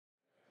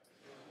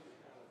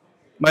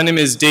My name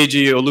is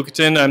Deji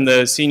Olukutin. I'm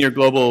the Senior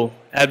Global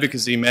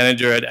Advocacy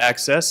Manager at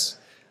Access.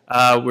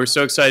 We're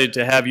so excited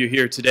to have you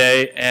here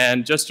today.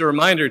 And just a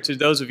reminder to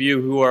those of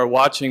you who are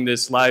watching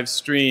this live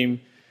stream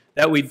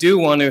that we do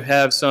want to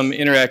have some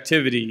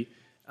interactivity.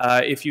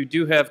 If you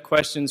do have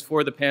questions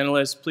for the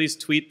panelists, please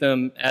tweet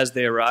them as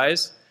they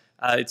arise.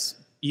 It's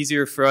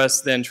easier for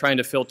us than trying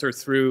to filter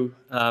through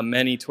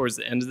many towards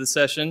the end of the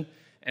session.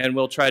 And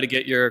we'll try to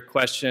get your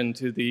question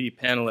to the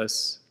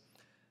panelists.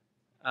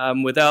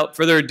 Without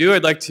further ado,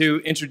 I'd like to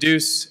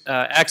introduce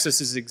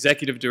Access's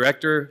Executive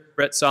Director,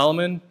 Brett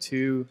Solomon,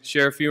 to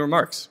share a few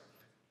remarks.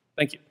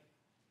 Thank you.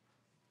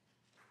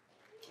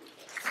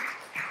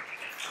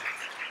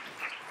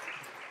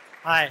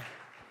 Hi.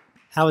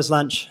 How was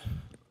lunch?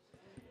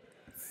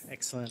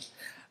 Excellent.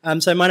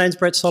 So my name's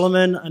Brett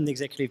Solomon. I'm the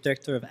Executive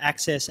Director of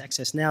Access,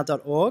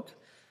 accessnow.org.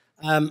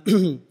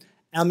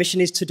 Our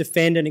mission is to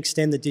defend and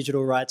extend the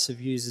digital rights of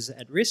users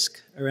at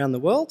risk around the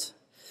world.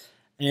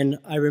 And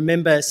I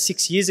remember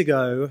 6 years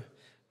ago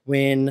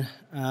when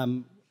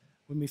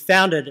we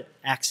founded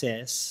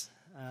Access,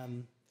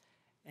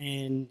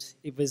 and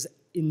it was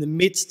in the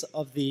midst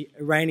of the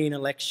Iranian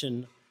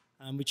election,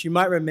 which you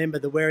might remember,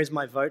 the Where Is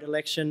My Vote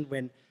election,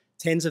 when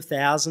tens of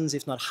thousands,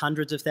 if not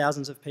hundreds of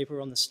thousands of people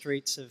were on the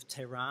streets of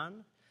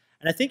Tehran.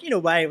 And I think in a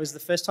way it was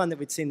the first time that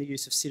we'd seen the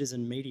use of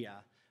citizen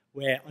media,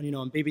 where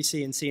on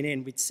BBC and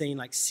CNN we'd seen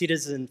like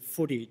citizen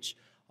footage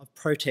of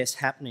protests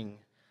happening.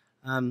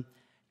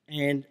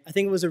 And I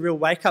think it was a real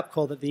wake-up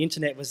call that the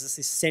internet was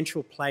this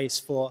central place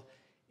for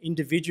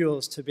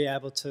individuals to be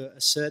able to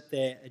assert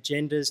their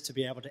agendas, to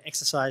be able to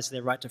exercise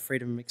their right to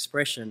freedom of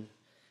expression.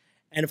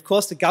 And of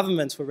course the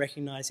governments were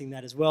recognising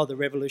that as well, the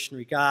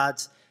Revolutionary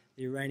Guards,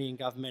 the Iranian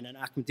government, and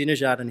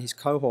Ahmadinejad and his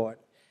cohort.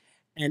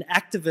 And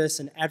activists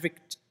and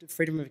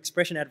freedom of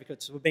expression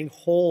advocates were being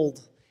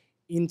hauled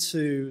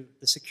into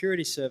the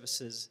security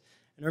services.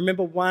 And I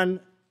remember one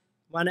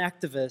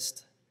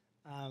activist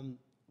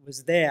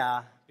was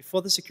there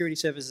before the security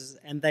services,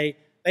 and they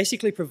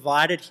basically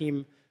provided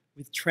him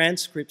with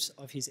transcripts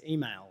of his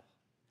email.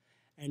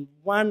 And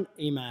one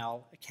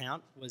email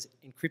account was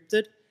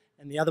encrypted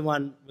and the other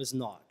one was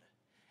not.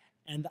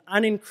 And the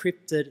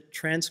unencrypted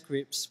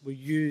transcripts were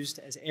used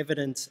as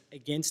evidence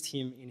against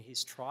him in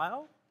his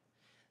trial.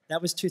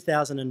 That was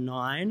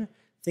 2009.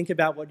 Think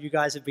about what you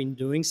guys have been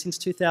doing since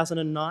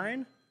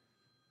 2009.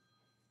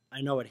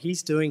 I know what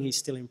he's doing, he's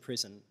still in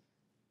prison.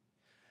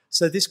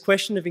 So this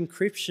question of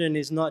encryption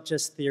is not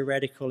just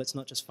theoretical, it's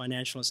not just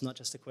financial, it's not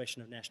just a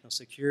question of national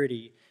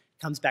security.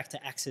 It comes back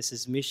to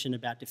Access's mission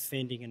about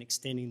defending and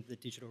extending the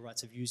digital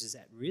rights of users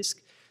at risk.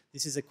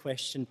 This is a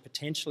question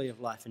potentially of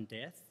life and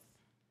death.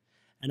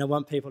 And I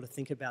want people to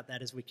think about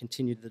that as we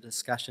continue the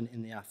discussion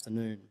in the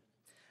afternoon.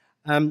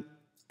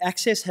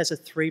 Access has a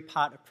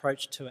three-part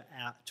approach to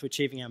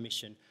achieving our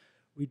mission.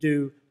 We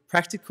do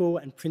practical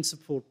and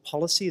principled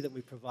policy that we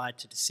provide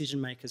to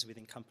decision makers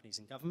within companies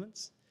and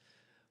governments.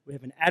 We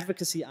have an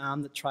advocacy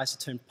arm that tries to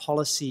turn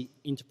policy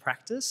into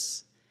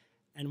practice,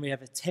 and we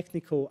have a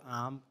technical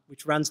arm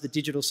which runs the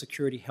Digital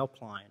Security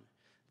Helpline.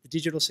 The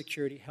Digital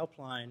Security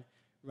Helpline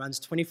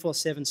runs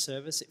 24/7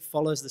 service, it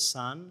follows the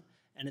sun,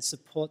 and it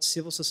supports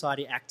civil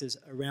society actors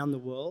around the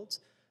world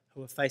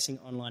who are facing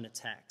online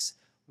attacks.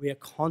 We are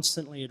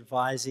constantly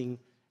advising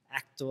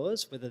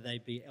actors, whether they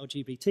be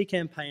LGBT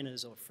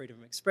campaigners or freedom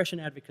of expression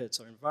advocates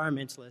or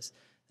environmentalists,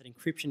 that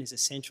encryption is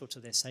essential to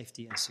their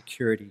safety and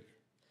security.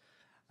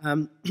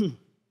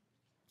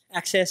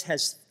 Access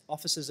has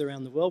offices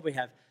around the world. We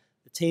have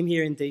the team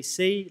here in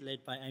DC,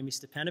 led by Amie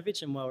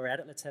Stepanovich, and while we're at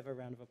it, let's have a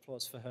round of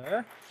applause for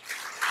her.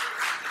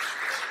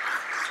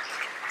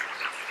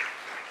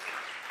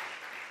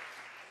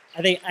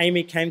 I think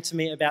Amie came to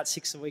me about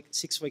 6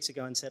 weeks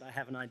ago and said, I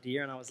have an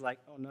idea, and I was like,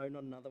 oh no,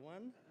 not another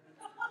one.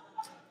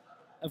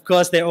 Of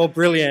course, they're all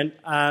brilliant.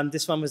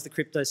 This one was the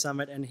Crypto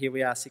Summit, and here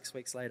we are 6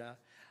 weeks later.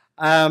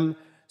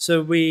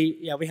 So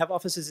we have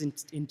offices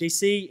in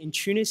DC, in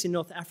Tunis, in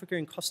North Africa,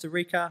 in Costa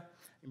Rica,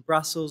 in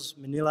Brussels,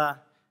 Manila,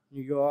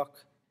 New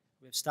York.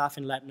 We have staff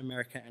in Latin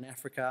America and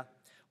Africa.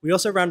 We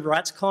also run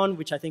RightsCon,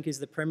 which I think is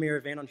the premier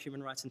event on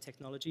human rights and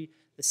technology.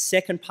 The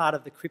second part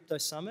of the Crypto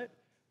Summit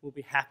will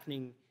be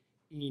happening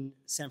in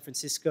San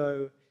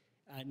Francisco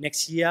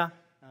next year,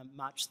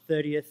 March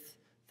 30th,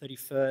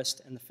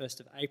 31st, and the 1st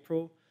of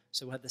April.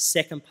 So we'll have the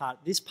second part.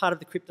 This part of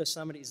the Crypto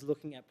Summit is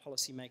looking at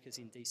policymakers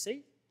in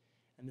DC.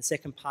 And the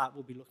second part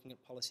will be looking at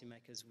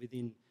policymakers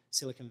within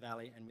Silicon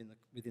Valley and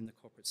within the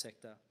corporate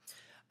sector.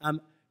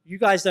 You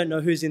guys don't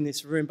know who's in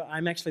this room, but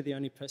I'm actually the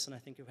only person I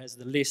think who has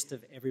the list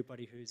of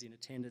everybody who's in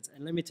attendance.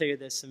 And let me tell you,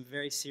 there's some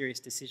very serious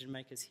decision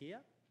makers here,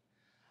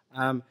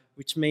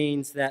 which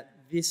means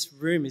that this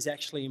room is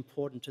actually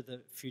important to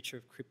the future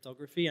of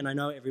cryptography. And I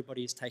know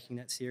everybody is taking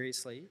that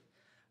seriously.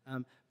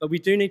 But we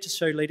do need to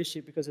show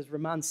leadership because, as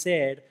Raman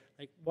said,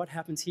 like what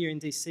happens here in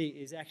DC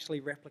is actually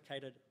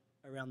replicated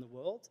around the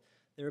world.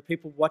 There are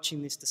people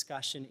watching this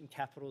discussion in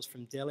capitals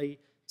from Delhi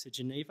to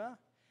Geneva.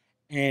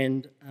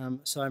 And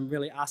so I'm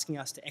really asking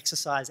us to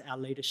exercise our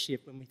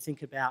leadership when we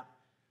think about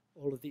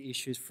all of the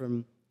issues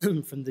from,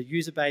 from the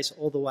user base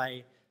all the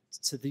way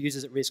the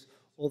users at risk,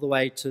 all the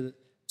way to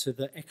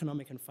the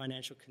economic and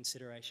financial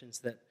considerations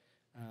that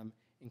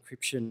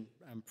encryption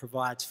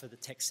provides for the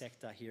tech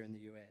sector here in the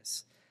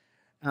US.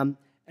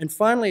 And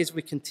finally, as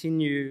we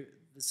continue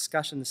the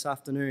discussion this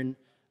afternoon,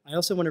 I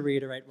also want to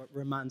reiterate what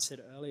Roman said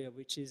earlier,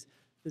 which is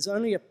there's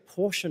only a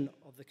portion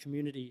of the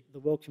community, the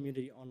world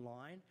community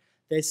online.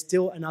 There's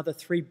still another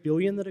 3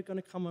 billion that are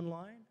going to come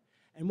online.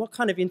 And what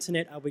kind of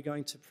internet are we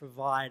going to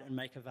provide and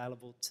make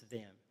available to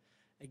them?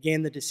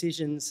 Again, the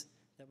decisions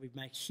that we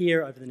make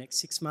here over the next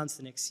 6 months,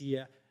 the next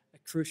year, are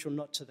crucial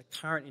not just to the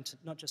current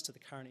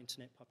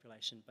internet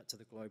population, but to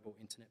the global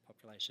internet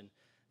population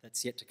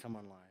that's yet to come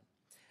online.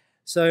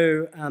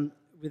 So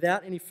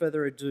without any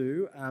further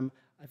ado,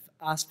 I've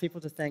asked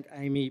people to thank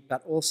Amie,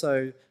 but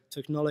also to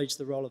acknowledge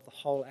the role of the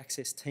whole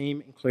Access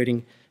team,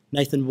 including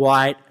Nathan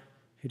White,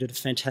 who did a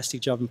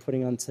fantastic job in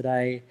putting on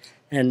today,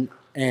 and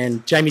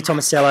Jamie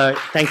Tomasello,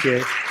 thank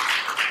you.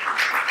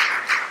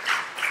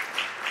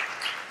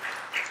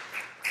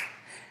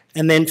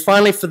 And then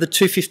finally, for the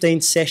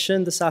 2:15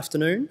 session this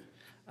afternoon,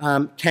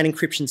 Can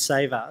Encryption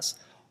Save Us?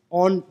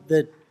 On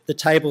the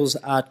tables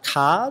are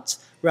cards.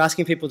 We're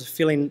asking people to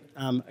fill in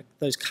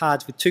those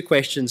cards with 2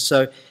 questions.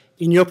 So,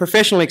 in your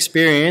professional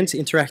experience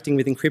interacting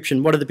with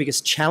encryption, what are the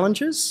biggest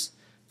challenges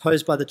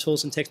posed by the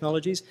tools and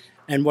technologies,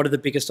 and what are the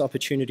biggest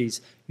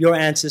opportunities? Your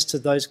answers to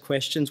those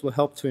questions will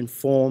help to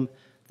inform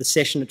the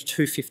session at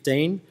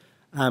 2:15,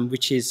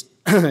 which is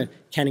Can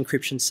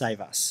Encryption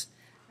Save Us?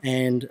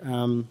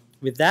 And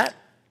with that,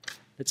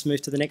 let's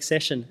move to the next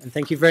session. And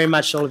thank you very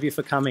much, all of you,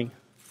 for coming.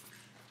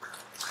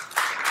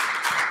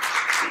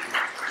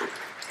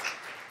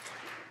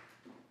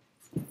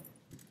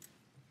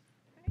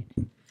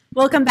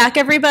 Welcome back,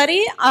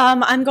 everybody.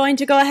 I'm going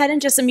to go ahead and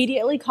just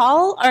immediately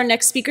call our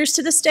next speakers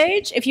to the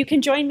stage. If you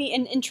can join me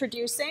in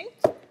introducing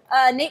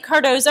Nate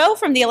Cardozo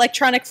from the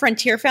Electronic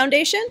Frontier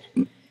Foundation,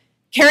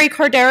 Carrie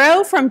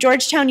Cordero from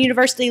Georgetown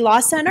University Law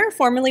Center,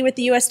 formerly with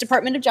the U.S.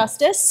 Department of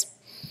Justice,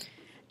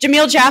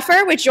 Jamil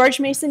Jaffer with George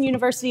Mason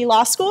University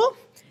Law School,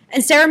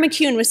 and Sarah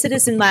McKune with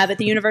Citizen Lab at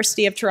the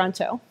University of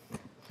Toronto.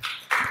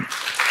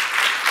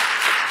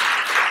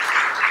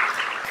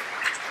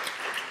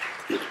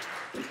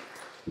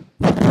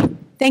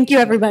 Thank you,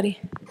 everybody.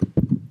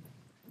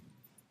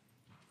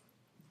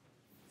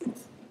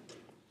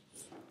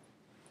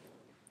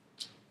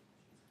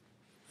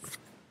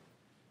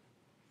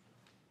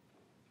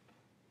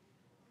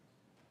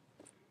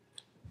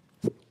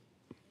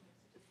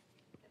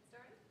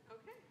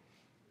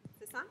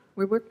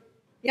 We work?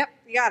 Yep,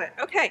 you got it.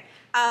 Okay.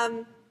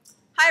 Hi,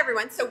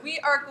 everyone. So we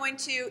are going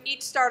to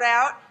each start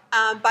out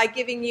by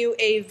giving you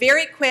a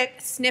very quick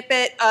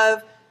snippet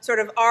of sort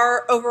of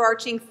our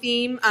overarching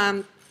theme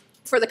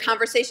for the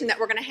conversation that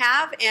we're going to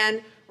have,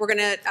 and we're going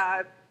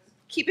to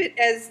keep it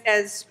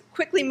as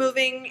quickly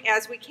moving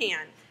as we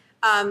can.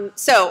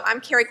 So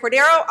I'm Carrie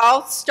Cordero.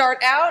 I'll start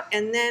out,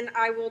 and then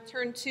I will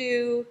turn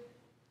to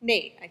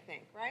Nate, I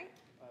think, right?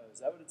 Is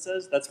that what it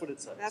says? That's what it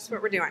says. That's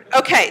what we're doing.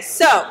 Okay,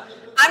 so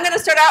I'm going to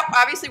start out.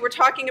 Obviously, we're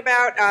talking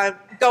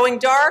about going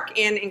dark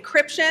and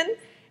encryption.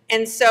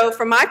 And so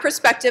from my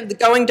perspective, the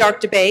going dark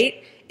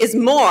debate is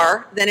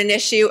more than an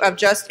issue of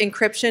just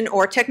encryption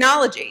or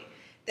technology.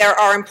 There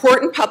are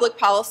important public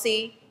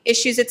policy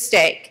issues at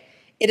stake.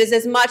 It is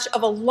as much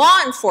of a law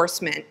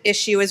enforcement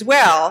issue as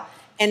well,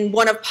 and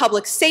one of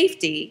public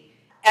safety,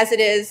 as it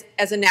is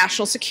as a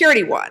national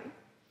security one.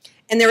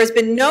 And there has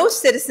been no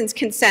citizens'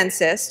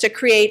 consensus to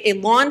create a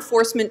law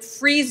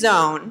enforcement-free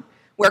zone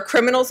where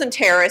criminals and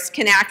terrorists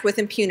can act with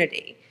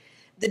impunity.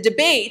 The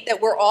debate that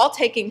we're all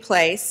taking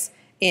place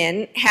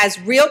in has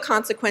real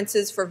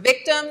consequences for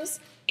victims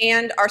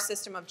and our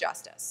system of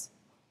justice.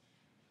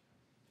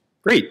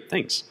 Great,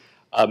 thanks.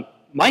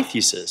 My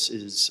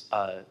thesis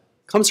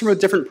comes from a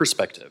different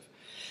perspective.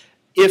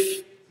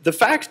 If the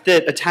fact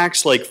that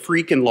attacks like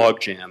Freak and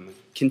Logjam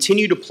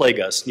continue to plague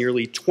us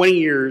nearly 20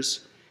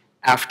 years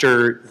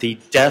after the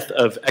death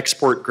of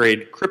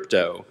export-grade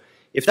crypto,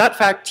 if that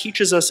fact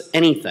teaches us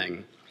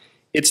anything,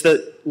 it's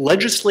that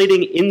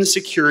legislating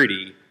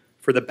insecurity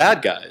for the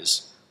bad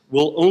guys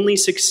will only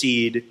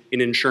succeed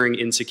in ensuring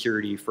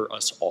insecurity for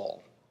us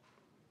all.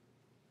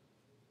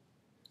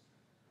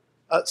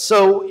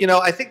 So,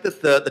 I think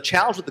that the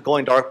challenge with the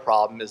going dark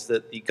problem is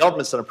that the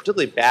government's done a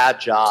particularly bad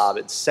job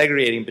in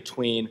segregating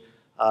between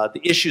the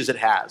issues it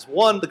has.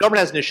 One, the government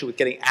has an issue with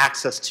getting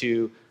access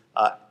to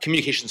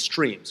communication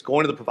streams,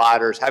 going to the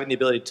providers, having the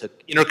ability to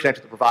interconnect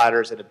with the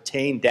providers and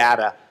obtain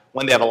data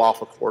when they have a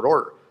lawful court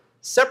order.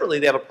 Separately,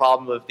 they have a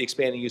problem with the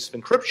expanding use of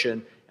encryption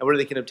and whether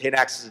they can obtain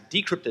access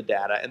to decrypted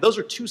data. And those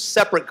are two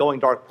separate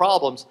going dark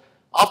problems.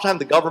 Oftentimes,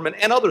 the government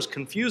and others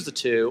confuse the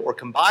two or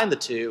combine the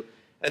two.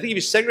 And I think if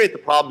you segregate the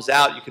problems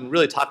out, you can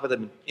really talk about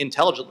them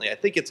intelligently. I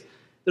think it's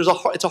a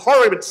hard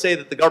argument to say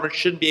that the government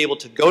shouldn't be able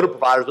to go to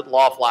providers with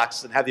lawful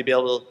access and have the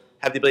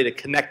ability to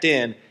connect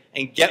in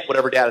and get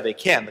whatever data they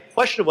can. The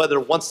question of whether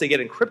once they get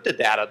encrypted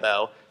data,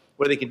 though,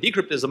 whether they can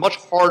decrypt it is a much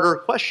harder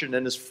question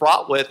and is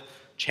fraught with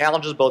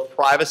challenges both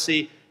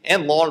privacy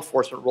and law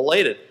enforcement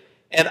related.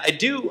 And I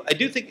do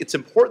think it's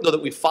important, though,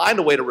 that we find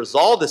a way to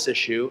resolve this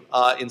issue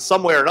in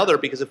some way or another,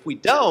 because if we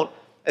don't,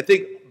 I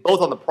think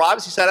both on the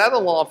privacy side and on the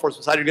law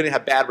enforcement side, you're going to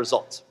have bad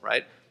results,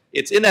 right?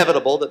 It's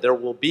inevitable that there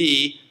will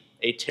be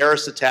a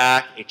terrorist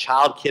attack, a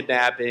child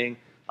kidnapping,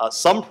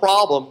 some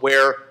problem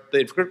where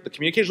the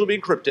communications will be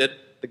encrypted,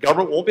 the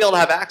government won't be able to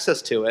have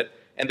access to it,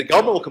 and the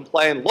government will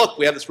complain, look,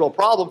 we have this real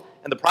problem,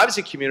 and the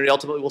privacy community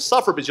ultimately will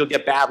suffer because you'll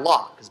get bad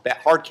law, because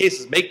hard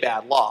cases make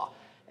bad law.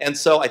 And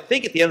so I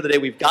think at the end of the day,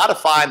 we've got to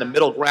find a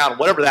middle ground,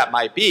 whatever that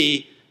might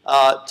be,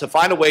 to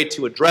find a way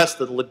to address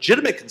the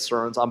legitimate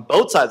concerns on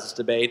both sides of this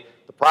debate,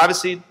 the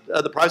privacy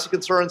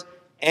concerns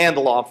and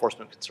the law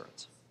enforcement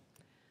concerns.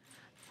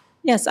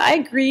 Yes, I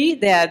agree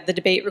that the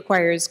debate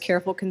requires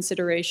careful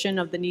consideration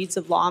of the needs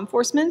of law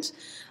enforcement,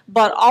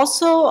 but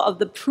also of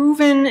the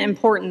proven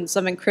importance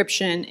of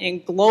encryption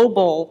in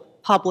global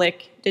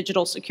public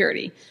digital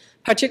security,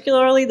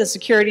 particularly the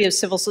security of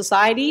civil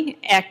society,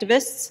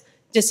 activists,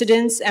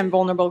 dissidents, and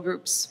vulnerable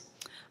groups.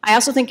 I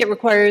also think it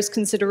requires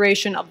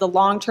consideration of the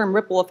long-term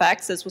ripple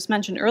effects, as was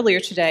mentioned earlier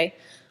today,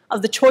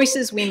 of the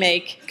choices we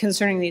make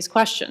concerning these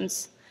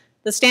questions.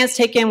 The stance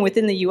taken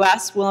within the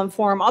US will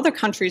inform other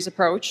countries'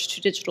 approach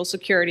to digital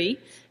security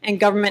and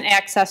government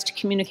access to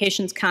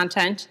communications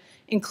content,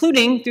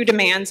 including through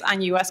demands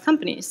on US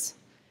companies.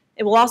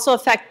 It will also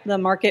affect the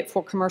market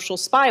for commercial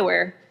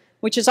spyware,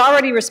 which has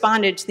already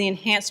responded to the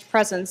enhanced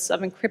presence of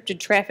encrypted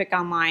traffic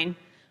online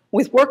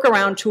with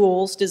workaround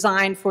tools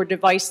designed for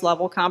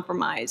device-level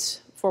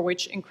compromise, for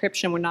which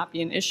encryption would not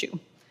be an issue.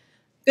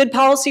 Good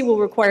policy will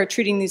require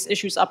treating these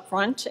issues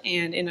upfront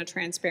and in a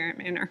transparent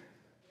manner.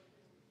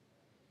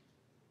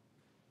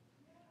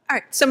 All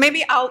right, so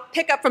maybe I'll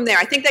pick up from there.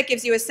 I think that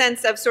gives you a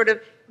sense of sort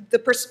of the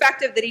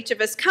perspective that each of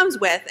us comes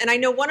with. And I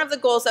know one of the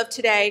goals of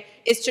today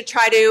is to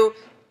try to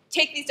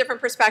take these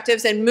different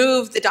perspectives and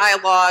move the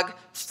dialogue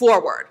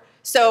forward.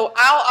 So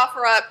I'll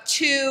offer up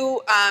two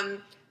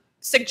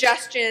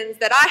suggestions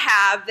that I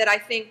have that I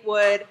think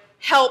would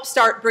help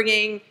start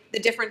bringing the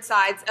different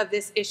sides of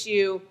this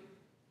issue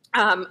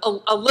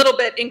a little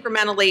bit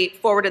incrementally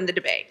forward in the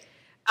debate.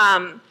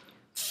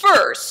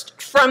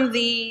 First, from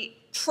the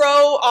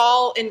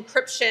pro-all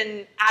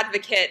encryption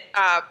advocate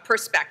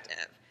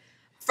perspective.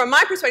 From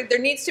my perspective, there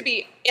needs to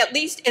be at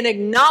least an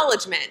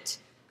acknowledgement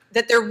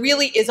that there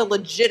really is a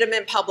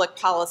legitimate public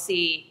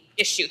policy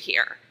issue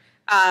here,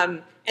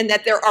 and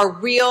that there are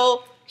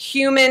real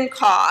human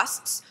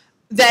costs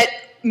that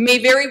may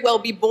very well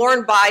be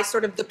borne by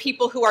sort of the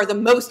people who are the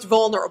most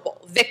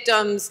vulnerable,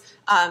 victims,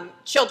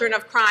 children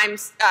of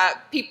crimes,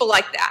 people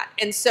like that.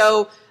 And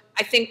so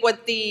I think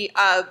what the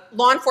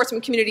law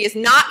enforcement community is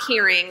not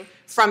hearing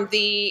from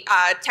the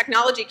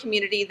technology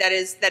community that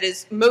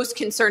is most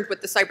concerned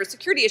with the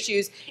cybersecurity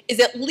issues is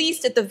at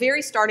least at the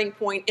very starting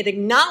point an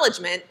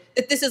acknowledgement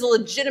that this is a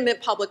legitimate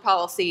public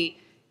policy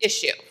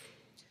issue.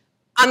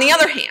 On the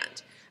other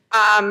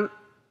hand,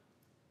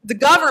 the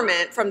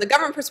government, from the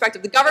government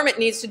perspective, the government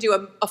needs to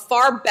do a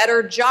far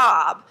better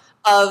job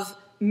of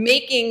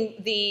making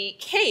the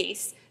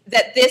case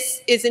that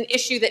this is an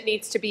issue that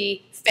needs to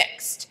be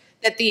fixed,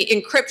 that the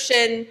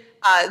encryption,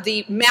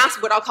 the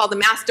what I'll call the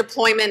mass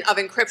deployment of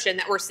encryption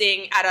that we're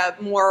seeing at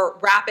a more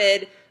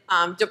rapid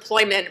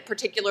deployment,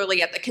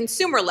 particularly at the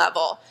consumer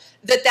level,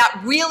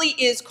 that really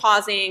is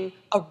causing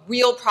a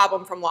real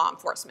problem from law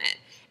enforcement.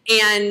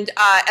 And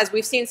as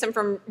we've seen some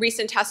from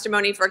recent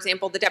testimony, for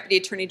example, the Deputy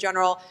Attorney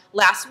General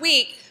last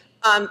week,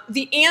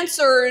 the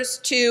answers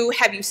to,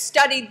 have you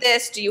studied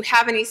this, do you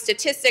have any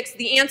statistics,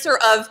 the answer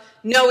of,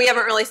 no, we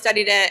haven't really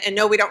studied it, and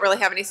no, we don't really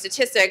have any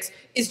statistics,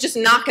 is just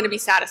not going to be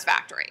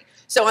satisfactory.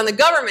 So on the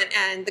government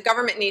end, the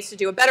government needs to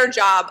do a better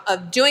job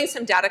of doing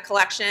some data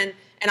collection,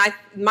 and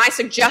my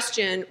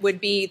suggestion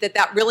would be that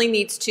that really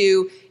needs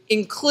to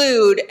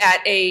include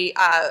at a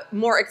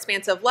more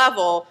expansive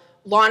level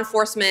law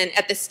enforcement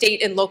at the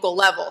state and local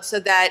level so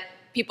that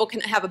people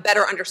can have a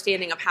better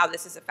understanding of how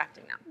this is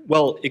affecting them.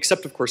 Well,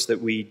 except of course that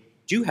we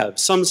do have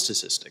some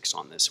statistics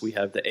on this. We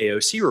have the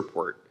AOC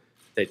report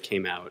that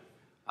came out.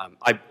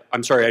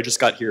 I'm sorry, I just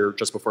got here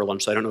just before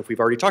lunch, so I don't know if we've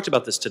already talked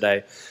about this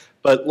today.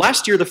 But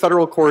last year, the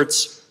federal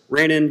courts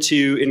ran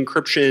into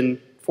encryption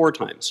 4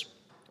 times,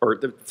 or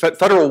the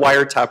federal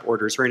wiretap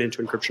orders ran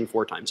into encryption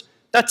 4 times.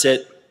 That's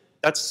it.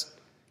 That's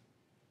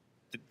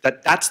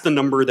the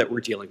number that we're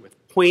dealing with,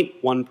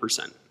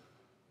 0.1%.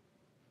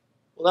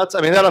 Well,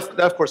 that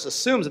of course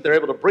assumes that they're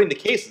able to bring the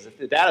cases. If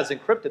the data is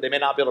encrypted, they may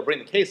not be able to bring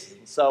the cases.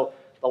 And so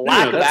the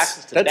lack of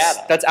access to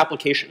data. That's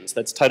applications.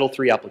 That's Title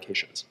III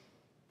applications.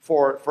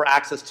 For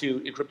access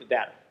to encrypted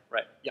data,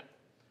 right? Yeah.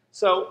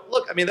 So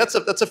look, I mean that's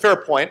a fair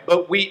point,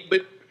 but we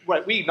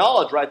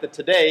acknowledge, right, that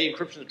today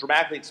encryption is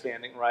dramatically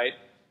expanding, right,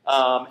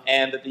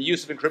 and that the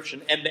use of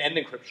encryption, end-to-end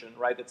encryption,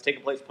 right, that's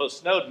taken place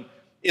post-Snowden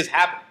is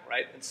happening,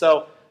 right? And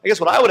so I guess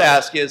what I would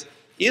ask is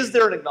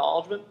there an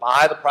acknowledgement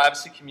by the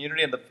privacy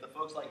community and the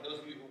folks like those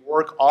of you who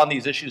work on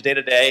these issues day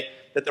to day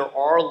that there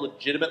are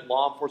legitimate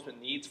law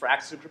enforcement needs for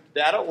access to encrypted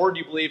data, or do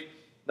you believe,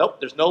 nope,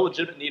 there's no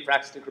legitimate need for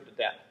access to encrypted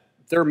data?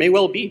 There may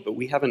well be, but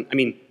we haven't, I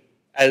mean,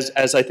 as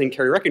I think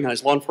Carrie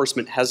recognized, law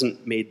enforcement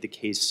hasn't made the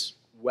case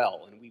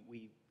well.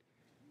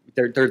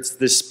 And there's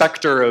this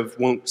specter of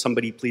won't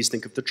somebody please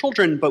think of the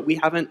children, but we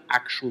haven't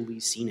actually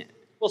seen it.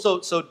 Well,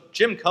 so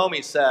Jim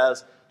Comey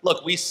says,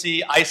 look, we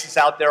see ISIS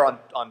out there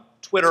on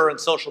Twitter and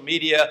social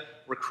media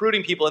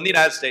recruiting people in the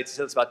United States. He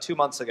said this about 2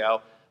 months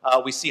ago.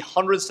 We see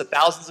hundreds to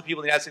thousands of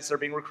people in the United States that are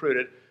being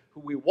recruited,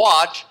 who we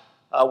watch,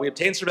 we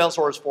obtain surveillance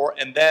orders for,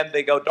 and then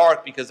they go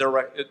dark because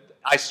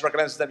ISIS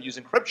recommends them use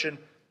encryption.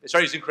 They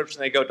start using encryption,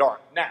 and they go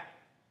dark. Now,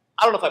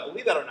 I don't know if I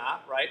believe that or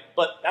not, right?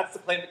 But that's the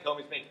claim that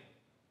Comey's making.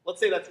 Let's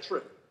say that's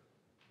true.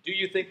 Do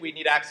you think we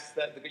need access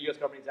that the U.S.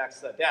 government needs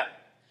access to that data?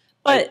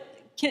 But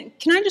can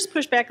I just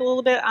push back a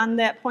little bit on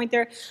that point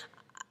there?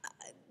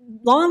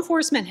 Law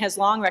enforcement has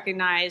long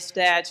recognized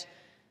that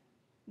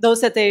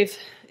those that they've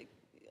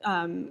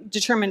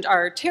determined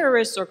are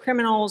terrorists or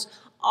criminals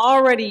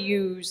already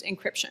use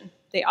encryption.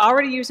 They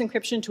already use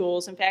encryption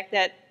tools. In fact,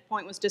 that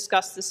point was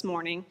discussed this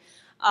morning.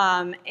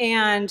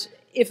 And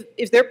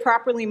if they're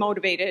properly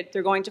motivated,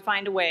 they're going to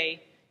find a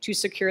way to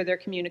secure their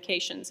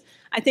communications.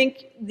 I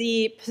think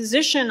the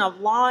position of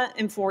law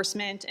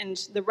enforcement and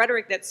the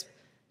rhetoric that's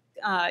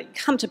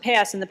come to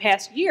pass in the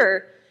past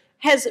year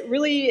has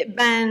really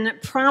been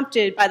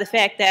prompted by the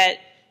fact that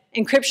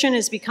encryption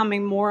is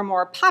becoming more and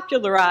more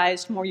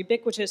popularized, more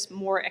ubiquitous,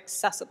 more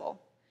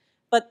accessible.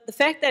 But the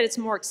fact that it's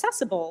more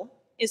accessible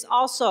is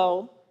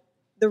also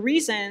the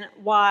reason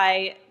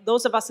why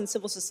those of us in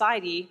civil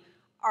society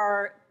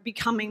are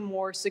becoming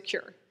more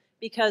secure.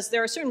 Because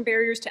there are certain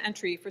barriers to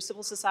entry for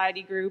civil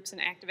society groups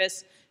and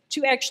activists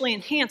to actually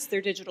enhance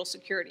their digital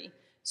security.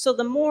 So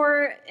the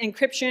more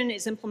encryption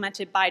is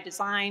implemented by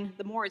design,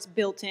 the more it's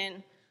built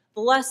in,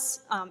 the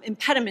less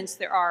impediments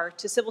there are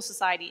to civil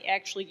society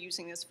actually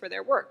using this for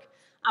their work.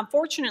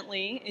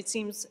 Unfortunately, it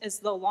seems as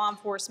though law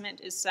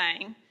enforcement is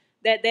saying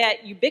that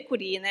that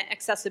ubiquity and that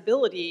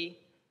accessibility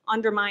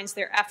undermines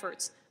their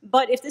efforts.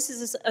 But if this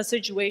is a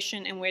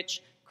situation in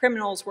which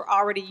criminals were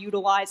already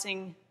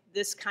utilizing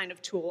this kind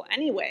of tool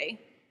anyway,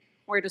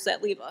 where does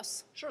that leave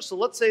us? Sure, so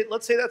let's say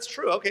that's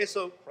true. Okay,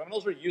 so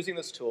criminals are using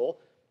this tool.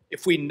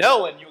 If we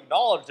know and you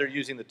acknowledge they're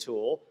using the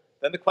tool,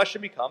 then the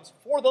question becomes,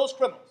 for those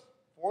criminals,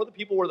 for the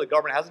people where the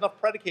government has enough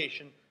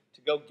predication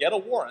to go get a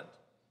warrant,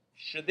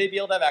 should they be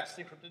able to have access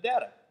to encrypted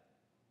data?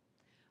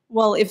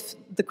 Well, if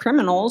the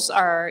criminals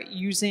are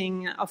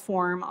using a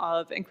form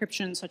of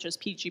encryption such as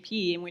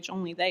PGP, in which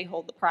only they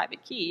hold the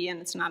private key, and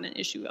it's not an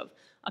issue of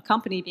a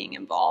company being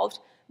involved,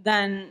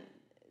 then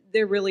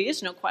there really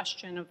is no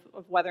question of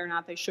whether or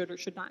not they should or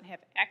should not have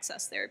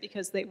access there,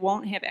 because they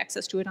won't have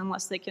access to it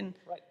unless they can.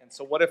 Right, and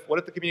so what if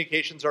the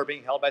communications are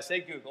being held by,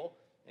 say, Google,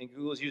 and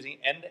Google is using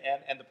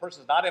end-to-end, and the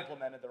person has not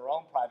implemented their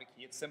own private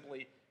key, it's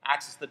simply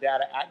access the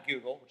data at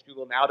Google, which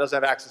Google now doesn't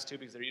have access to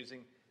because they're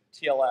using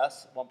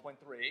TLS 1.3,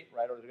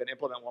 right, or they're going to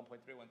implement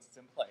 1.3 once it's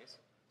in place,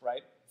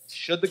 right?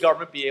 Should the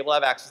government be able to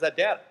have access to that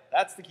data?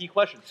 That's the key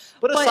question.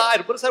 Put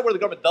aside where the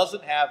government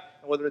doesn't have,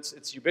 and whether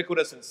it's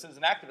ubiquitous and it's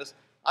citizen activists.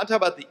 I'm talking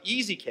about the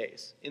easy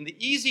case. In the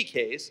easy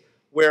case,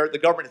 where the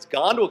government has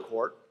gone to a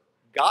court,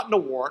 gotten a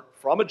warrant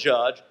from a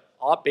judge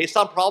based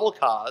on probable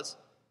cause,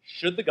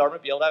 should the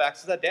government be able to have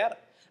access to that data?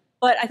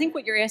 But I think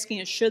what you're asking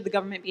is, should the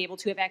government be able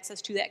to have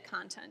access to that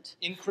content?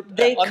 Unencrypted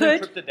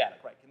data,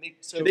 right?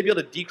 Should they be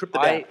able to decrypt the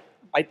data?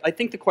 I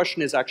think the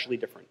question is actually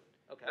different.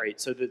 Okay.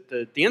 Right. So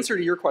the answer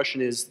to your question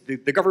is the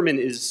government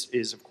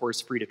is of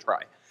course free to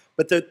try,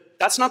 but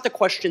that's not the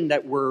question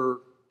that we're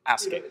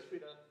asking. Free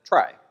to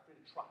try.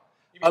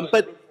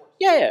 But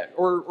yeah,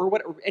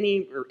 or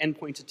any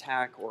endpoint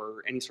attack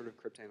or any sort of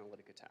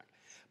cryptanalytic attack.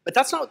 But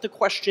that's not the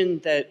question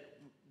that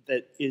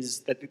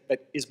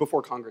is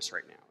before Congress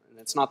right now, and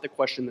that's not the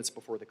question that's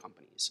before the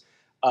companies.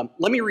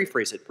 Let me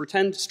rephrase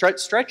it.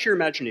 Stretch your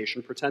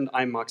imagination. Pretend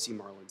I'm Moxie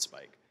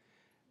Marlinspike.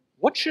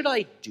 What should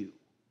I do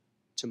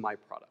to my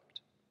product?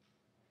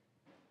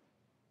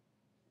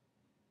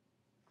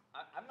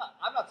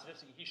 I'm not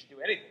suggesting he should do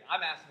anything.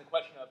 I'm asking the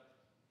question of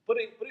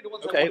putting to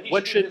one side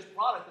what should do with his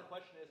product. The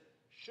question is,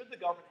 should the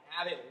government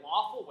have a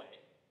lawful way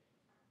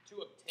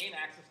to obtain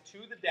access to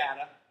the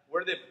data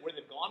where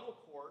they've gone to a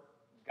court,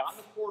 gotten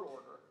a court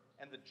order,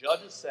 and the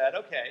judge has said,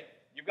 okay,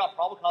 you've got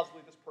probable cause to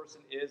believe this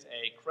person is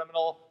a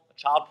criminal, a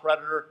child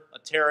predator, a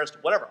terrorist,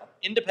 whatever, an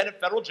independent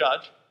federal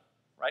judge,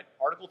 right?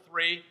 Article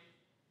 3,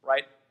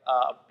 right?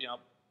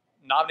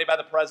 Nominated by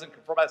the president,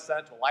 confirmed by the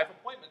Senate to a life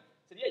appointment.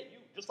 Said, yeah,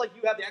 just like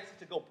you have the access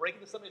to go break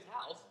into somebody's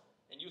house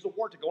and use a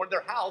warrant to go into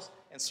their house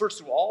and search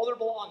through all their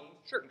belongings,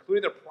 sure,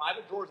 including their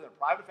private drawers and their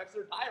private effects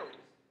of their diaries,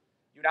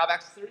 you now have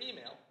access to their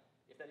email.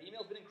 If that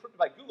email's been encrypted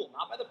by Google,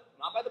 not by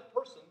the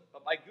person,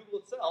 but by Google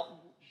itself,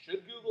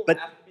 should Google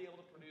have to be able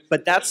to produce?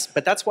 But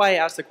that's why I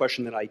asked the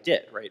question that I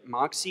did, right?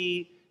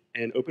 Moxie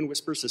and Open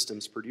Whisper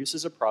Systems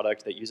produces a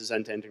product that uses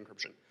end-to-end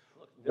encryption.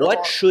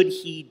 What should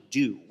he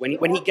do when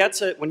he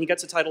gets a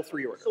Title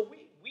III order? So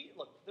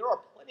look, there are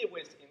plenty of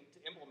ways to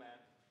implement,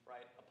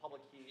 right, a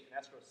public key and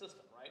escrow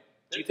system, right?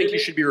 Do you think he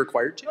should be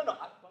required to? No.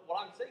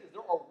 What I'm saying is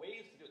there are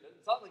ways to do it.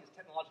 It's not like it's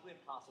technologically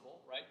impossible,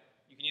 right?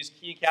 You can use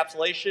key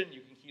encapsulation.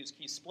 You can use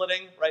key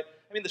splitting, right?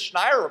 I mean, the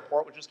Schneier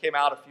report, which just came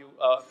out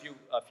a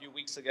few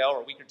weeks ago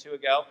or a week or two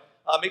ago,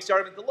 makes the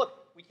argument that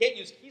look, we can't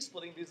use key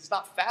splitting because it's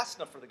not fast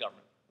enough for the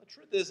government. The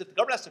truth is, if the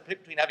government has to pick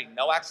between having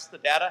no access to the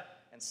data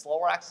and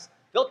slower access,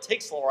 they'll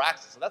take slower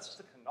access, so that's just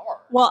a canard.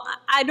 Well,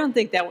 I don't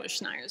think that was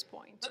Schneider's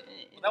point.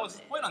 That was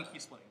his point on key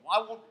splitting.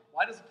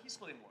 Why doesn't key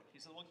splitting work? He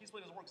said, well, key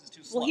splitting doesn't work because it's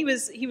too slow. Well,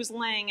 he was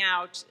laying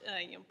out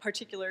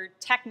particular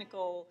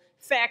technical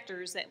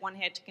factors that one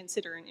had to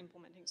consider in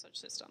implementing such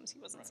systems. He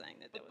wasn't saying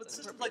that that was But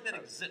systems like that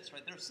exist,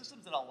 right? There are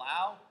systems that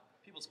allow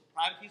people's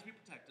private keys to be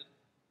protected.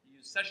 You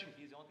use session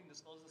keys. The only thing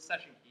disclosed is the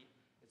session key.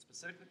 It's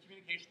specific to the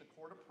communication the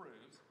court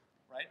approves,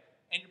 right?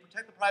 And you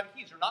protect the private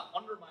keys. You're not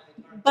undermining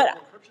the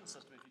entire encryption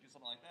system if you do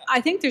something like that.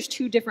 I think there's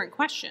two different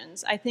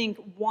questions. I think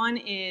one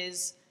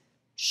is,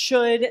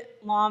 should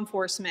law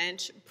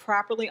enforcement,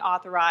 properly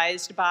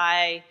authorized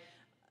by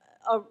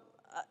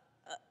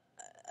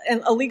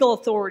a legal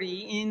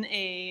authority in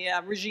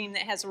a regime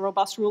that has a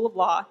robust rule of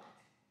law,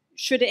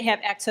 should it have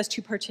access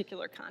to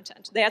particular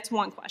content? That's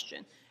one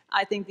question.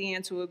 I think the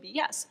answer would be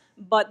yes.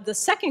 But the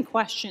second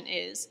question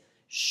is,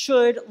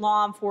 should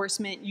law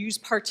enforcement use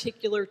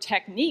particular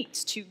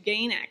techniques to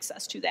gain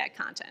access to that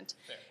content?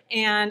 Fair.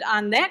 And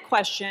on that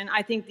question,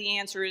 I think the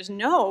answer is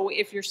no,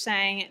 if you're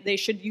saying they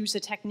should use a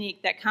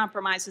technique that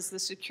compromises the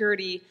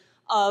security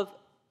of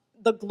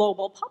the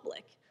global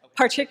public,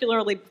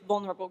 particularly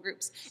vulnerable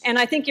groups. And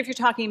I think if you're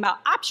talking about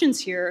options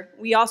here,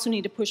 we also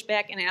need to push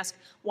back and ask,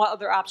 what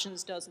other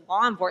options does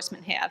law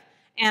enforcement have?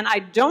 And I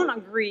don't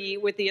agree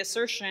with the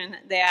assertion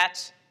that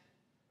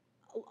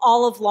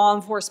all of law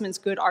enforcement's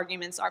good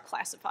arguments are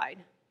classified.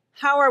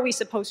 How are we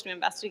supposed to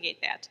investigate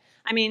that?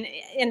 I mean,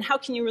 and how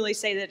can you really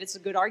say that it's a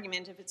good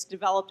argument if it's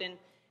developed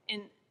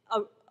in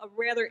a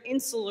rather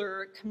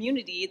insular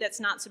community that's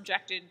not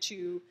subjected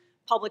to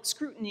public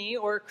scrutiny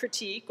or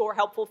critique or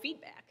helpful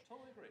feedback?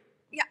 Totally agree.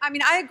 Yeah, I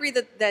mean, I agree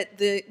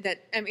that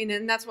I mean,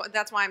 and that's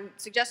why I'm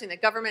suggesting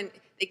that government.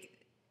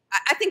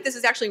 I think this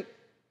is actually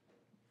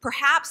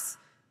perhaps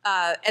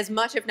as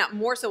much, if not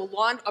more so,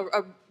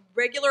 a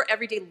regular,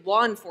 everyday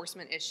law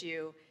enforcement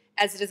issue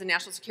as it is a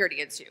national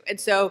security issue. And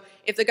so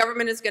if the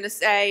government is going to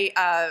say,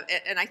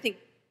 and I think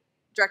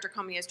Director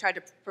Comey has tried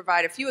to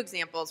provide a few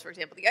examples, for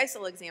example, the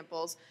ISIL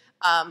examples,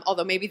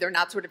 although maybe they're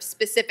not sort of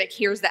specific,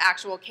 here's the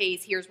actual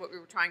case, here's what we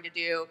were trying to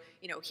do,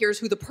 here's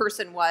who the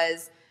person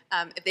was.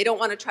 If they don't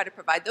want to try to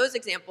provide those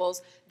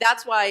examples,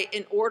 that's why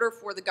in order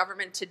for the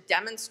government to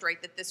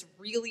demonstrate that this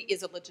really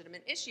is a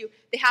legitimate issue,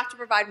 they have to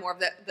provide more of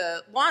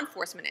the law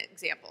enforcement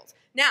examples.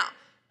 Now,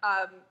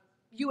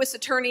 U.S.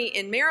 Attorney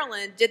in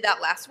Maryland did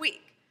that last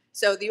week.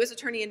 So the U.S.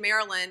 Attorney in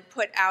Maryland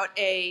put out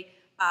a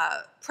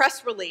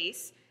press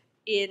release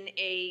in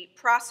a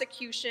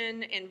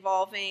prosecution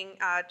involving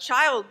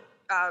child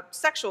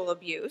sexual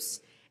abuse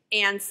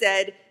and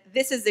said,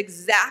 this is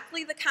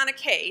exactly the kind of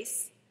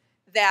case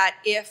that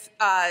if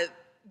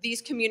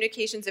these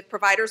communications, if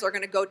providers are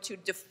going to go to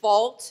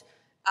default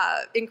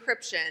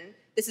encryption,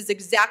 this is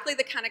exactly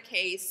the kind of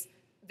case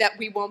that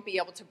we won't be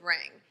able to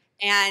bring.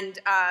 And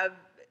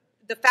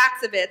the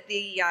facts of it,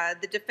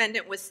 the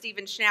defendant was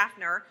Stephen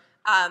Schaffner.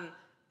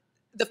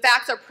 The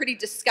facts are pretty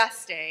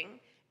disgusting,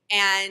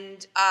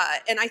 and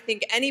I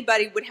think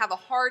anybody would have a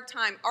hard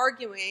time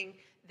arguing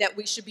that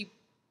we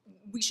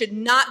should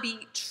not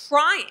be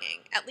trying,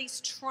 at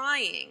least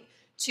trying,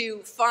 to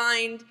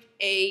find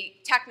a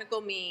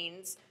technical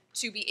means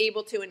to be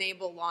able to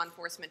enable law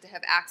enforcement to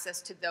have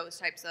access to those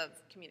types of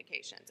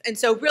communications. And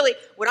so really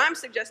what I'm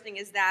suggesting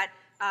is that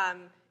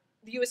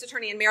the U.S.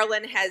 Attorney in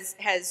Maryland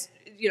has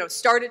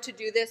started to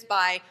do this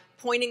by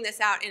pointing this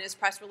out in his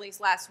press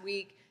release last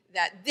week,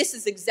 that this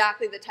is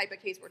exactly the type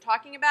of case we're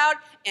talking about,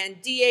 and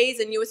DAs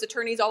and U.S.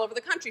 attorneys all over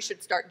the country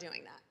should start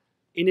doing that.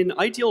 In an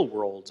ideal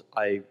world,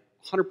 I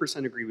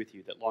 100% agree with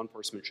you that law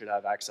enforcement should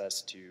have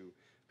access to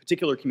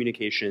particular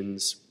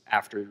communications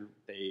after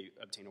they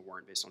obtain a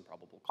warrant based on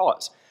probable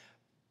cause.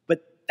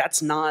 But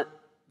that's not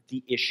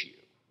the issue.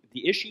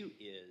 The issue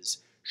is,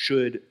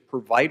 should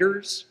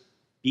providers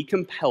be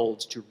compelled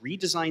to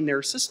redesign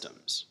their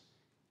systems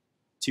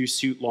to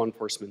suit law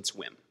enforcement's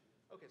whim?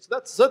 Okay, so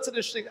that's an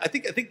interesting. I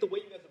think the way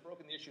you guys have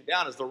broken the issue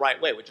down is the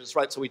right way, which is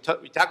right. So we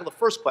tackle the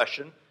first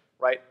question,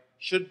 right?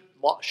 Should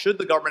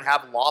the government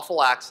have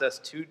lawful access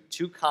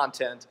to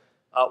content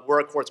where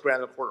a court's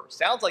granted a court order?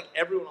 Sounds like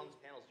everyone on this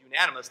panel is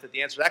unanimous that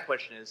the answer to that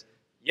question is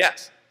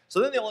yes. So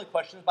then the only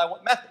question is by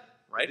what method,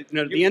 right?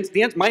 No,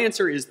 my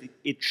answer is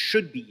it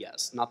should be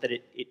yes, not that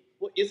it.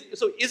 Well, is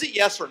it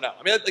yes or no?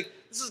 I mean, like,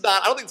 this is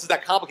not. I don't think this is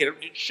that complicated.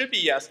 It should be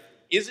yes.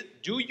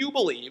 Do you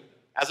believe,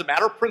 as a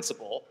matter of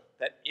principle,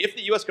 that if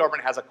the U.S.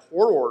 government has a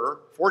court order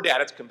for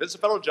data to convince a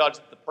federal judge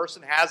that the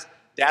person has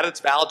data that's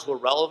valid to a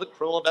relevant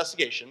criminal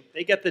investigation,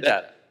 they get the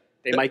data?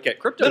 They might get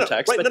crypto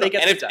text, but they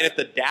get the data. And if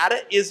the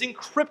data is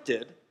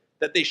encrypted,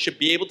 that they should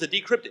be able to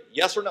decrypt it.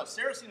 Yes or no?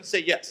 Sarah seems to say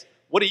yes.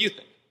 What do you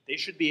think? They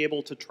should be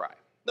able to try.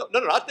 No,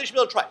 not they should be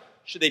able to try.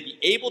 Should they be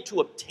able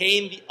to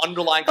obtain the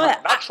underlying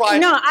content? Not try.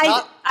 No,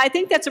 I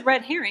think that's a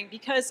red herring,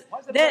 because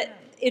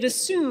it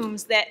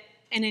assumes that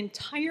an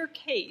entire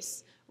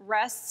case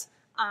rests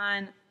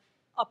on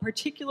a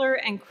particular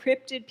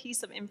encrypted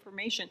piece of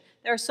information.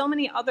 There are so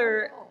many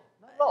other...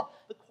 Not at all.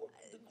 The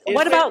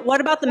What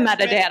about the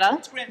metadata?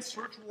 Courts grant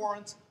search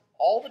warrants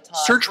all the time.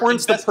 Search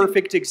warrants the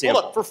perfect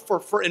example. Well,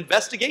 look, for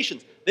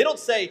investigations, they don't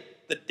say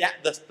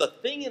the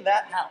thing in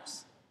that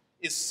house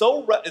is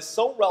so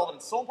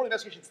relevant, so important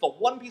investigation. It's the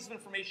one piece of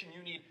information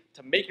you need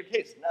to make your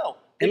case. No,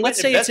 and let's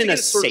say it's in a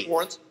safe.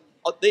 Warrants,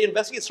 they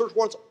investigate search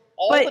warrants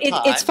all the time.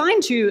 But it's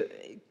fine to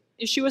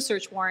issue a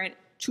search warrant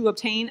to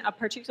obtain a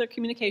particular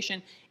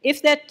communication.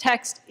 If that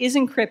text is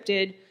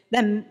encrypted,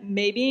 then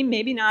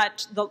maybe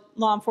not the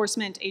law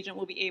enforcement agent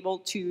will be able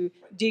to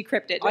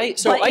decrypt it.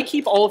 I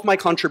keep all of my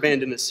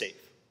contraband in a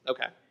safe.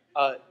 Okay.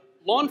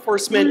 Law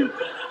enforcement.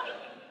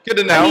 Good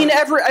to know. I mean,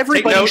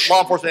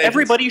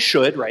 everybody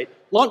should, right?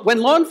 When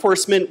law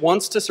enforcement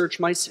wants to search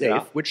my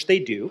safe, which they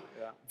do,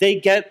 they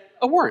get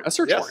a warrant, a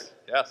search warrant.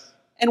 Yes.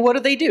 And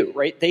what do?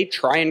 Right? They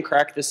try and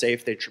crack the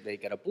safe. They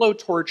get a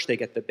blowtorch. They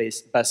get the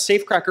best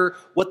safe cracker.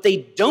 What they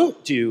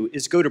don't do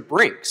is go to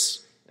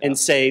Brinks and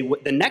say,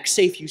 the next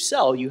safe you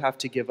sell, you have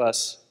to give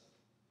us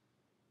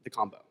the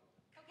combo.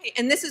 Okay,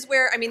 and this is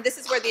where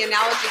the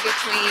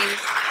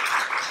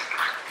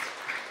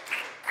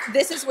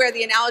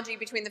analogy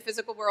between the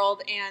physical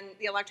world and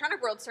the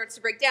electronic world starts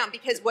to break down,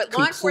 because what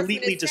law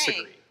enforcement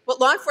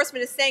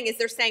is saying is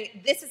they're saying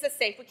this is a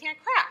safe we can't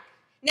crack.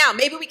 Now,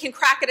 maybe we can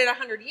crack it in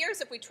 100 years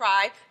if we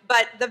try,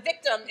 but the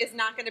victim is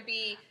not going to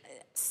be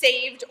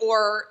saved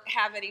or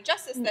have any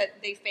justice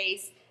that they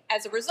face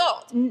as a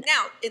result.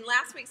 Now, in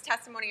last week's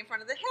testimony in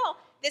front of the Hill,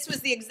 this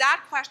was the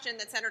exact question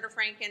that Senator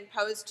Franken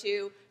posed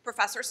to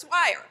Professor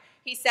Swire.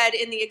 He said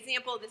in the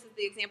example, this is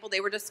the example they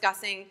were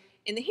discussing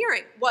in the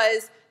hearing,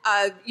 was,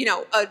 a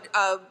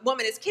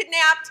woman is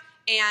kidnapped,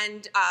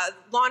 and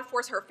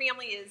her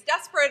family is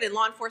desperate, and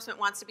law enforcement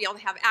wants to be able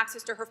to have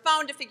access to her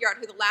phone to figure out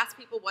who the last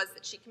people was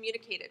that she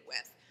communicated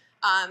with.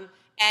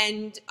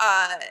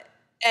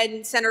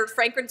 And Senator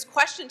Franken's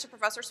question to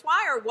Professor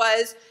Swire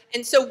was,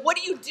 and so what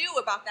do you do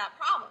about that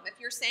problem? If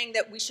you're saying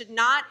that we should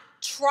not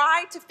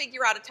try to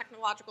figure out a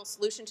technological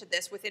solution to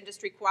this with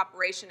industry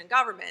cooperation and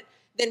government,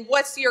 then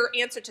what's your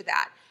answer to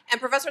that? And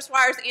Professor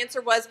Swire's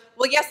answer was,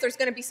 well, yes, there's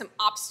going to be some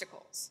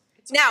obstacles.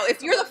 Now,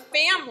 if you're the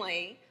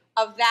family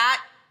of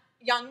that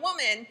young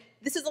woman,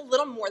 this is a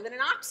little more than an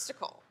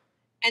obstacle.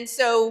 And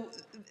so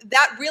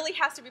that really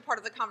has to be part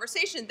of the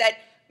conversation, that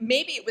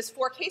maybe it was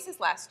 4 cases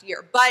last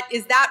year, but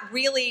is that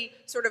really,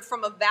 sort of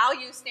from a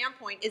value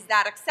standpoint, is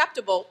that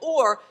acceptable?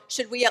 Or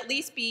should we at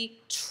least be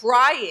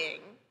trying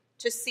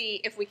to see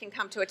if we can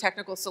come to a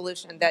technical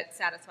solution that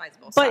satisfies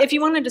both sides? But if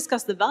you want to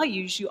discuss the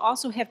values, you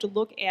also have to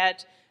look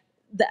at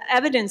the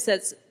evidence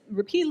that's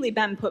repeatedly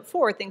been put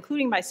forth,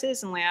 including by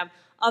Citizen Lab,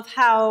 of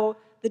how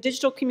the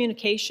digital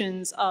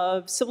communications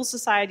of civil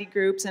society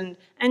groups and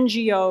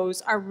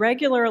NGOs are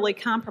regularly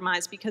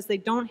compromised because they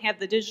don't have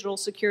the digital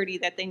security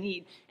that they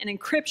need. And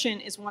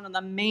encryption is one of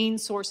the main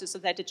sources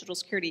of that digital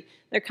security.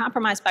 They're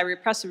compromised by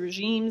repressive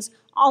regimes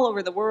all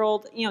over the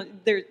world.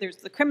 There's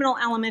the criminal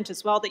element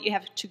as well that you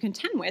have to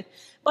contend with.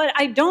 But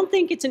I don't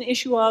think it's an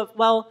issue of,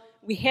 well,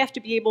 we have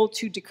to be able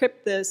to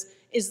decrypt this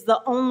is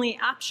the only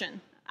option.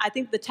 I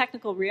think the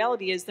technical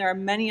reality is there are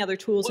many other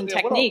tools and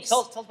techniques. Tell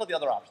us about the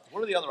other options.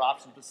 What are the other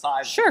options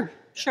besides?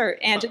 Sure.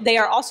 And they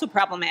are also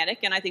problematic,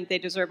 and I think they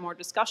deserve more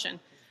discussion.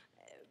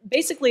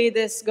 Basically,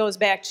 this goes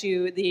back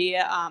to the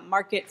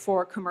market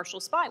for commercial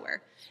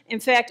spyware.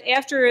 In fact,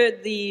 after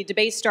the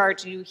debate started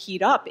to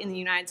heat up in the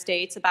United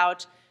States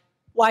about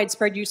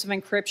widespread use of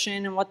encryption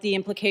and what the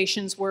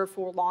implications were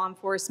for law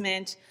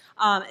enforcement,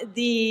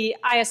 the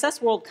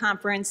ISS World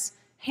Conference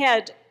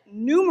had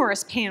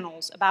numerous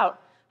panels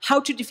about how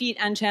to defeat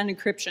end-to-end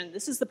encryption.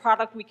 This is the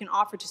product we can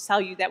offer to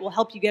sell you that will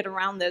help you get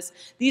around this.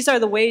 These are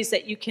the ways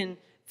that you can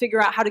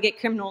figure out how to get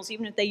criminals,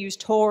 even if they use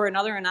Tor and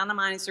other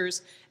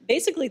anonymizers.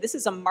 Basically, this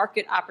is a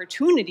market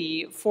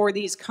opportunity for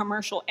these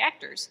commercial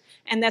actors.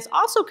 And that's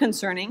also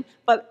concerning,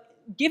 but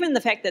given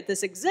the fact that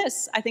this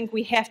exists, I think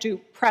we have to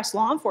press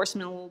law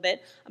enforcement a little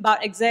bit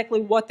about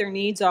exactly what their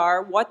needs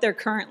are, what they're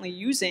currently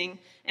using,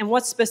 and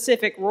what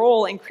specific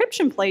role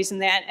encryption plays in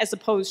that, as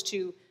opposed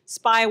to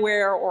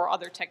spyware or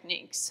other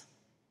techniques.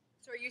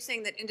 So are you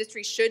saying that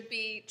industry should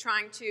be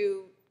trying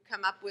to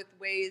come up with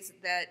ways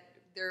that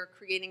they're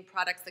creating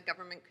products that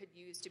government could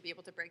use to be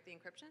able to break the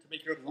encryption? To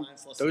make your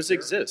clients less Those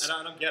secure? exist.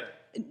 I don't get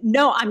it.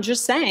 No, I'm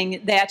just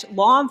saying that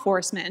law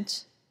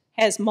enforcement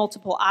has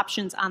multiple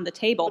options on the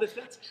table. But if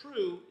that's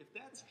true,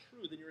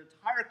 then your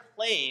entire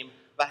claim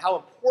about how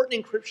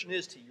important encryption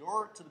is to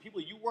the people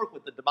you work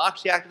with, the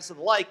democracy activists and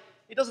the like,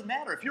 it doesn't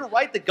matter. If you're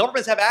right that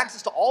governments have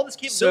access to all this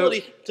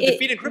capability to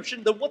defeat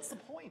encryption, then what's the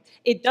point?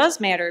 It does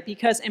matter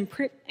because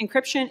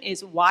encryption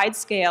is wide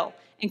scale.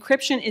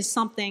 Encryption is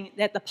something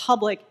that the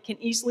public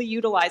can easily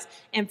utilize,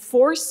 and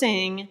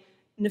forcing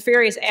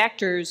nefarious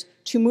actors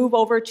to move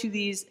over to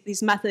these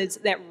methods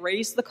that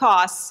raise the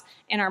costs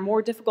and are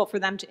more difficult for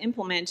them to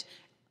implement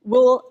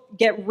will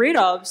get rid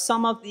of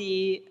some of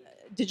the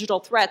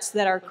digital threats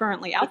that are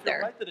currently out there.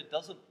 You're right that it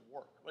doesn't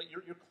work. Right?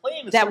 Your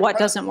claim is that what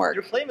doesn't work.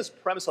 Your claim is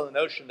premised on the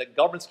notion that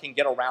governments can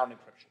get around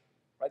encryption.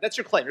 Right? That's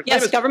your claim.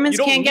 Yes, governments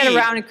can get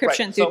around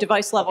encryption through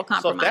device-level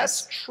compromise. So if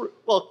that's true,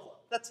 well,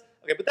 that's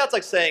okay. But that's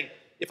like saying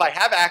if I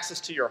have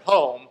access to your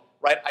home,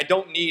 right, I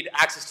don't need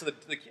access to the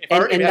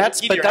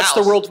that's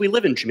the world we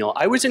live in, Jamil.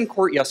 I was in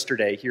court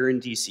yesterday here in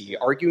DC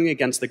arguing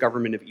against the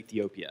government of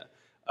Ethiopia.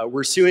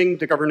 We're suing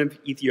the government of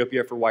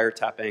Ethiopia for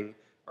wiretapping.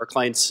 Our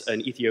client's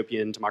an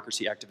Ethiopian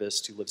democracy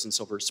activist who lives in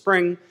Silver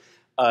Spring.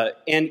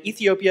 And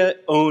Ethiopia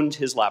owned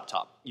his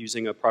laptop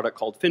using a product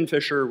called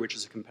Finfisher, which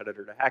is a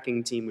competitor to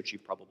Hacking Team, which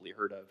you've probably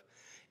heard of.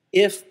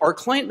 If our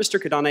client,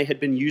 Mr. Kadane, had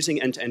been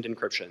using end-to-end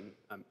encryption,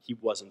 he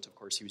wasn't, of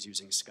course, he was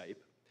using Skype.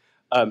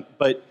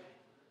 But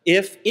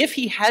if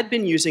he had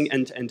been using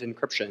end-to-end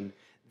encryption,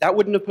 that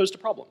wouldn't have posed a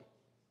problem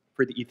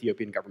for the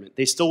Ethiopian government.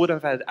 They still would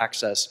have had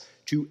access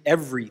to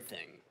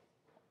everything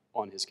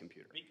on his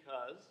computer.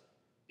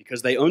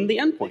 Because they owned the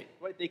endpoint.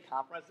 They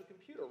compromised the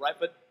computer, right?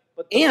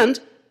 And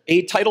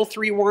a Title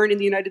III warrant in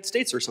the United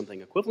States or something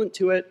equivalent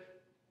to it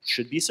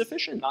should be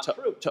sufficient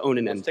to own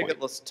an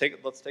endpoint. Let's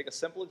take a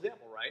simple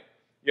example, right?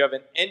 You have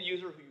an end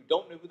user who you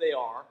don't know who they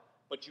are,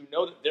 but you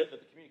know that the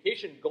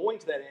communication going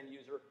to that end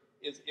user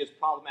is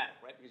problematic,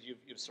 right? Because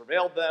you've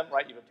surveilled them,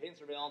 right? You've obtained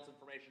surveillance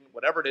information,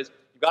 whatever it is.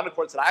 You've gone to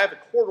court and said, I have a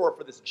court order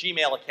for this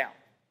Gmail account,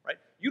 right?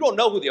 You don't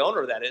know who the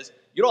owner of that is.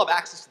 You don't have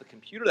access to the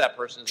computer that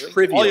person is in.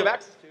 Trivial. All you have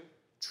access to.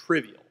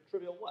 Trivial.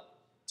 Trivial what?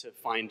 To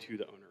find who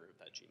the owner of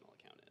that Gmail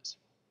account is.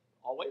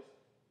 Always?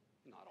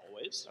 Not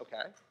always.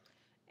 Okay.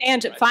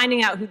 And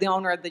finding out who the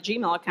owner of the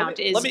Gmail account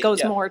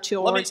goes more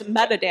towards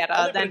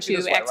metadata than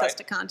to access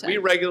to content.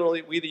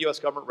 We the U.S.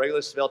 government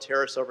regularly surveil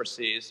terrorists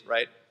overseas,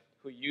 right,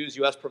 who use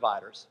U.S.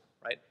 providers,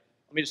 right?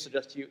 Let me just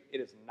suggest to you, it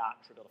is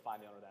not trivial to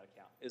find the owner of that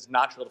account. It is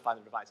not trivial to find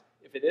their device.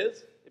 If it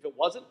is, if it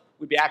wasn't,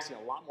 we'd be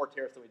accessing a lot more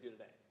terrorists than we do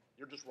today.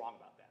 You're just wrong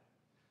about that.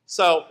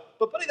 So,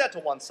 but putting that to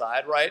one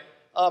side, right,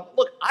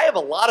 look, I have a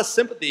lot of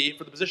sympathy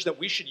for the position that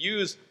we should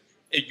use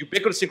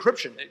ubiquitous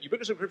encryption.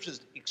 Ubiquitous encryption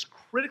is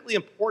critically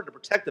important to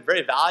protect the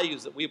very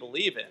values that we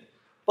believe in.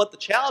 But the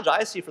challenge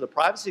I see for the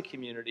privacy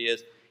community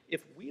is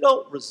if we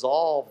don't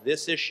resolve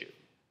this issue,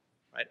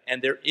 right, and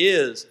there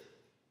is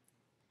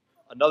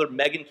another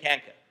Megan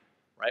Kanka,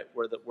 right,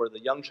 where the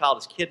young child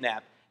is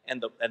kidnapped, and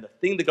the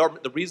reason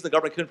the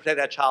government couldn't protect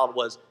that child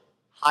was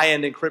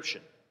high-end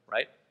encryption,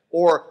 right?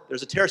 Or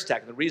there's a terrorist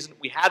attack, and the reason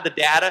we had the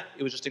data,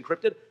 it was just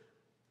encrypted.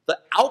 The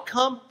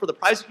outcome for the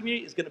privacy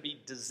community is going to be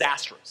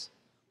disastrous.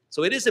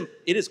 So it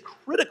is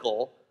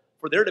critical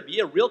for there to be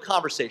a real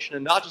conversation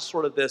and not just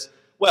sort of this,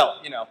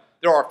 well, you know,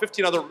 there are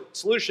 15 other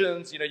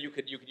solutions, you know, you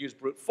could use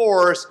brute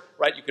force,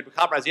 right? You could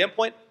compromise the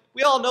endpoint.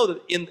 We all know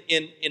that in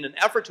an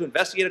effort to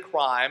investigate a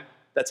crime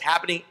that's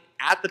happening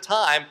at the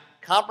time,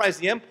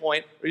 compromising the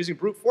endpoint or using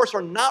brute force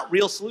are not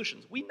real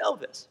solutions. We know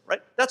this,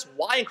 right? That's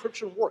why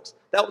encryption works.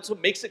 That's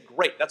what makes it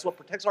great. That's what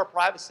protects our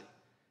privacy.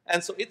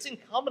 And so it's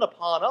incumbent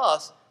upon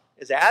us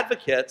as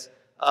advocates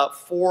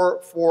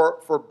for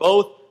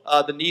both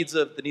the needs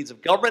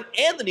of government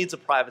and the needs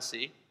of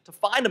privacy to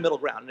find a middle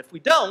ground. And if we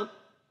don't,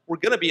 we're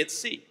going to be at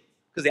sea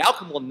because the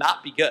outcome will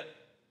not be good.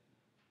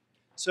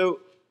 So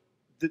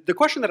the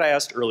question that I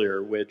asked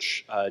earlier,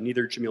 which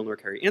neither Jamil nor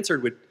Carrie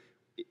answered,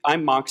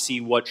 I'm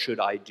Moxie, what should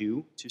I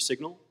do to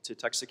signal to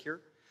text secure?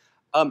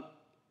 I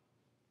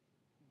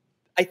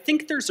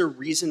think there's a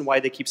reason why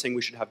they keep saying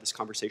we should have this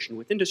conversation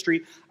with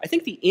industry. I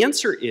think the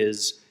answer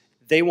is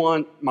they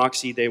want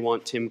Moxie, they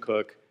want Tim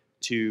Cook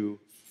to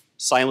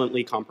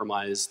silently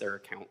compromise their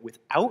account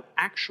without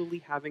actually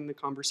having the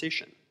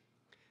conversation.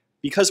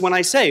 Because when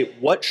I say,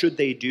 what should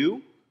they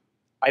do,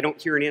 I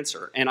don't hear an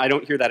answer. And I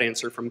don't hear that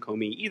answer from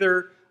Comey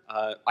either.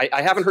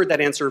 I haven't heard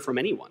that answer from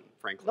anyone,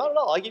 frankly. Not at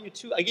all. I gave you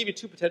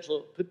two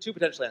potential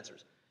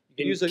answers. You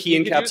can use key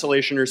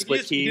encapsulation or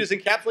split key. You can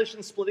use encapsulation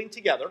and splitting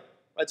together.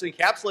 Right? So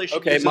encapsulation.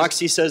 Okay,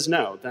 Moxie says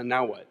no. Then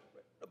now what?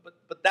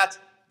 But that's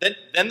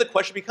then the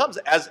question becomes,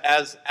 as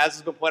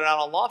has been pointed out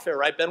on Lawfare,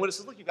 right? Ben Witt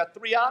says, look, you've got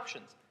three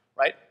options,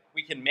 right?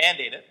 We can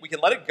mandate it. We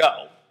can let it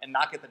go and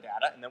not get the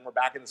data, and then we're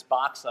back in this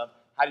box of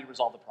how do you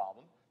resolve the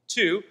problem.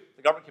 Two,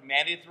 the government can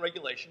mandate it through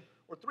regulation.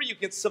 Or three, you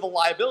get civil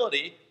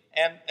liability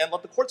and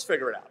let the courts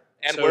figure it out.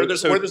 And where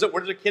there's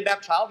a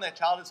kidnapped child and that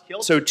child is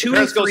killed, so 2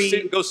 and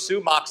 3 go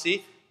sue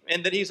Moxie,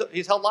 and then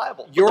he's held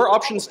liable. Your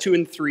options 2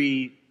 and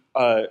 3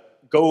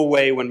 go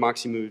away when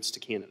Moxie moves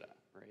to Canada,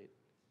 right?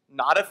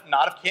 Not if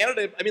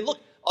Canada. I mean, look,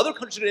 other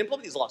countries are going to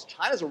implement these laws.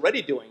 China's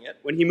already doing it.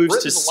 When he moves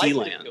Britain's to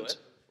Sealand, to it,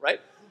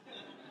 right?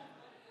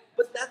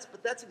 But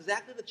that's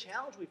exactly the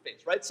challenge we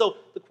face, right? So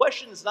the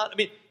question is not. I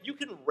mean, you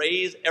can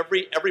raise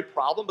every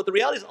problem, but the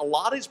reality is a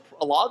lot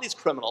of these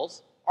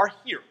criminals are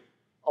here.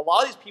 A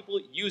lot of these people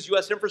use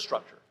U.S.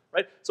 infrastructure,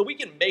 right? So we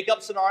can make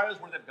up scenarios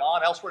where they've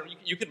gone elsewhere. And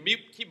you can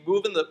keep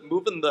moving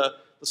the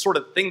sort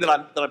of thing that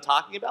I'm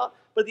talking about.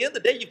 But at the end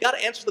of the day, you've got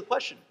to answer the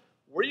question: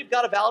 where you've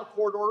got a valid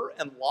court order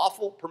and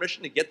lawful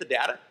permission to get the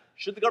data,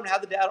 should the government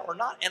have the data or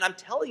not? And I'm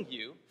telling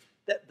you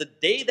that the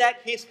day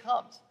that case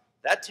comes,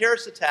 that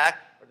terrorist attack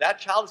or that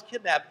child is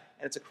kidnapped,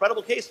 and it's a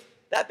credible case,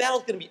 that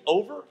battle's going to be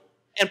over,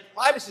 and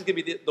privacy is going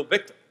to be the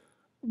victim.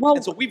 Well,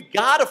 and so we've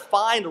got to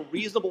find a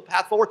reasonable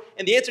path forward,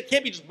 and the answer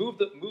can't be just move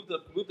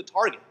the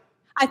target.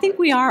 I think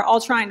we are all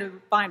trying to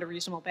find a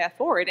reasonable path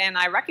forward, and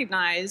I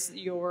recognize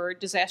your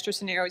disaster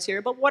scenarios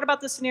here, but what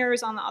about the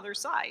scenarios on the other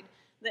side?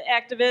 The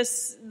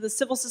activists, the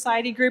civil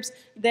society groups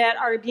that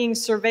are being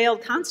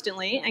surveilled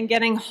constantly and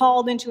getting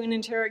hauled into an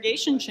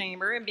interrogation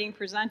chamber and being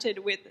presented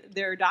with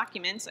their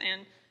documents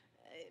and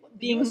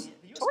being tortured.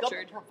 The U.S.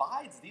 government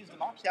provides these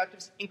democracy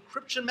activists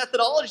encryption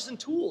methodologies and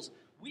tools.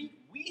 We,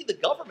 the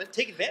government,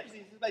 take advantage of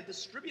these by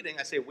distributing,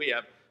 I say we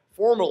have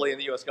formally in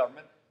the U.S.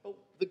 government, but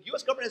the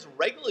U.S. government has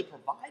regularly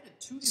provided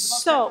to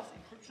these democracy activists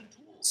encryption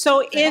tools.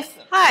 So if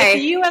Hi, the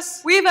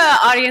U.S. we have an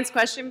audience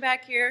question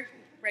back here.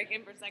 Break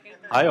in for a second.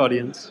 Hi,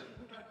 audience.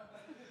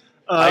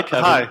 Hi,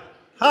 Kevin.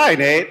 Hi,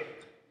 Nate.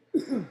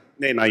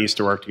 Nate and I used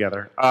to work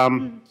together.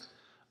 Kevin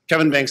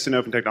Bankston,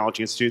 Open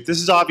Technology Institute. This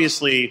is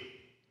obviously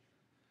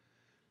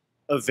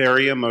a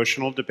very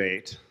emotional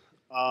debate.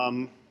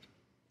 I've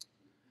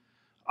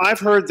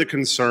heard the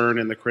concern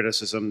and the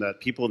criticism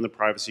that people in the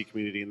privacy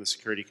community and the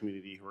security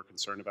community who are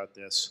concerned about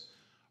this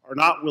are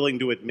not willing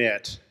to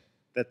admit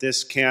that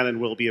this can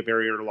and will be a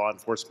barrier to law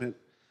enforcement.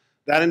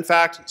 That, in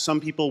fact, some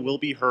people will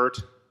be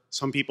hurt,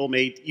 some people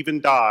may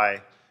even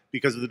die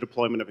because of the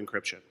deployment of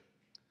encryption.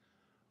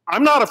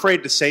 I'm not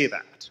afraid to say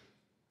that.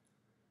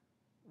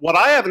 What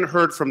I haven't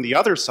heard from the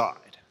other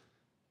side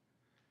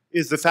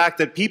is the fact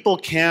that people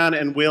can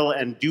and will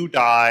and do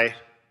die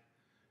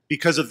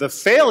because of the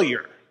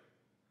failure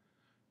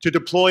to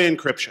deploy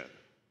encryption.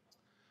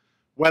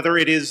 Whether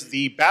it is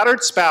the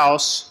battered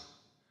spouse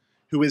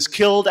who is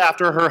killed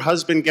after her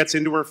husband gets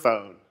into her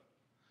phone,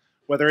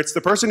 whether it's the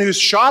person who's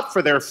shot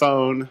for their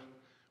phone,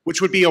 which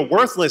would be a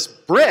worthless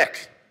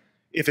brick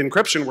if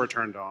encryption were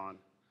turned on,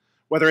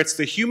 whether it's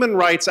the human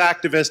rights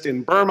activist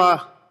in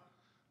Burma,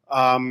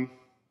 I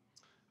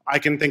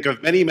can think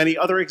of many, many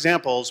other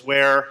examples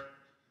where,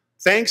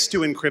 thanks to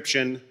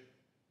encryption,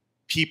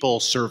 people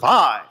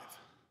survive.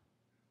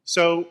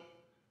 So,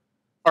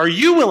 are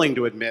you willing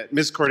to admit,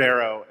 Ms.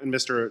 Cordero and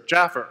Mr.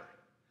 Jaffer,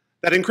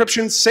 that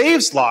encryption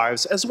saves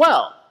lives as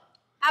well?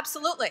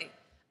 Absolutely.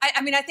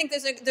 I mean, I think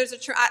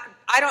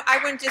I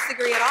wouldn't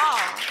disagree at all.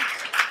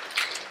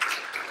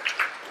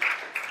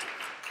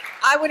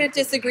 I wouldn't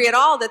disagree at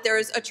all that there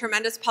is a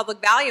tremendous public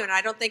value, and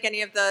I don't think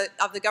any of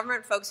the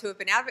government folks who have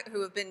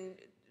been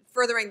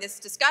furthering this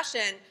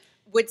discussion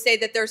would say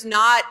that there's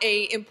not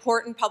an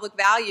important public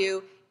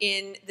value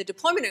in the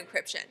deployment of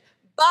encryption.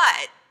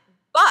 But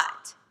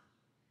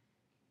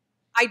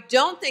I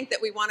don't think that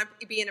we want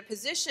to be in a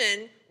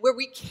position where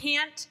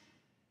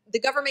the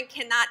government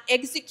cannot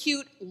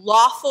execute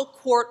lawful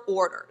court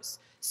orders.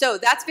 So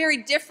that's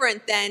very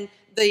different than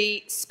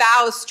the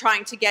spouse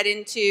trying to get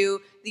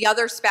into the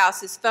other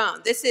spouse's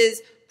phone. This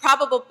is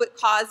probable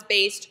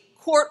cause-based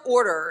court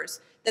orders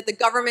that the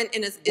government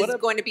is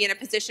going to be in a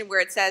position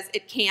where it says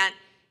it can't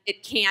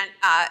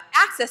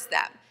access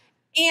them.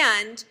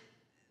 And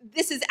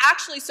this is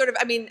actually sort of,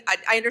 I mean,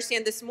 I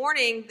understand this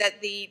morning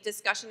that the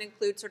discussion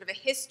includes sort of a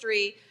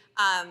history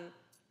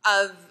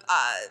of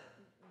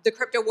the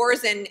crypto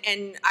wars, and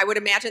I would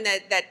imagine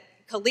that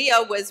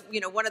Kalia was,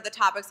 one of the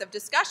topics of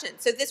discussion.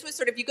 So this was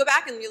sort of, you go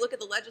back and you look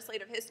at the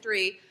legislative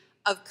history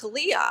of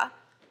Kalia,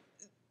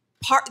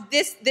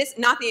 this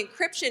not the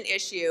encryption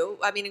issue.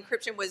 I mean,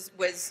 encryption was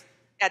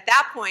at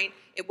that point,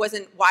 it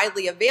wasn't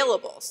widely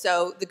available,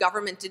 so the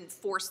government didn't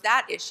force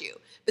that issue.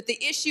 But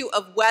the issue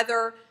of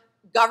whether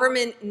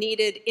government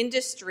needed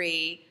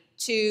industry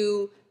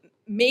to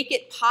make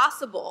it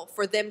possible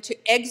for them to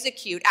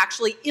execute,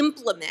 actually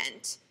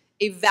implement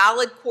a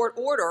valid court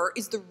order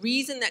is the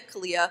reason that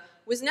Kalia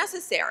was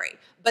necessary.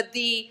 But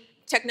the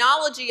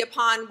technology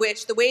upon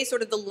which, the way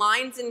sort of the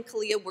lines in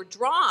Kalia were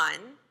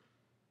drawn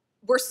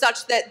were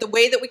such that the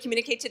way that we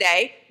communicate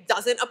today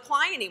doesn't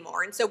apply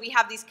anymore. And so we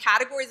have these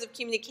categories of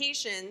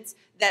communications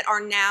that are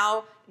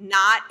now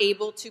not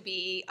able to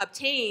be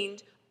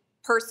obtained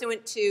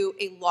pursuant to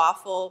a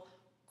lawful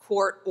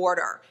court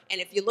order.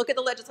 And if you look at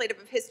the legislative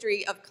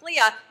history of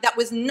Kalia, that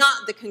was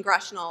not the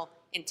congressional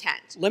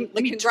intent.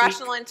 The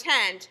congressional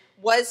intent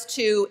was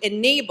to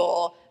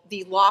enable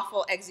the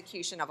lawful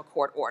execution of a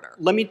court order.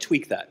 Let me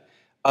tweak that.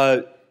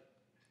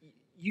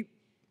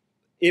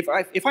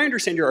 If I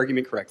understand your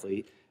argument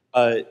correctly,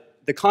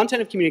 the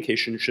content of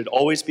communication should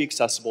always be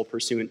accessible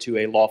pursuant to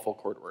a lawful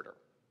court order,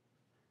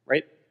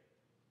 right?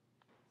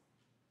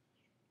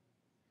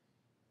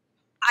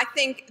 I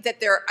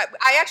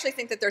actually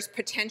think that there's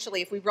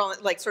potentially, if we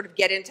sort of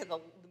get into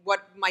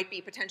what might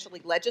be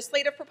potentially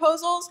legislative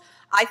proposals,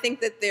 I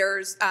think that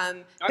there's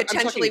potentially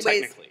I'm talking ways.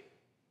 Technically.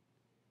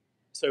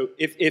 So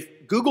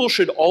if Google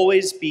should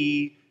always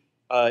be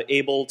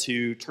able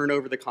to turn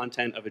over the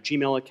content of a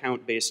Gmail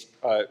account based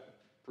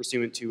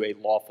pursuant to a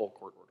lawful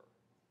court order.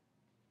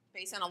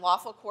 Based on a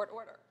lawful court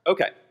order.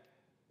 Okay.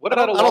 What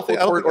about a lawful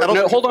court order?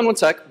 No, hold on one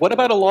sec. What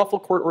about a lawful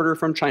court order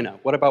from China?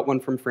 What about one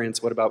from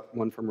France? What about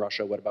one from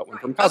Russia? What about one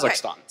from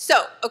Kazakhstan?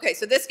 Okay.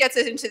 So this gets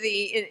into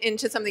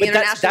some of the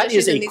international that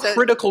issues. That is a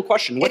critical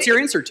question. What's your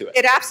answer to it?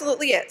 It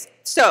absolutely is.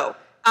 So,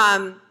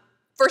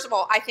 first of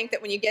all, I think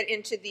that when you get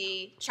into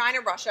the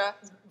China-Russia,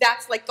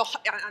 that's like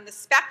on the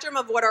spectrum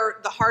of what are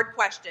the hard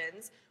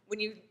questions. when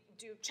you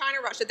do China,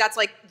 Russia, that's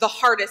like the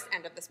hardest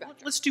end of the spectrum.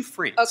 Let's do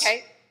France.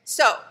 Okay,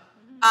 so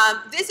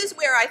this is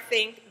where I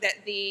think that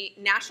the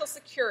national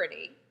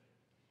security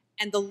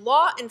and the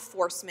law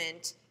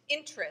enforcement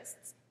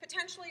interests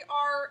potentially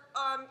are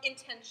in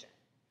tension.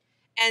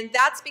 And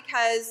that's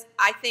because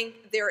I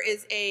think there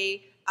is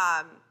a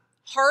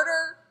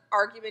harder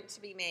argument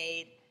to be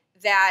made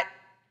that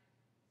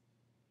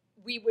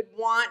we would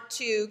want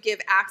to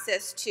give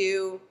access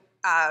to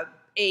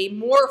a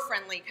more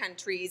friendly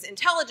country's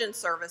intelligence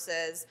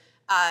services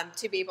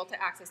to be able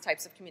to access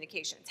types of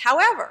communications.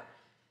 However,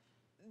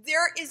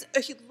 there is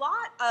a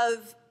lot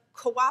of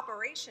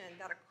cooperation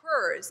that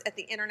occurs at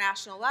the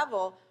international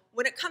level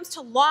when it comes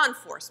to law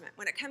enforcement,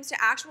 when it comes to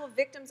actual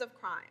victims of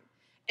crime.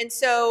 And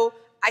so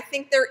I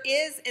think there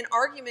is an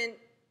argument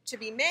to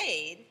be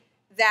made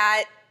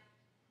that,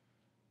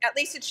 at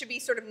least it should be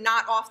sort of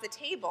not off the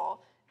table,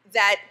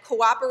 that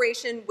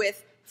cooperation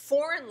with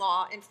foreign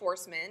law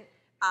enforcement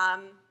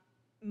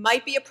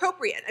might be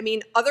appropriate. I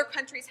mean, other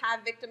countries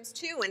have victims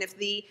too, and if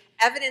the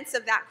evidence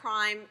of that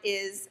crime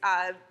is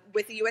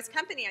with a U.S.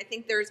 company, I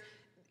think there's,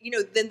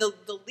 then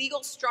the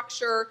legal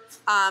structure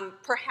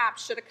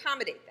perhaps should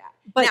accommodate that.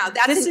 But now,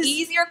 that's an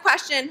easier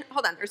question.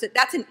 Hold on,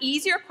 that's an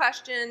easier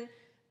question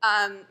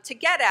to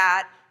get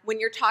at when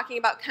you're talking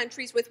about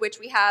countries with which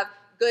we have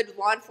good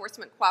law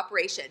enforcement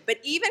cooperation. But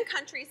even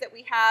countries that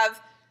we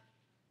have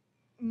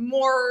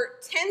more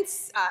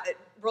tense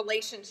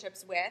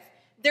relationships with,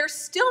 there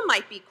still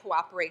might be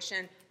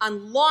cooperation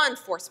on law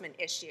enforcement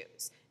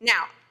issues.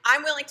 Now,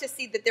 I'm willing to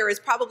see that there is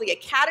probably a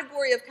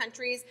category of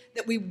countries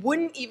that we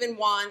wouldn't even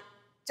want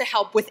to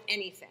help with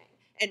anything.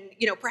 And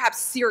perhaps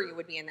Syria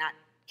would be in that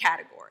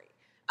category.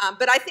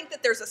 But I think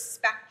that there's a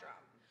spectrum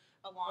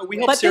along. We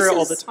help Syria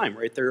all the time,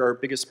 right? They're our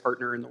biggest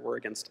partner in the war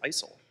against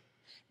ISIL.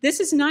 This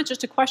is not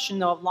just a question,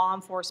 though, of law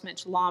enforcement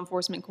to law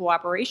enforcement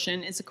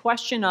cooperation. It's a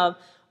question of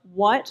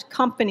what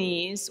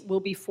companies will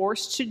be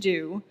forced to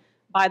do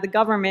by the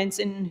governments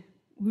in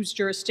whose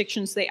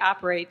jurisdictions they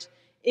operate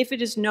if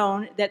it is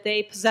known that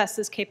they possess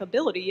this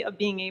capability of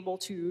being able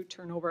to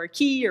turn over a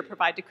key or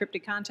provide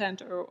decrypted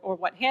content or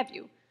what have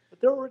you. But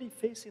they're already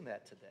facing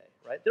that today,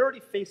 right? They're already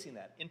facing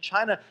that. In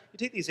China, you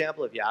take the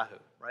example of Yahoo,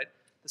 right?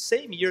 The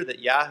same year that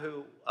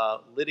Yahoo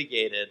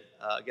litigated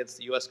against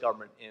the U.S.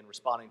 government in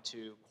responding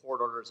to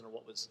court orders under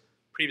what was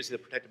previously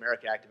the Protect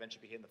America Act,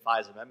 eventually became the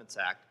FISA Amendments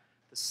Act,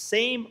 the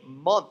same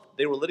month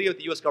they were litigating with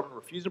the U.S. government,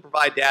 refusing to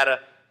provide data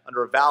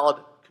under a valid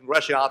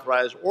congressionally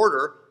authorized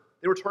order.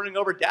 They were turning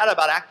over data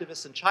about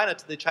activists in China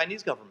to the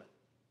Chinese government,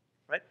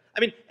 right? I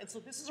mean, and so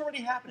this is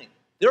already happening.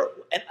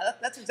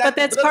 That's exactly. But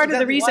that's part of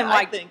the reason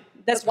why.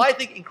 That's why I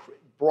think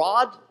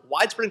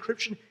widespread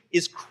encryption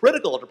is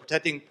critical to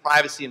protecting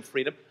privacy and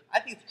freedom. I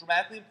think it's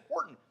dramatically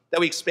important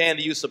that we expand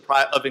the use of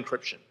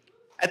encryption.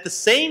 At the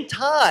same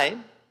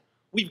time,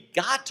 we've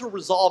got to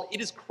resolve. It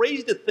is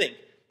crazy to think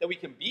that we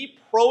can be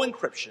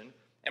pro-encryption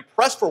and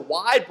press for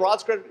wide,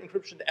 broad-scale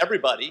encryption to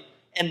everybody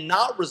and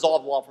not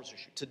resolve the law enforcement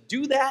issue. To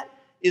do that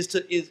is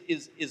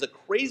a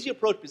crazy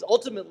approach because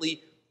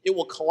ultimately it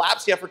will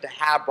collapse the effort to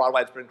have broad,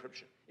 widespread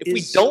encryption. If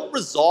we don't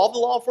resolve the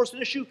law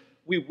enforcement issue,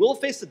 we will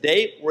face a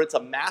day where it's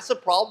a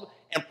massive problem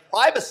and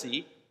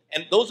privacy,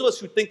 and those of us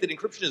who think that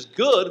encryption is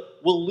good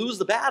will lose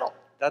the battle.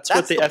 That's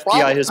what the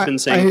FBI has been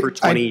saying for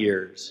 20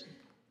 years.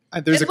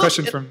 There's a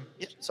question from.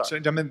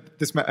 Sorry.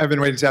 I've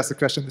been waiting to ask the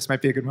question. This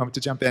might be a good moment to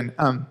jump in.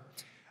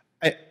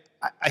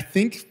 I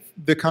think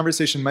the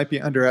conversation might be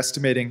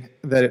underestimating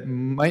that it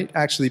might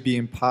actually be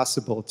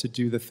impossible to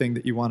do the thing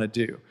that you want to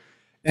do.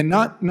 And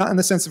not in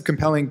the sense of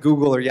compelling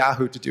Google or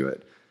Yahoo to do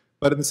it,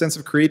 but in the sense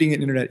of creating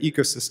an internet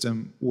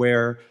ecosystem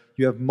where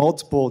you have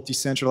multiple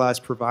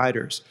decentralized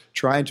providers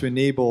trying to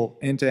enable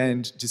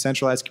end-to-end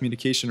decentralized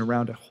communication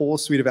around a whole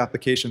suite of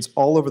applications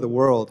all over the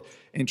world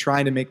and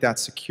trying to make that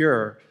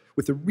secure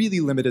with a really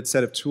limited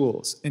set of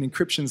tools. And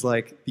encryption's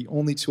like the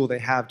only tool they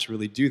have to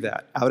really do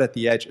that out at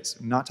the edges.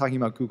 I'm not talking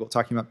about Google,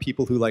 talking about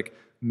people who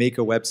make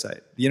a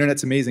website. The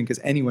internet's amazing because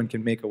anyone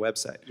can make a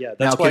website. Yeah,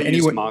 that's why I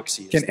use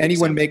Moxie. Can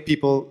anyone make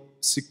people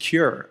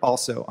secure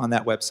also on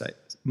that website?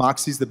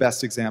 Moxie's the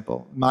best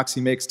example. Moxie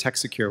makes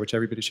text secure, which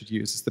everybody should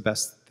use. It's the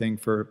best thing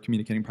for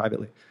communicating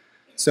privately.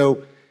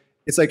 So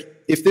it's like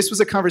if this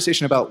was a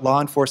conversation about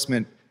law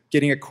enforcement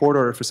getting a court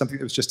order for something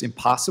that was just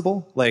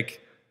impossible,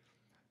 like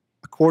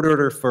a court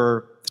order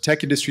for the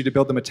tech industry to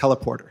build them a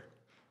teleporter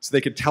so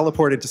they could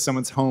teleport into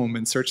someone's home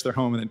and search their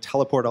home and then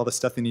teleport all the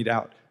stuff they need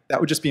out. That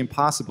would just be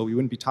impossible. We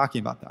wouldn't be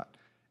talking about that.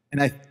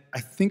 And I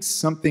think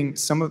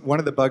one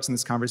of the bugs in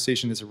this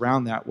conversation is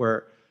around that,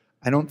 where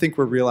I don't think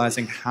we're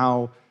realizing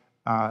how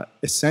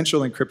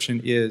essential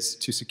encryption is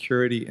to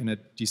security in a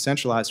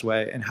decentralized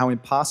way and how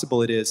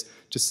impossible it is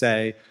to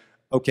say,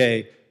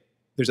 okay,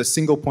 there's a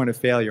single point of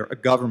failure, a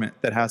government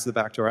that has the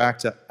backdoor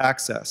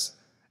access,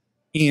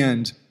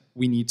 and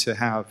we need to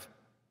have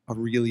a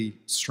really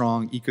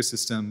strong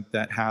ecosystem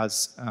that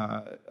has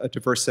a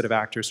diverse set of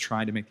actors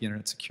trying to make the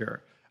internet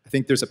secure. I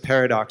think there's a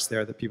paradox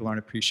there that people aren't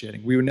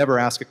appreciating. We would never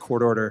ask a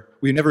court order,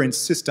 we would never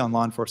insist on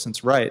law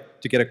enforcement's right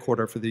to get a court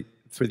order for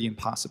the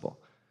impossible.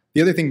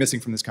 The other thing missing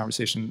from this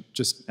conversation,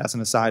 just as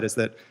an aside, is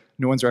that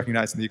no one's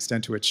recognizing the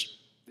extent to which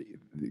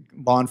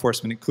law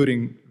enforcement,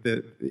 including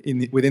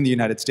within the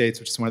United States,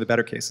 which is one of the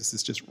better cases,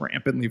 is just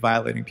rampantly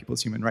violating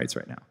people's human rights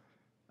right now,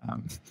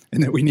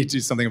 and that we need to do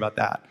something about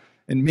that.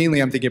 And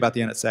mainly, I'm thinking about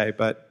the NSA,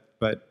 but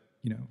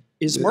you know,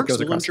 is Mark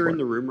Zollinger in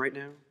the room right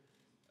now?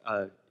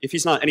 If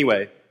he's not,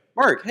 anyway,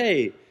 Mark,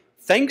 hey,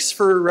 thanks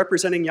for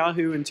representing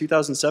Yahoo in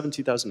 2007,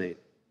 2008.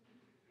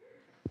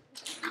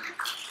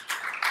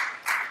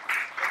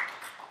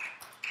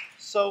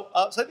 So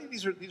I think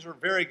these are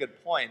very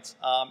good points,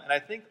 and I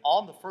think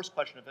on the first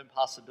question of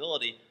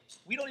impossibility,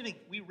 we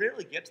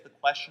rarely get to the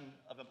question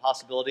of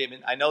impossibility. I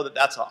mean, I know that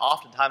that's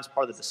oftentimes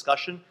part of the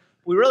discussion.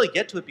 But we rarely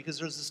get to it because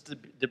there's this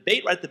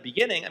debate right at the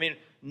beginning. I mean,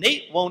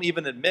 Nate won't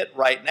even admit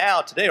right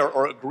now today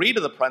or agree to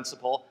the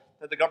principle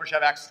that the government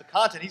should have access to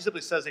content. He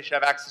simply says they should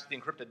have access to the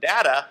encrypted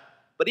data.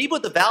 But even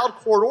with the valid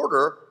court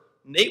order,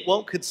 Nate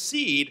won't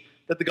concede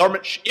that the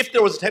government, if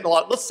there was a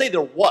technological, let's say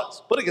there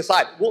was, putting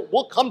aside,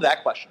 we'll come to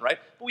that question, right?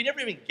 But we never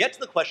even get to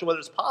the question whether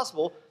it's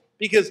possible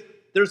because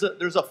there's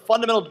a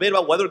fundamental debate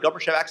about whether the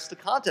government should have access to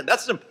content.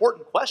 That's an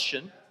important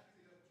question.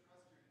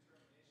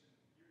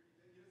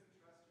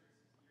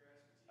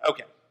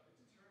 Okay.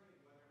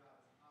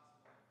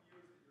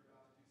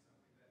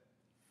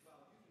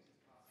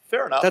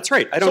 Fair enough. That's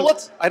right.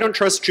 I don't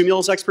trust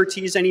Jamil's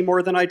expertise any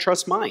more than I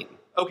trust mine.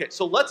 Okay,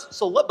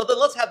 but then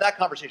let's have that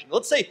conversation.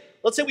 Let's say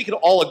we could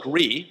all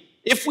agree,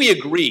 if we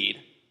agreed,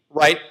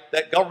 right,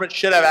 that government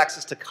should have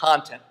access to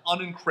content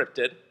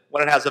unencrypted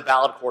when it has a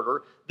valid court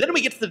order. Then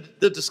we get to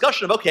the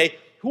discussion of, okay,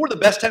 who are the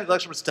best technical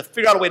experts to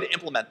figure out a way to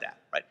implement that,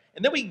 right?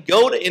 And then we can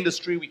go to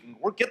industry, we can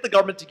get the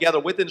government together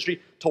with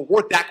industry to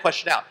work that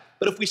question out.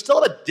 But if we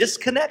still have a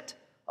disconnect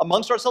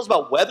amongst ourselves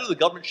about whether the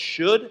government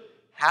should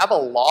have a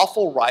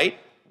lawful right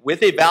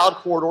with a valid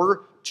court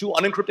order to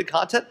unencrypted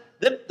content,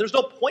 then there's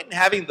no point in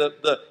having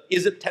the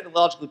is it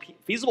technologically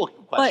feasible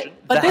question.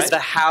 But the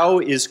how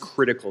is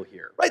critical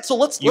here. Right, so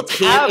let's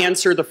can't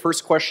answer the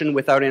first question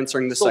without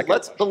answering the second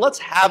question. But let's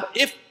have,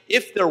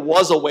 if there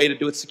was a way to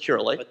do it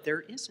securely. But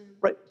there isn't.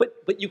 Right,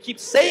 but you keep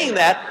saying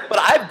that, but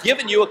I've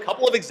given you a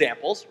couple of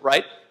examples,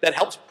 right, that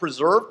helps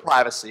preserve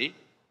privacy,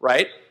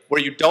 right, where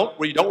you don't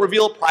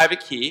reveal a private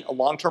key, a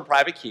long-term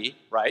private key,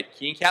 right,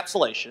 key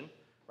encapsulation,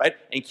 right,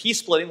 and key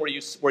splitting where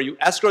you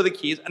escrow the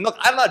keys. And look,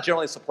 I'm not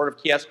generally supportive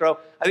of key escrow.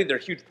 I think there are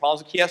huge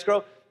problems with key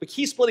escrow, but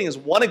key splitting is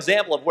one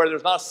example of where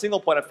there's not a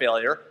single point of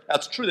failure.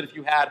 That's true that if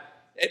you had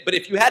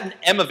an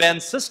M of N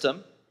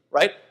system,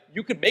 right,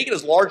 you could make it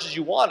as large as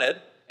you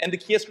wanted, and the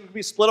key escrow could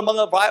be split among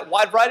a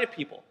wide variety of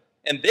people.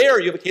 And there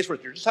you have a case where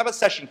you're just talking about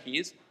session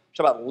keys,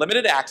 you're talking about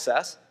limited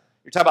access,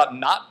 you're talking about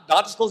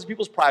not disclosing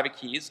people's private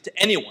keys to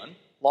anyone,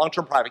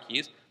 long-term private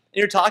keys, and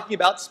you're talking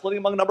about splitting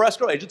among a number of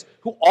escrow agents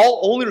who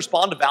all only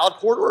respond to valid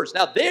court orders.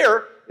 Now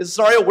there is a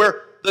scenario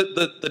where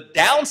the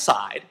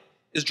downside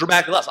is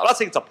dramatically less. I'm not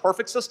saying it's a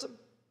perfect system,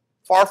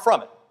 far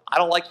from it. I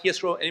don't like key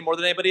escrow any more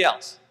than anybody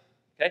else,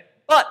 okay?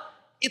 But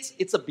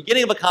it's a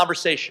beginning of a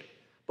conversation.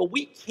 But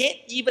we can't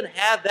even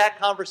have that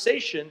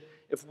conversation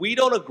if we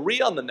don't agree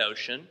on the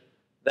notion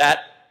that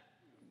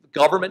the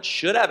government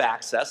should have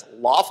access,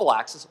 lawful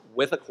access,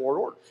 with a court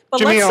order. But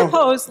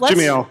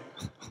Jamil.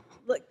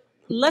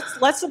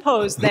 Let's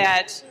suppose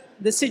that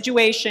the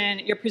situation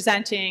you're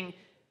presenting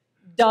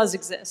does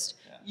exist.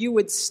 Yeah. You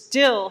would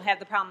still have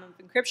the problem of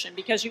encryption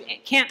because you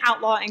can't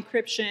outlaw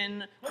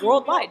encryption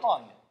worldwide.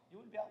 You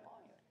wouldn't be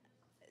outlawing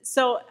it.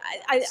 So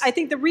I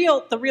think the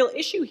real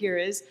issue here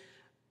is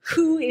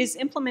who is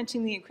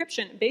implementing the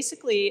encryption.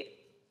 Basically,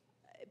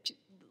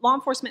 law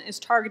enforcement is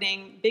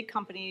targeting big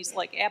companies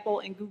like Apple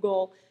and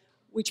Google,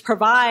 which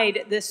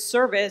provide this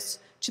service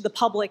to the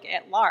public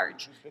at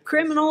large.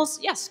 Criminals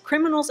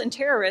and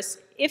terrorists,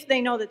 if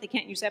they know that they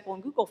can't use Apple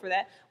and Google for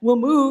that, will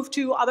move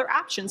to other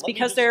options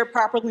because they're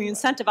properly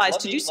incentivized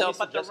to do so.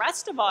 But the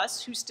rest of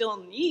us who still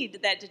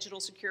need that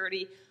digital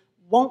security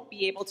won't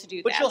be able to do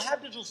that. But you'll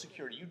have digital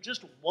security. You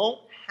just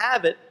won't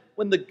have it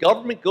when the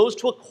government goes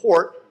to a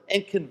court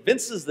and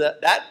convinces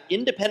that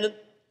independent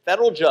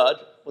federal judge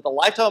with a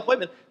lifetime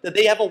appointment that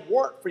they have a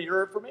warrant for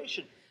your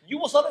information. You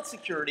will still have that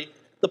security.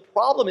 The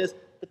problem is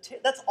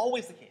that's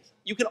always the case.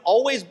 You can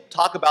always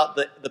talk about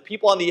the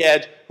people on the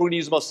edge who are going to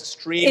use the most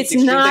extreme. It's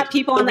not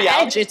people on the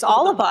edge. It's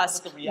all of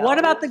us. What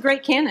about the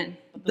Great Cannon?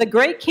 The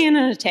Great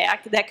Cannon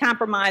attack that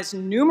compromised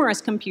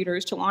numerous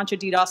computers to launch a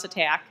DDoS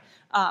attack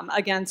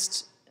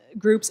against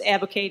groups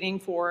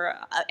advocating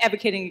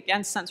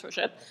against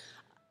censorship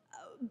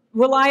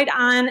relied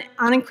on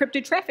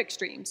unencrypted traffic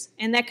streams,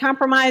 and that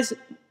compromised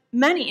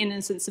many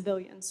innocent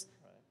civilians.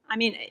 I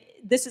mean,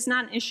 this is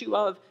not an issue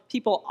of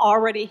people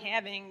already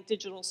having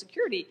digital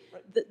security.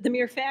 The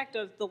mere fact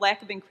of the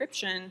lack of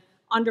encryption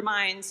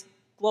undermines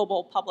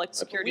global public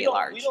security at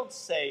large. We don't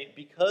say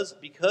because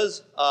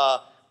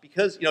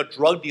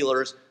drug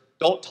dealers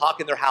don't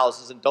talk in their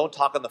houses and don't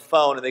talk on the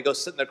phone and they go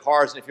sit in their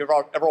cars, and if you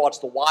ever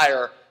watch The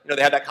Wire,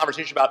 they have that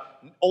conversation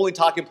about only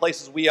talk in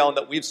places we own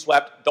that we've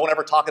swept, don't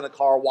ever talk in the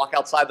car, walk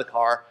outside the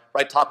car,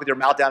 right? Talk with your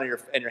mouth down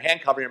and your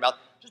hand covering your mouth.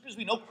 Just because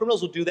we know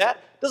criminals will do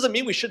that doesn't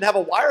mean we shouldn't have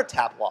a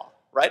wiretap law,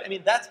 right? I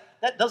mean, that's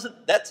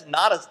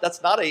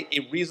not a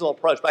reasonable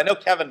approach. But I know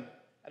Kevin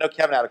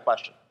had a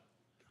question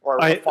or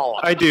a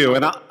follow-up. I do,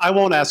 and I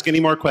won't ask any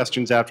more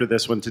questions after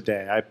this one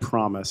today. I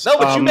promise. No,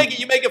 but you make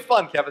it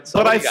fun, Kevin. So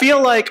but I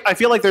feel like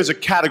there's a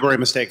category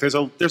mistake. There's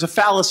a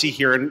fallacy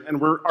here, and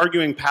we're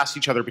arguing past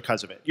each other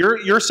because of it.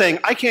 You're saying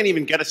I can't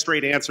even get a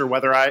straight answer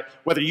whether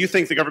you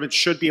think the government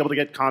should be able to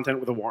get content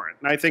with a warrant.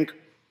 And I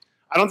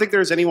don't think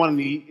there's anyone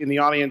in the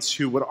audience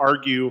who would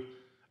argue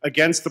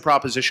against the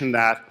proposition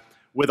that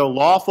with a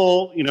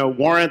lawful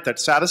warrant that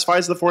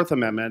satisfies the Fourth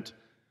Amendment,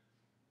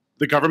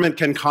 the government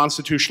can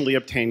constitutionally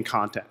obtain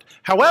content.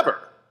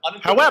 However,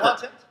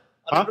 decrypted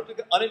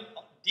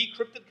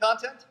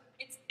content?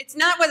 It's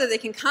not whether they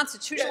can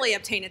constitutionally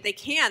obtain it. They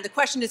can. The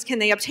question is, can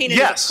they obtain it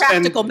in a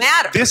practical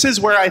matter? This is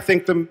where I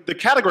think the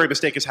category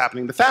mistake is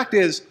happening. The fact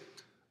is,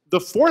 the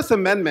Fourth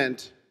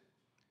Amendment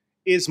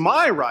is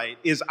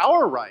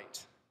our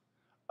right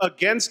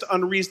against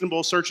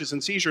unreasonable searches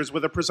and seizures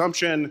with a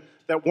presumption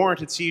that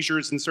warranted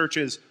seizures and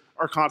searches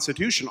are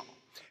constitutional.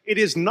 It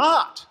is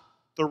not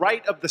the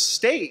right of the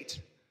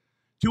state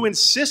to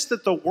insist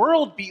that the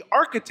world be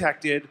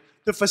architected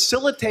to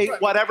facilitate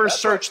whatever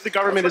search the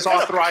government is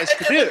authorized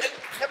to do.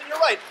 Kevin, you're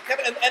right.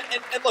 Kevin,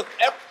 and look,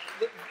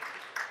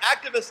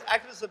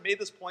 activists have made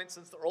this point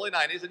since the early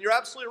 90s, and you're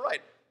absolutely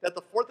right, that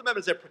the Fourth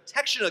Amendment is a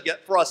protection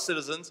for us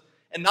citizens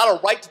and not a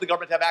right to the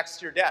government to have access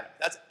to your data.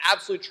 That's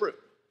absolutely true,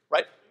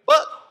 right?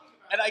 But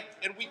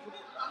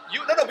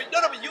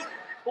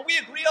we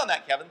agree on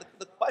that, Kevin.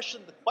 The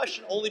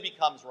question only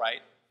becomes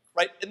right?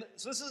 And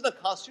so this isn't a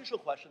constitutional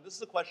question. This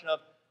is a question of,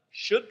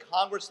 should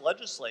Congress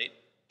legislate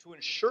to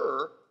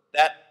ensure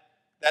that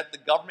the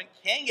government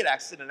can get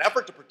access in an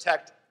effort to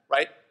protect,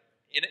 right?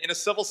 In a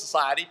civil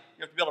society,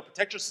 you have to be able to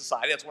protect your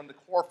society. That's one of the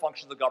core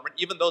functions of the government.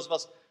 Even those of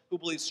us who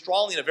believe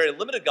strongly in a very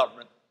limited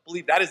government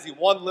believe that is the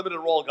one limited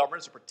role of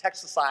government, is to protect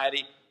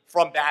society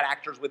from bad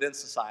actors within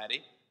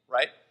society,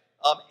 right?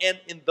 And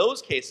in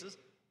those cases,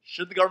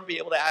 should the government be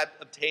able to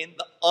obtain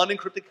the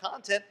unencrypted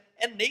content?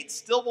 And Nate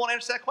still won't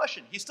answer that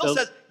question. He still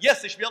says,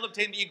 yes, they should be able to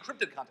obtain the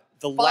encrypted content.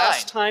 The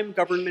last time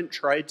government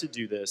tried to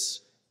do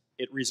this,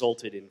 it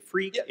resulted in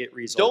freak, it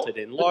resulted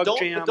in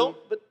logjam.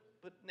 But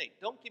Nate,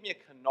 don't give me a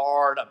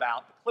canard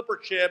about the Clipper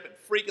chip and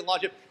freak and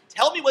logjam.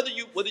 Tell me whether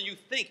you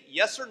think,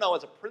 yes or no,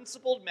 as a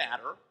principled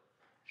matter,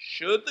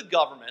 should the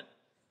government,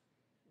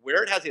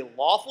 where it has a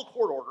lawful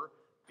court order,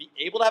 be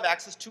able to have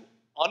access to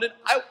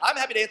I'm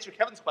happy to answer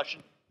Kevin's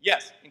question.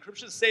 Yes,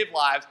 encryption has saved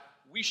lives.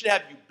 We should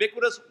have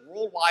ubiquitous,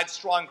 worldwide,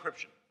 strong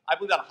encryption. I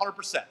believe that 100%. All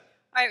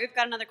right, we've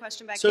got another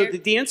question back here.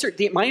 So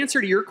my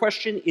answer to your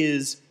question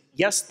is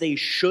yes, they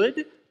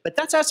should, but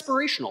that's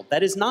aspirational.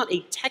 That is not a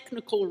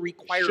technical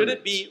requirement. Should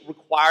it be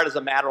required as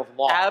a matter of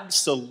law?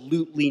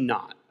 Absolutely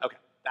not. Okay,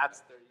 there you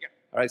go.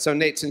 All right, so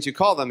Nate, since you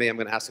called on me, I'm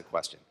going to ask a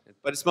question.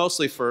 But it's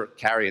mostly for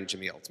Carrie and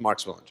Jamil. It's Mark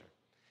Swillinger.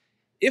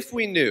 If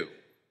we knew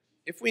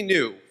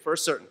for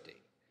certainty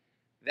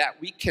that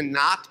we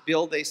cannot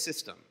build a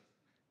system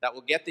that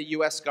will get the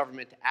US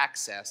government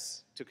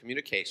access to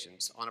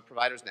communications on a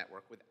provider's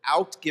network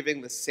without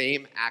giving the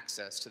same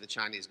access to the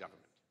Chinese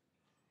government.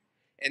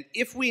 And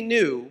if we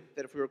knew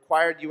that if we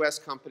required US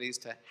companies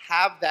to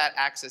have that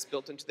access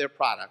built into their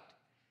product,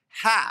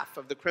 half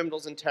of the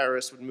criminals and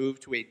terrorists would move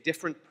to a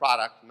different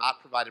product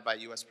not provided by a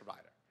US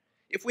provider.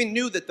 If we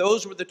knew that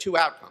those were the two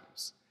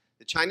outcomes,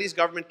 the Chinese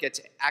government gets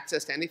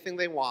access to anything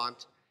they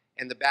want,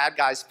 and the bad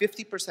guys,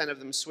 50% of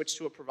them, switch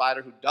to a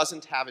provider who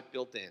doesn't have it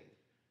built in,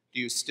 do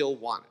you still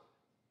want it?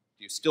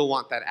 Do you still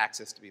want that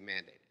access to be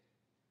mandated?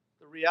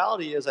 The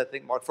reality is, I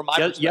think, Mark, from my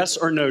perspective... Yes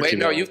or no, Wait,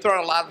 no, you've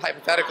thrown a lot of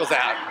hypotheticals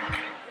out.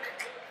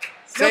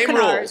 Same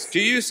rules. Do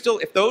you still,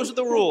 if those are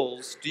the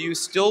rules, do you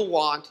still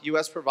want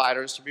U.S.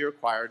 providers to be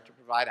required to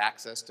provide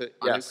access to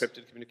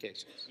unencrypted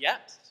communications?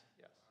 Yes.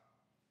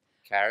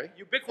 Carrie?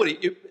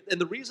 Ubiquity. And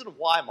the reason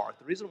why, Mark,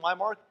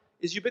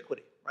 is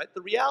ubiquity, right?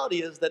 The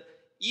reality is that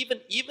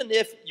even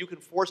if you can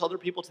force other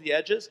people to the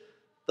edges,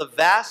 the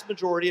vast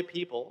majority of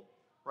people,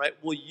 right,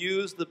 will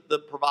use the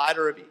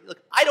provider of.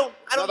 Look, I don't.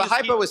 The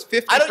hypo was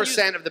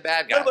 50% of the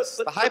bad guys.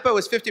 No, the hypo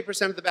was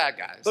 50% of the bad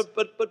guys.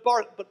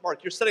 But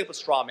Mark, you're setting up a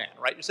straw man,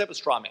 right? You're setting up a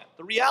straw man.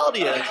 The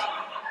reality is.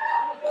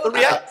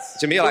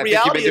 Jamil, I think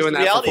you've been doing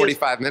that for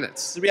 45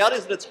 minutes. The reality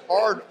is that it's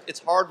hard. It's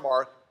hard,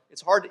 Mark.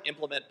 It's hard to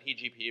implement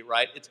PGP,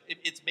 right?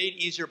 It's made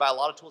easier by a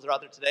lot of tools that are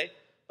out there today.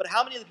 But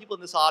how many of the people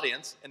in this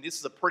audience, and this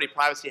is a pretty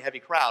privacy-heavy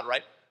crowd,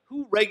 right,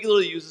 who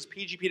regularly uses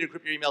PGP to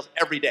encrypt your emails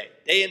every day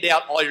in, day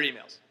out, all your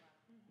emails?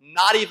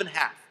 Not even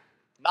half.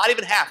 Not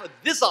even half of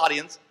this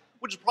audience,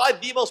 which is probably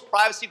the most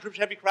privacy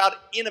encryption-heavy crowd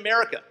in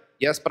America.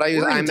 Yes, but I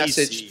use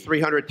iMessage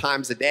 300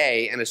 times a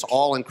day, and it's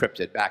all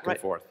encrypted back and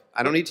forth.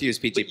 I don't need to use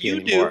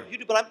PGP anymore. You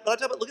do, but I'm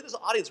talking about, look at this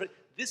audience, right?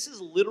 This is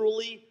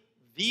literally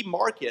the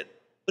market,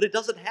 but it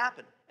doesn't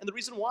happen. And the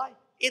reason why?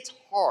 It's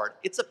hard.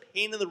 It's a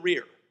pain in the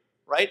rear,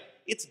 right?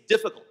 It's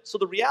difficult. So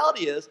the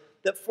reality is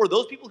that for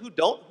those people who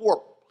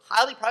are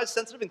highly privacy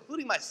sensitive,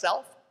 including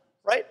myself,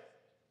 right?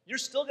 You're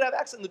still gonna have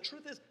access. And the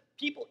truth is,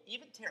 people,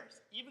 even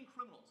terrorists, even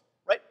criminals,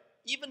 right?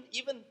 Even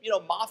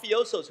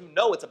mafiosos who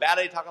know it's a bad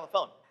idea to talk on the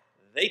phone,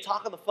 They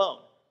talk on the phone.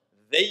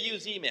 They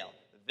use email.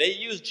 They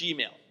use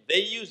Gmail. They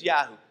use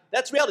Yahoo.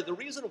 That's reality. The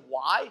reason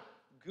why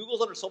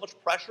Google's under so much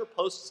pressure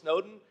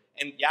post-Snowden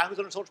and Yahoo's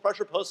under so much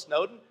pressure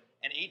post-Snowden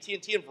and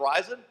AT&T and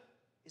Verizon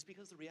is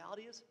because the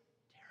reality is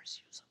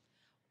terrorists use them.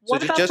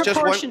 What about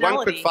proportionality?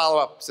 One quick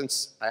follow-up,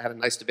 since I had a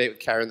nice debate with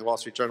Carrie in the Wall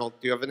Street Journal.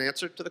 Do you have an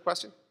answer to the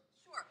question?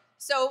 Sure.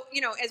 So,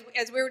 you know,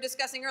 as we were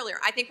discussing earlier,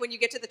 I think when you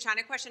get to the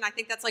China question, I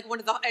think that's like one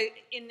of the,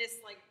 in this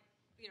like,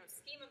 you know,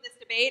 scheme of this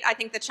debate, I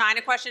think the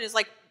China question is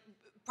like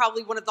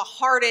probably one of the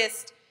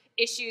hardest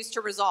issues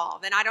to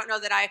resolve. And I don't know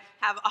that I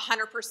have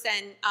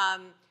 100%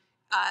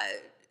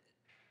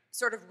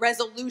 sort of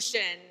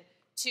resolution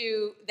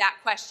to that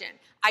question.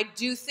 I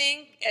do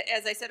think,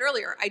 as I said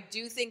earlier, I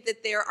do think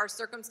that there are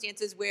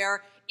circumstances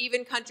where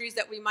even countries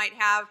that we might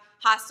have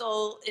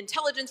hostile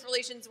intelligence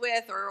relations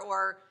with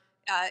or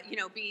you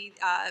know, be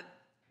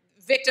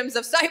victims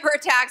of cyber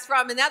attacks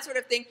from and that sort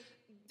of thing,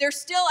 there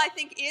still, I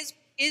think,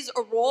 is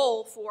a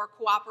role for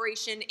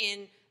cooperation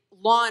in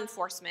law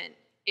enforcement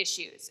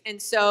issues.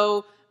 And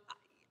so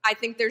I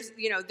think there's,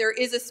 you know, there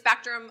is a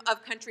spectrum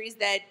of countries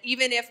that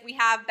even if we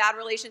have bad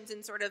relations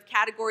in sort of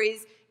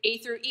categories A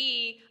through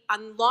E,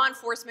 on law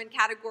enforcement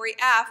category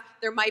F,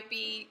 there might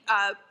be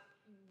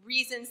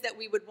reasons that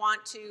we would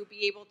want to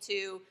be able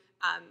to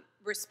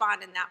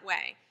respond in that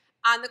way.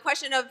 On the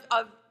question of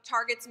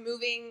targets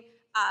moving,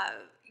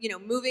 you know,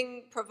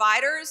 moving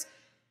providers,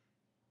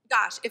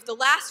 gosh, if the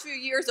last few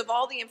years of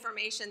all the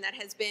information that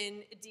has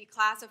been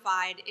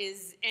declassified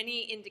is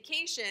any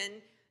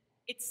indication,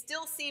 it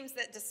still seems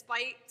that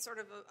despite sort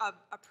of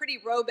a pretty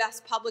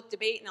robust public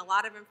debate and a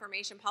lot of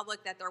information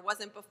public that there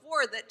wasn't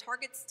before, that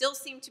targets still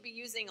seem to be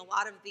using a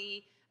lot of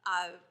the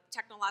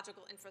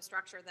technological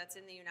infrastructure that's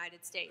in the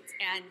United States.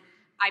 And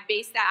I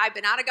base that, I've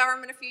been out of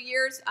government a few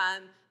years,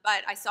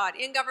 but I saw it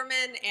in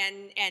government,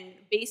 and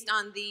based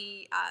on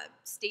the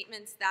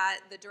statements that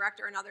the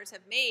director and others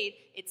have made,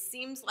 it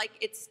seems like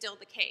it's still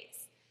the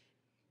case.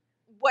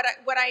 What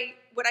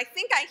I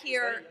think I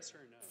hear yes or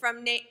no?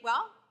 From Nate,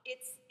 well,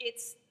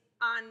 it's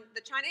on the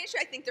China issue.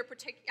 I think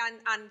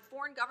on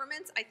foreign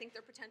governments, I think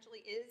there potentially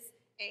is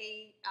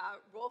a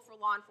role for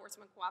law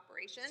enforcement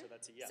cooperation. So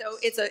that's a yes. So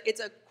it's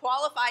a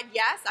qualified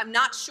yes. I'm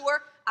not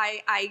sure.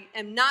 I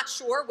am not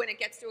sure when it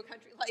gets to a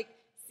country like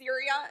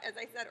Syria, as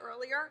I said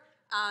earlier.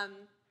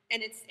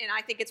 And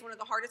I think it's one of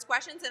the hardest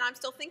questions, and I'm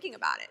still thinking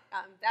about it.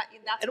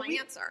 That's my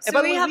answer.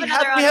 So we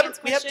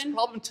have this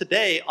problem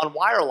today on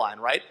wireline,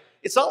 right?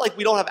 It's not like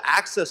we don't have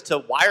access to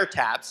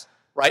wiretaps,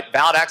 right?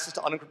 Valid access to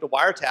unencrypted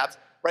wiretaps,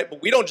 right?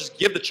 But we don't just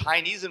give the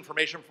Chinese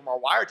information from our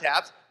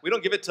wiretaps. We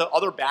don't give it to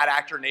other bad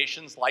actor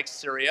nations like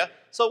Syria.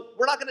 So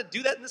we're not going to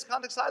do that in this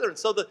context either. And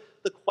so the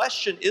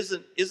question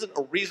isn't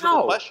a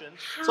reasonable question.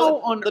 How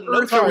on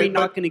earth are we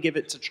not going to give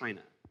it to China?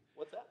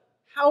 What's that?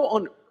 How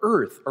on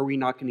earth are we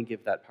not going to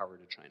give that power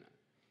to China?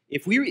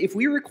 If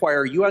we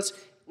require U.S.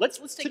 Let's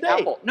take Today.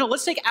 Apple. No,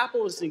 let's take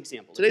Apple as an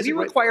example. If we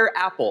require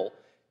Apple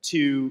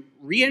to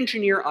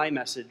re-engineer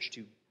iMessage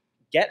to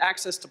get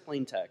access to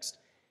plain text,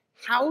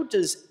 how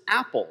does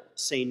Apple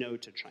say no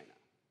to China?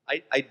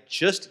 I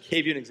just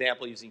gave you an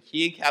example using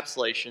key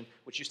encapsulation,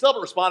 which you still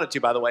haven't responded to,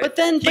 by the way. But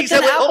then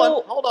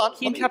Apple, hold on.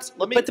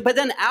 But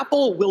then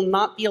Apple will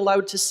not be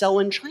allowed to sell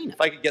in China.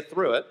 If I could get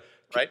through it,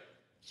 right?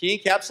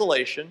 Key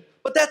encapsulation.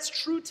 But that's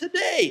true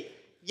today.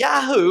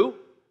 Yahoo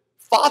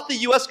fought the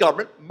U.S.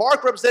 government.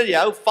 Mark represented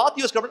Yahoo, fought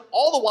the U.S. government,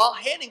 all the while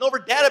handing over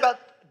data about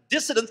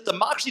dissidents,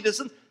 democracy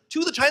dissidents,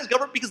 to the Chinese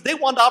government because they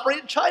wanted to operate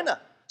in China.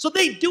 So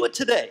they do it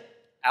today.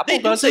 Apple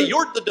they do say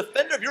you're the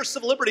defender of your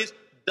civil liberties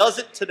does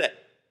it today.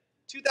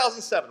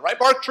 2007, right,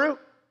 Mark? True?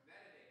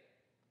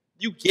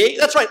 You gave,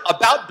 that's right,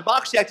 about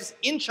democracy access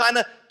in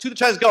China to the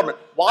Chinese government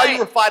while you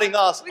were fighting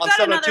us on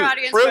 702. We've got another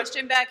audience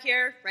question back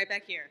here, right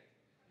back here.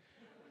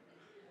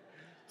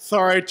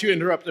 Sorry to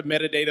interrupt the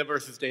metadata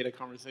versus data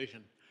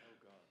conversation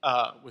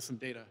with some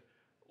data.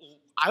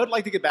 I would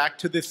like to get back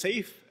to the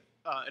safe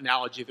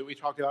analogy that we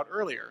talked about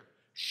earlier.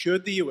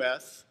 Should the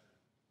U.S.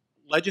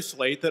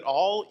 legislate that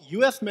all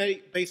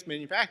U.S.-based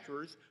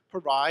manufacturers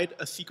provide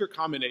a secret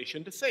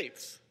combination to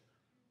safes?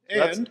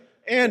 And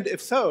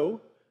if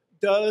so,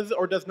 does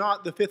or does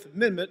not the Fifth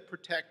Amendment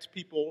protect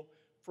people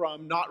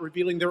from not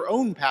revealing their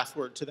own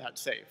password to that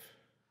safe?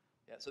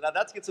 Yeah, so now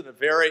that gets into a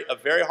very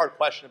hard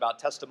question about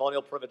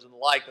testimonial privilege and the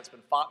like that's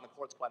been fought in the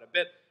courts quite a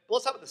bit. But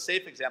let's talk about the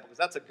safe example, because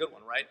that's a good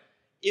one, right?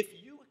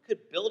 If you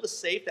could build a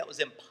safe that was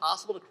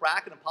impossible to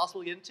crack and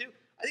impossible to get into,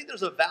 I think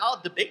there's a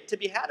valid debate to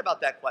be had about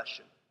that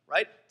question,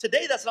 right?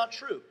 Today, that's not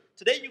true.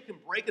 Today, you can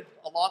break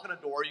a lock on a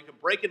door, you can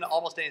break into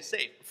almost any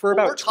safe. For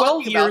about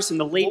 12 years in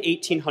the late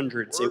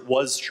 1800s, it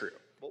was true.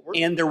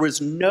 And there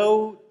was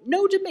no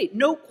debate,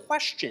 no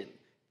question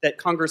that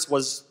Congress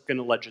was going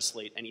to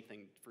legislate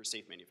anything for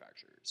safe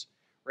manufacturers,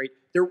 right?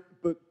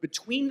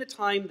 Between the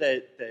time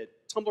that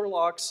tumbler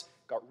locks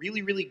got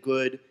really, really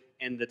good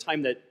and the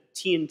time that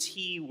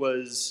TNT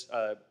was,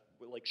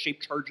 like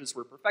shaped charges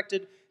were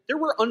perfected, there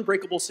were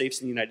unbreakable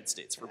safes in the United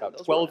States for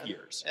about 12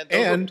 years.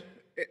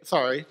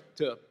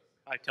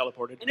 I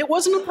teleported. And it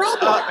wasn't a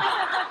problem.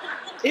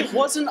 It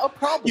wasn't a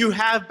problem. You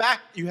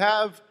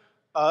have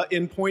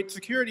endpoint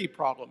security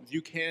problems.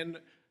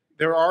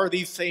 There are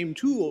these same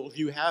tools.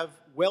 You have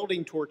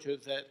welding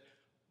torches that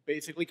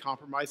basically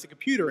compromise the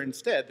computer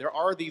instead. There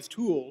are these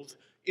tools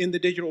in the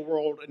digital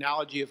world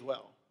analogy as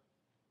well.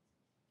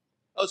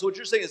 Oh, so what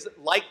you're saying is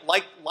that like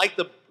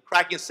the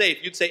cracking a safe,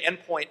 you'd say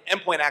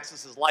endpoint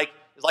access is like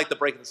the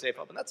breaking the safe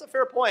open. That's a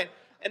fair point.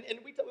 And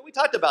we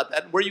talked about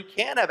that. Where you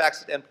can have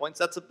access to endpoints,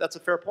 that's a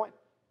fair point.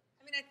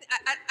 I mean,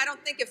 I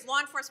don't think if law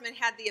enforcement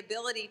had the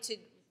ability to,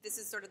 this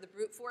is sort of the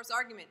brute force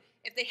argument,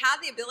 if they had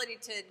the ability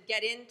to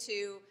get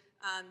into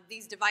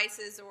these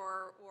devices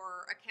or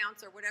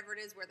accounts or whatever it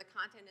is where the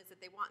content is that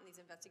they want in these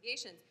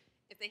investigations,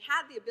 if they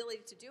had the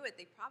ability to do it,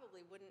 they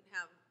probably wouldn't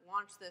have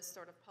launched this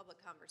sort of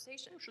public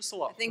conversation. It's just a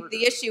lot I think further.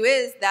 the issue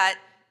is that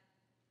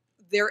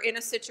they're in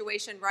a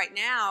situation right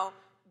now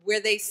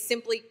where they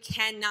simply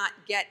cannot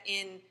get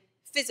in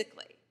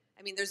physically.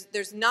 I mean,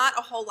 there's not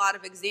a whole lot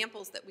of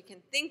examples that we can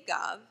think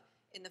of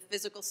in the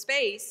physical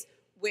space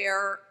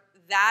where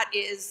that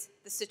is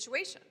the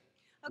situation.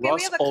 Okay, Ross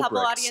we have a couple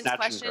Ulbricht, audience snatch and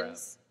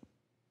questions.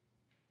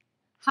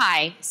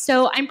 Hi.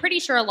 So I'm pretty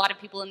sure a lot of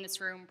people in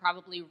this room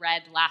probably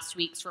read last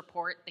week's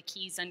report, the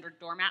Keys Under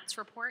Doormats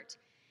report.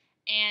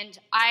 And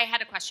I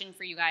had a question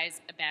for you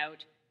guys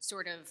about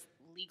sort of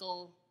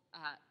legal,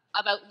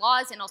 about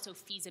laws and also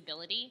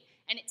feasibility.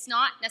 And it's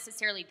not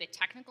necessarily the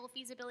technical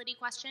feasibility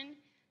question.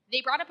 They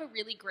brought up a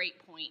really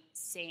great point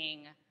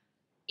saying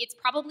it's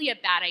probably a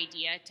bad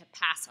idea to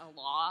pass a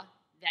law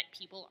that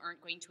people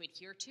aren't going to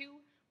adhere to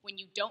when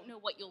you don't know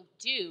what you'll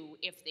do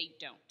if they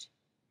don't.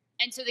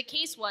 And so the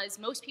case was,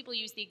 most people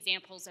use the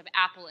examples of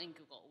Apple and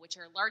Google, which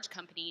are large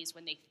companies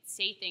when they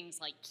say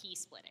things like key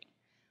splitting.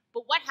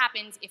 But what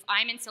happens if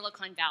I'm in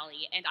Silicon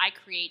Valley and I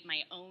create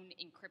my own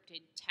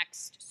encrypted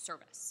text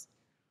service?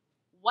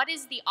 What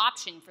is the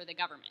option for the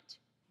government?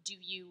 Do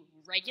you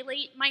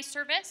regulate my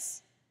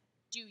service?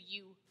 Do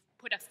you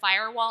put a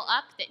firewall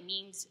up that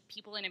means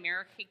people in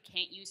America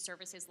can't use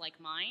services like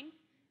mine?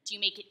 Do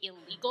you make it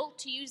illegal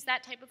to use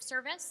that type of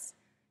service?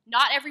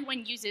 Not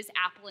everyone uses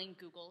Apple and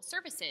Google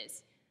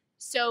services.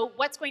 So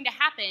what's going to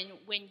happen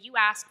when you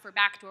ask for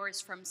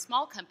backdoors from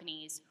small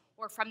companies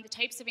or from the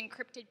types of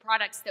encrypted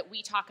products that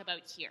we talk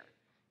about here?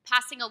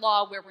 Passing a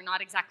law where we're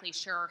not exactly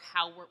sure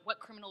what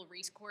criminal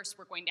recourse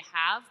we're going to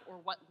have or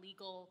what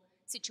legal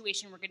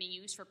situation we're going to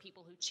use for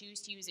people who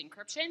choose to use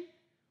encryption.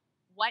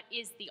 What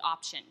is the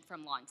option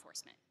from law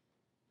enforcement?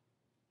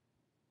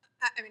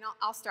 I mean,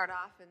 I'll start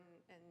off and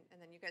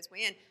then you guys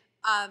weigh in.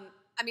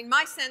 I mean,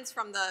 my sense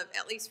from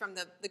at least from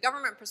the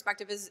government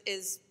perspective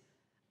is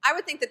I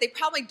would think that they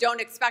probably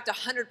don't expect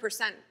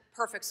 100%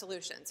 perfect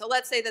solution. So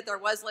let's say that there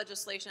was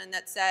legislation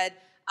that said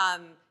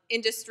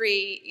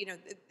industry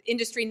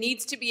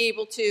needs to be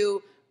able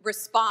to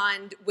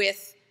respond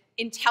with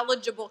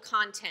intelligible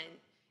content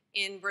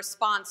in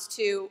response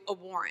to a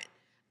warrant.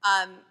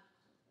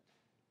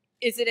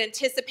 Is it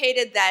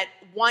anticipated that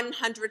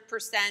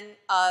 100%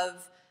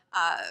 of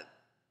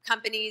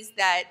companies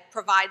that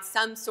provide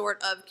some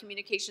sort of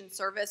communication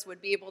service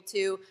would be able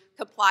to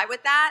comply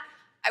with that?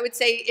 I would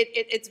say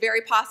it's very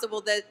possible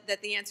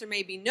that the answer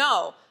may be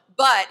no,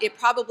 but it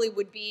probably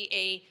would be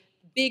a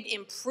big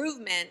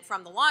improvement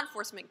from the law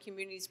enforcement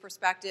community's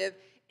perspective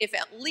if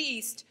at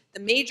least the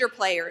major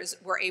players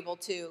were able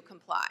to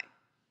comply.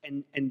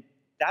 And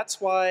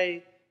that's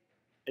why,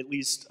 at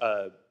least,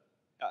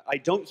 I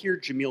don't hear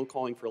Jamil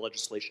calling for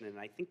legislation, and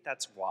I think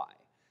that's why.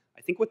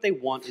 I think what they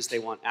want is they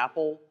want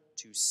Apple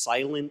to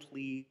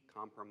silently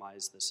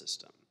compromise the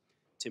system.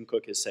 Tim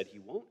Cook has said he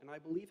won't, and I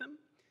believe him.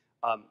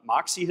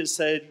 Moxie has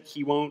said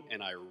he won't,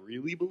 and I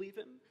really believe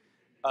him.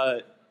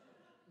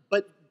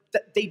 But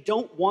they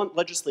don't want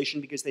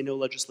legislation because they know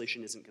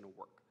legislation isn't going to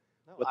work.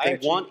 No, what they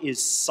want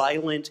is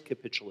silent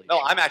capitulation.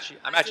 No, I'm actually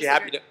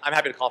happy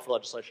to call for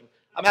legislation.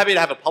 I'm happy to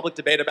have a public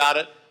debate about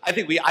it. I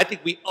think we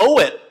owe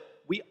it.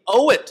 We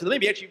owe it to, let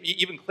me actually be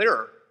even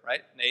clearer,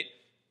 right, Nate?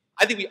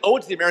 I think we owe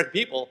it to the American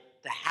people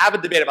to have a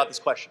debate about this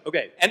question.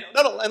 Okay. And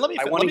and let me.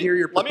 I want to hear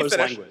your proposed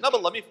language. No,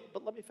 but let me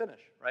finish,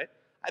 right?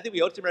 I think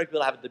we owe it to the American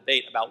people to have a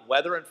debate about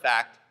whether, in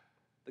fact,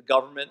 the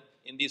government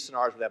in these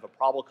scenarios where they have a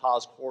probable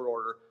cause court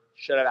order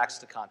should have access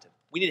to content.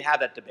 We need to have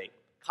that debate.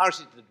 Congress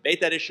needs to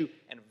debate that issue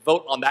and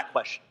vote on that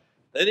question.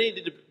 Then they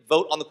need to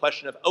vote on the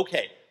question of,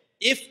 okay,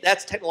 is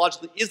that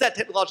technologically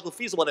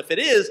feasible? And if it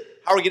is,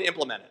 how are we going to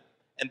implement it?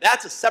 And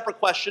that's a separate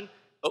question.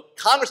 But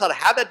Congress ought to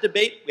have that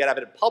debate. We ought to have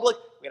it in public.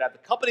 We ought to have the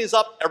companies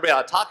up. Everybody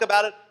ought to talk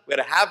about it. We ought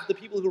to have the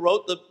people who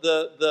wrote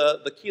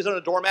the Keys on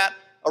a Doormat,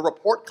 a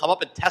report, come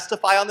up and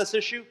testify on this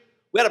issue.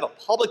 We ought to have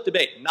a public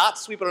debate, not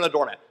sweep it on a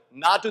doormat,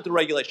 not do it through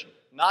regulation,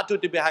 not do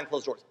it behind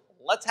closed doors.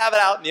 Let's have it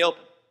out in the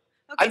open.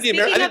 Okay,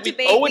 speaking of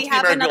debate, we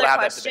have another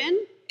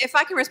question. If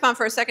I can respond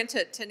for a second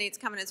to Nate's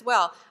comment as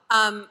well,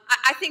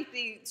 I think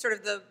the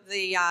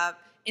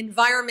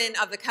environment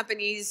of the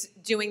companies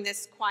doing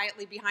this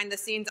quietly behind the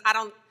scenes,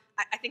 I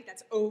think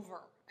that's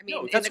over. I mean,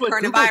 No, in that's the what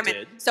current Google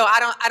environment. did. So I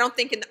don't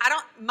think,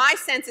 my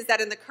sense is that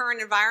in the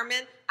current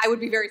environment, I would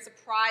be very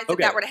surprised if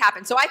that were to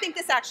happen. So I think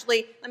this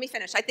actually, let me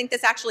finish. I think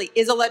this actually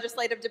is a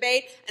legislative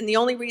debate, and the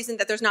only reason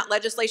that there's not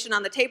legislation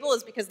on the table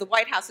is because the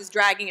White House is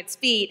dragging its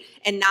feet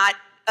and not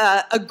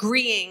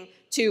agreeing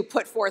to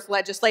put forth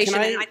legislation.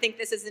 And I think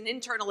this is an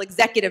internal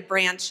executive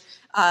branch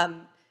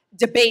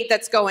debate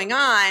that's going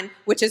on,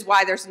 which is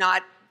why there's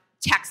not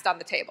text on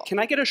the table. Can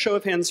I get a show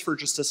of hands for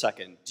just a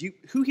second?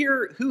 Who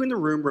in the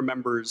room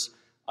remembers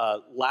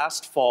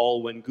last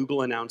fall when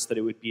Google announced that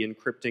it would be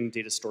encrypting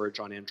data storage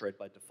on Android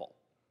by default?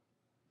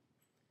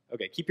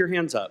 Okay, keep your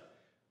hands up.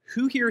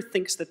 Who here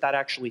thinks that that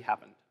actually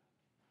happened?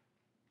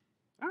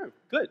 Oh,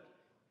 good.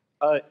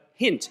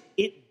 Hint,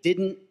 it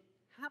didn't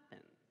happen.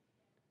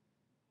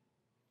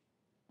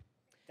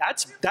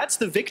 That's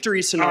the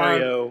victory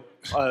scenario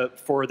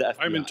for the FBI.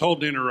 I've been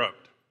told to interrupt.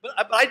 But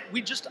I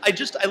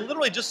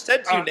literally just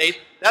said to you, Nate,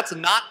 that's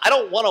not, I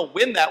don't want to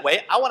win that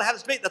way. I want to have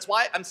this debate. That's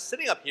why I'm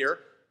sitting up here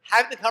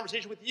having the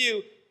conversation with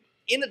you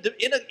in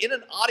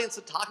an audience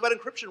to talk about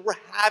encryption. We're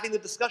having the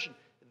discussion.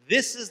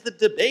 This is the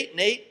debate,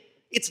 Nate.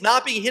 It's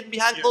not being hidden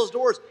behind closed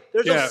doors.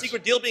 There's no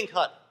secret deal being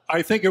cut.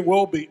 I think it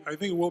will be. I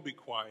think it will be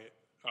quiet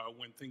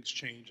when things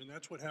change, and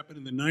that's what happened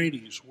in the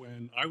 '90s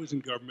when I was in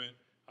government.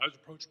 I was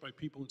approached by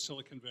people in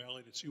Silicon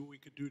Valley to see what we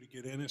could do to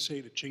get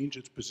NSA to change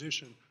its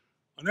position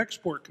on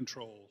export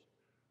controls,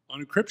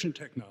 on encryption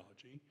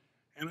technology,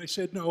 and I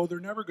said, no, they're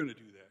never going to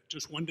do that.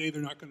 Just one day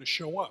they're not going to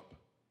show up,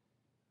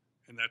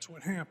 and that's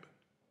what happened.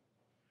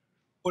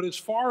 But as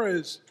far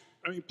as,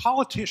 I mean,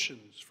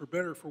 politicians, for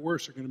better or for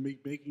worse, are going to be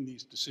making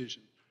these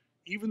decisions.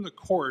 Even the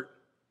court,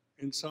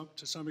 to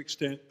some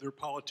extent, they're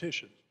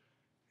politicians.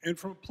 And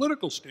from a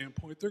political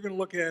standpoint, they're going to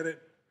look at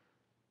it,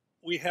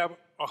 we have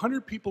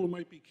 100 people who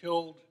might be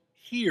killed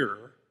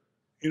here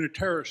in a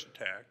terrorist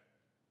attack.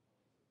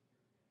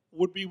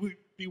 Would we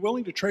be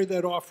willing to trade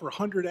that off for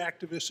 100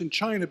 activists in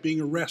China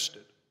being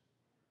arrested?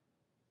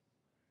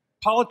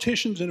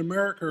 Politicians in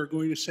America are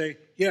going to say,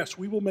 yes,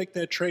 we will make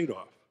that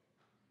trade-off.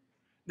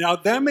 Now,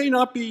 that may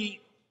not be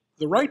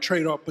the right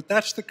trade-off, but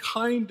that's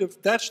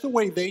the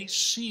way they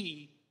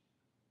see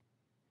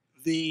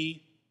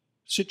the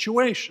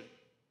situation.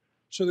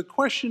 So the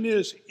question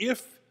is,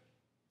 if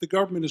the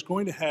government is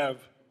going to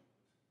have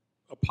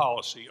a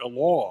policy, a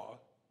law,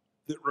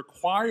 that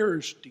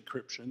requires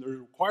decryption, that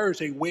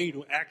requires a way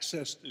to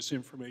access this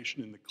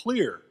information in the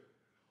clear,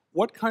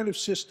 what kind of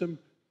system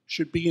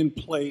should be in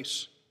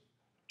place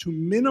to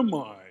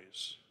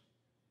minimize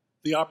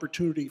the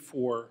opportunity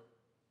for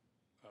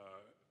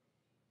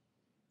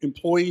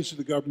employees of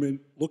the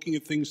government looking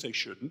at things they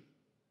shouldn't,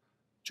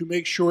 to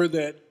make sure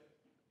that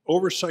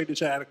oversight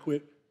is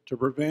adequate to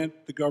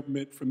prevent the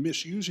government from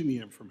misusing the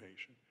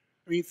information?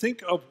 I mean,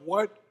 think of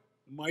what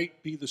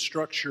might be the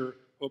structure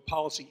of a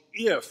policy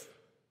if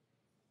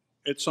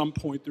at some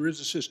point there is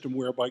a system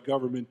whereby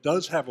government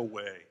does have a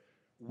way,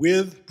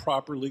 with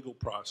proper legal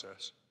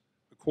process,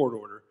 a court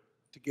order,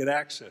 to get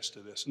access to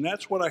this. And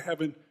that's what I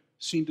haven't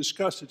seen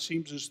discussed. It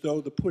seems as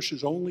though the push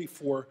is only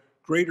for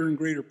greater and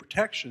greater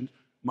protection.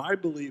 My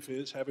belief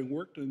is, having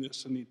worked on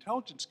this in the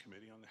Intelligence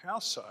Committee on the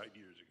House side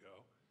years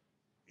ago,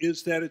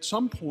 is that at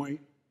some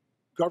point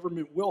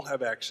government will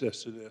have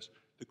access to this.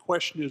 The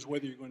question is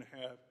whether you're going to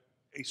have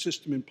a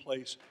system in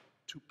place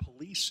to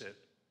police it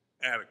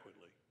adequately.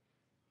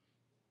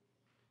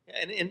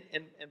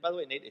 And by the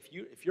way, Nate,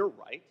 if you're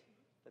right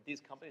that these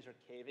companies are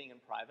caving in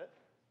private,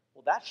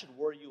 well, that should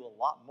worry you a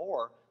lot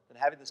more than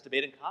having this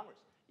debate in Congress.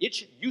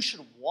 You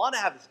should want to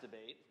have this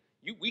debate.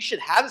 We should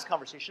have this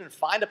conversation and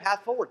find a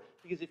path forward.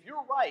 Because if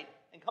you're right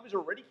and companies are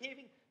already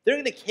caving, they're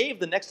going to cave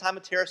the next time a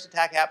terrorist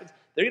attack happens.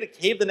 They're going to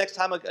cave the next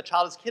time a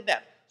child is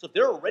kidnapped. So if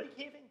they're already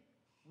caving,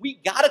 we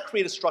got to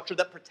create a structure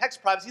that protects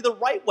privacy the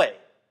right way.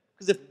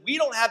 Because if we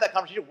don't have that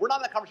conversation, we're not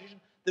in that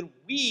conversation, then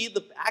we,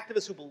 the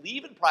activists who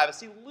believe in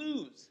privacy,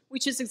 lose.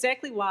 Which is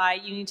exactly why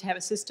you need to have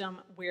a system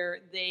where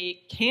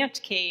they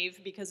can't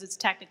cave because it's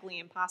technically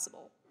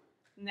impossible.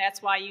 And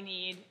that's why you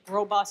need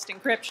robust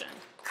encryption.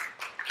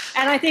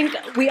 And I think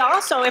we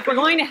also, if we're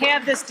going to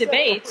have this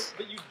debate...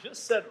 But you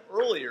just said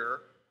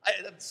earlier,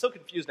 I'm so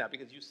confused now,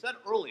 because you said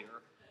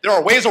earlier, there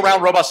are ways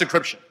around robust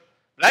encryption.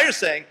 Now you're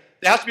saying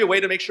there has to be a way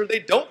to make sure they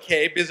don't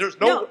cave because there's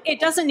no... No, it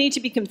doesn't need to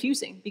be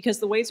confusing, because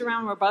the ways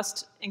around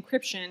robust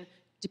encryption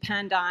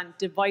depend on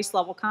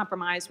device-level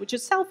compromise, which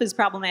itself is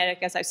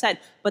problematic, as I said,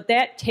 but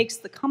that takes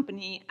the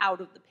company out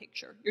of the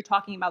picture. You're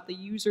talking about the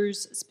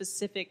user's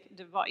specific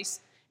device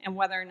and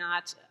whether or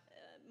not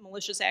a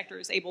malicious actor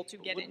is able to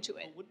get into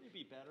it. Wouldn't it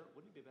be better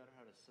to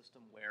have a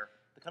system where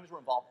the companies were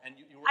involved and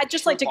you were... I'd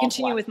just like to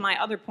continue with my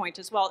other point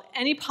as well.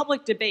 Any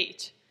public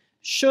debate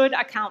should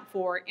account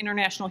for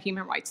international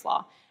human rights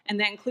law, and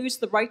that includes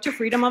the right to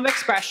freedom of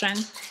expression.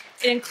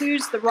 It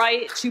includes the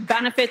right to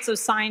benefits of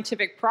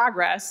scientific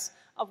progress,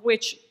 of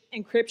which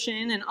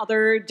encryption and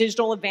other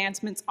digital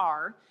advancements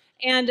are.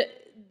 And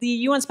the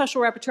UN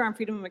Special Rapporteur on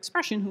Freedom of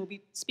Expression, who will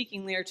be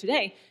speaking later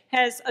today,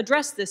 has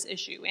addressed this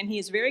issue, and he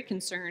is very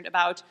concerned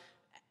about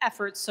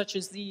efforts such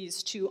as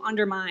these to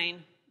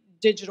undermine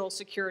digital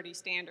security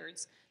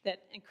standards that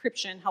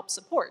encryption helps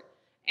support.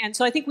 And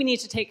so I think we need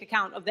to take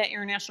account of that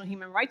international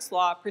human rights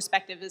law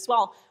perspective as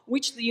well,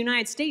 which the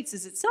United States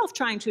is itself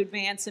trying to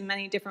advance in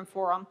many different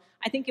forums.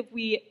 I think if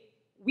we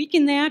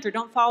weaken that or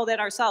don't follow that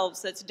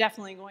ourselves, that's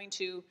definitely going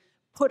to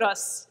put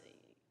us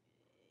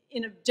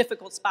in a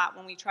difficult spot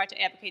when we try to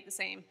advocate the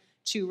same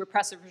to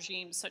repressive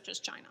regimes such as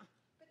China.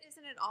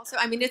 Isn't it also,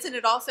 I mean, isn't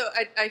it also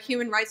a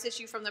human rights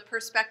issue from the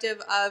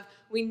perspective of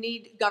we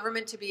need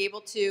government to be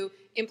able to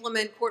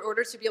implement court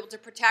orders to be able to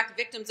protect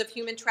victims of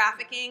human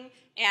trafficking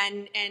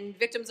and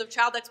victims of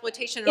child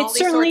exploitation and all these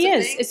sorts of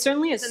things? It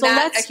certainly is. Isn't So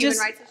that let's a human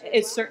rights issue?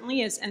 It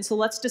certainly is. And so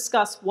let's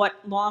discuss what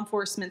law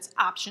enforcement's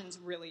options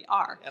really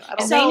are.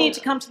 And So- they need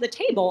to come to the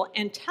table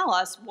and tell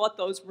us what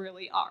those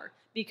really are.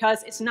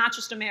 Because it's not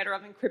just a matter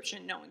of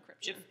encryption, no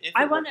encryption.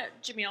 I want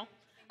to, Jamil,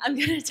 I'm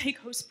going to take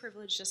host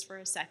privilege just for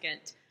a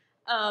second.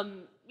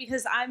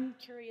 Because I'm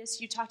curious,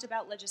 you talked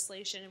about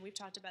legislation and we've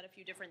talked about a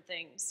few different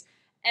things.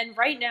 And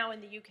right now in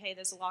the UK,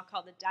 there's a law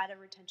called the Data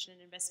Retention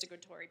and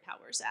Investigatory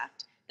Powers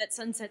Act that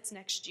sunsets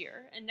next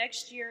year. And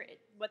next year,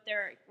 what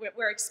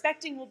we're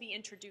expecting will be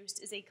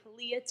introduced is a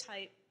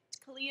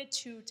CALEA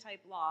 2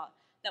 type law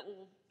that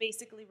will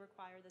basically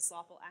require this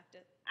lawful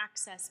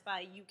access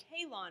by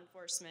UK law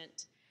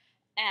enforcement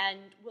and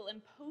will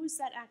impose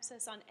that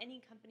access on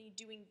any company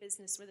doing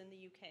business within the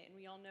UK. And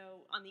we all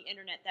know on the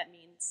internet that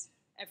means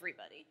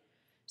everybody.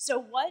 So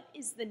what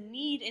is the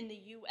need in the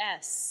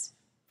US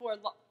for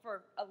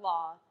a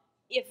law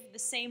if the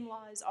same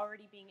law is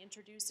already being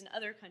introduced in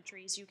other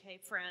countries, UK,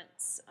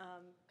 France,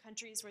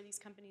 countries where these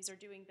companies are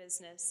doing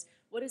business?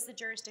 What is the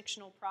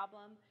jurisdictional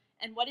problem?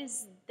 And what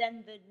is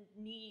then the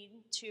need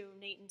to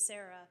Nate and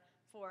Sarah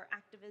for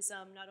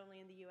activism, not only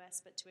in the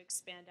US, but to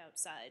expand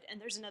outside? And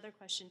there's another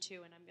question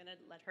too, and I'm gonna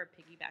let her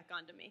piggyback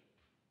onto me.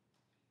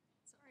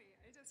 Sorry,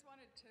 I just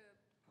wanted to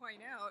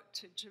point out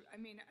I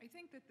mean, I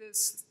think that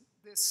this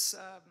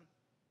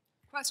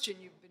question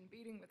you've been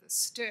beating with a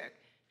stick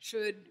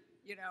should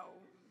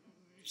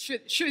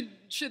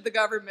the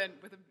government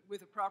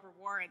with a proper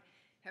warrant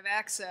have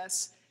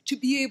access to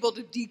be able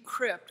to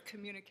decrypt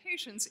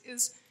communications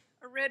is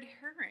a red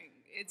herring.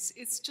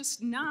 It's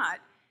just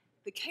not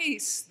the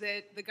case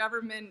that the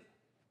government,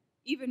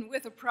 even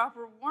with a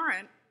proper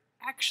warrant,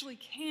 actually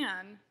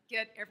can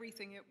get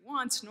everything it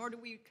wants, nor do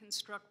we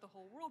construct the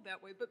whole world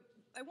that way. But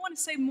I want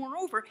to say,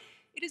 moreover,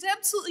 it has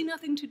absolutely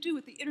nothing to do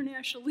with the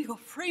international legal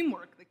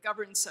framework that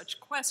governs such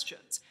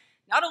questions.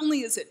 Not only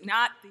is it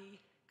not the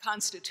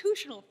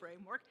constitutional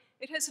framework,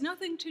 it has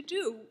nothing to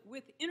do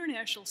with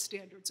international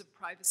standards of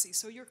privacy.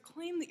 So your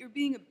claim that you're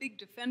being a big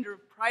defender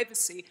of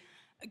privacy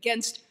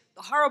against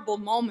the horrible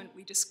moment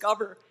we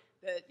discover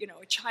that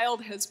a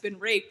child has been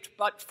raped,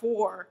 but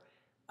for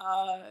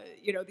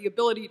the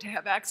ability to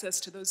have access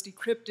to those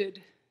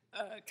decrypted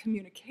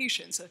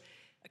communications,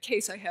 a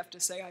case I have to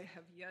say I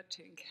have yet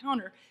to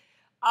encounter.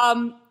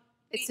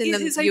 It's in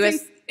the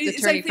U.S.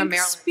 attorney from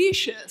Maryland.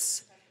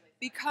 Specious,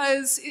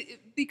 because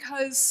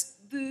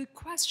the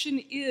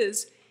question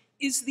is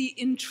the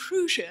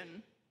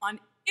intrusion on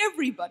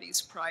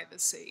everybody's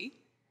privacy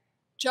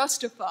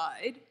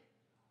justified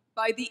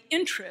by the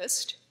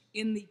interest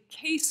in the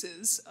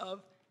cases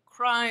of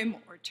crime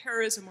or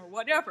terrorism or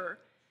whatever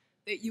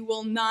that you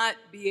will not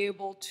be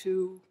able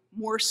to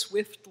more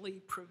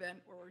swiftly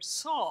prevent or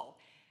solve?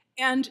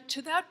 And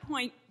to that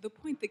point, the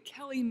point that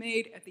Kelly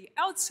made at the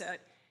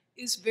outset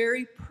is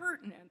very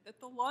pertinent,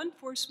 that the law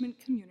enforcement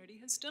community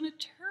has done a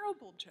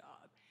terrible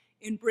job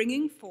in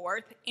bringing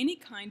forth any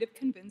kind of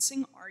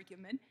convincing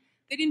argument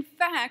that, in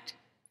fact,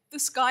 the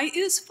sky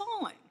is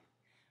falling.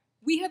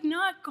 We have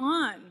not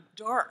gone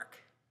dark.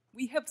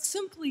 We are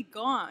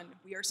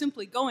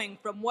simply going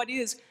from what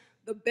is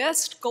the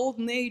best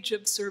golden age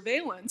of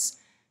surveillance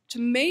to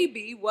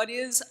maybe what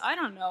is, I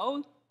don't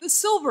know, the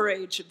silver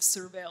age of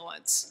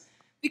surveillance.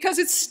 Because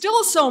it's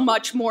still so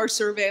much more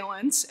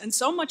surveillance and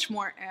so much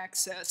more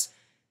access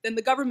than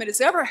the government has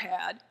ever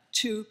had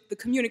to the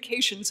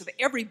communications of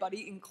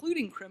everybody,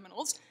 including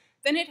criminals,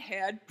 than it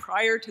had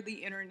prior to the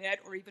internet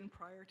or even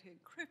prior to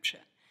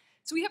encryption.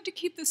 So we have to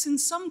keep this in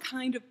some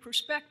kind of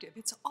perspective.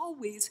 It's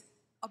always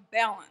a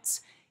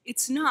balance.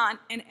 It's not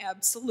an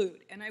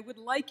absolute. And I would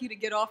like you to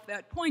get off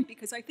that point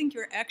because I think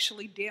you're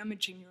actually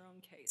damaging your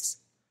own case.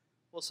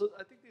 Well, so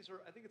I think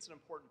it's an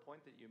important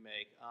point that you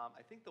make.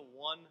 I think the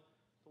one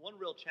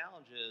real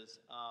challenge is,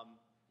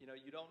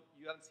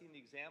 you haven't seen the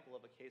example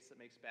of a case that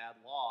makes bad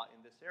law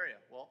in this area.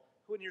 Well,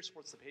 who in here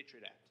supports the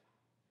Patriot Act?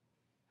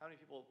 How many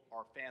people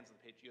are fans of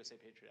the USA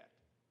Patriot Act?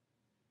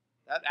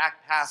 That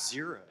act passed.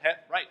 Zero.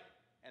 Right.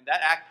 And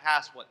that act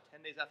passed, what,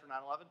 10 days after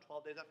 9/11,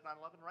 12 days after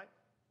 9/11, right?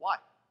 Why?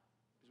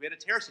 Because we had a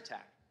terrorist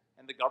attack,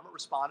 and the government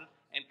responded,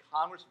 and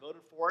Congress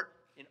voted for it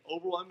in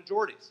overwhelming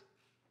majorities.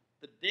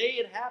 The day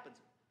it happens,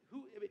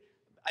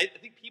 I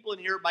think people in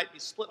here might be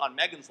split on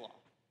Megan's Law,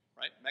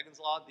 right? Megan's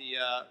Law, the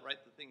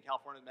thing in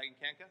California that Megan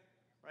can't get,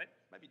 right?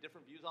 Might be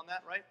different views on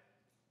that, right?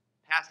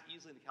 Passed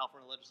easily in the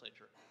California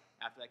legislature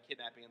after that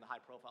kidnapping and the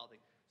high-profile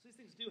thing. So these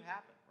things do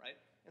happen, right?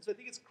 And so I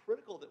think it's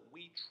critical that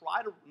we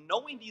try to,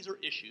 knowing these are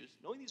issues,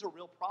 knowing these are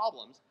real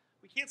problems,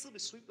 We can't simply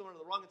sweep them under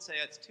the rug and say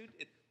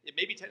it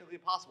may be technically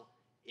impossible.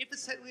 If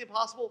it's technically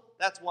impossible,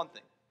 that's one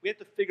thing. We have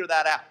to figure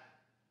that out.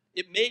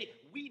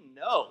 We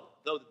know,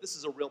 though, that this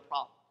is a real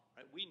problem.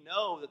 Right? We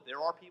know that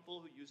there are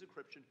people who use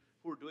encryption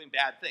who are doing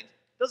bad things.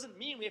 Doesn't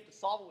mean we have to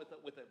solve it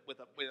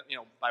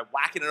by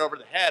whacking it over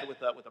the head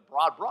with a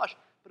broad brush,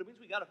 but it means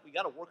we got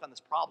to work on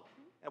this problem.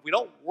 And if we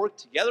don't work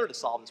together to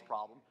solve this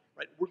problem,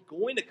 right, we're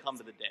going to come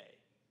to the day,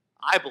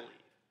 I believe,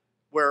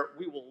 where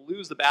we will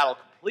lose the battle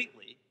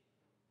completely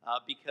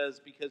because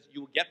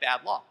you will get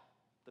bad law.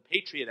 The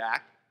Patriot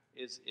Act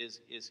is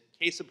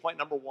case in point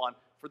number one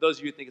for those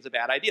of you who think it's a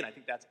bad idea, and I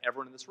think that's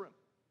everyone in this room.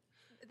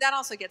 That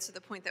also gets to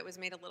the point that was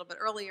made a little bit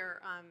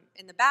earlier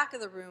in the back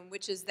of the room,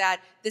 which is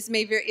that this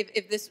may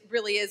if this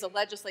really is a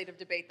legislative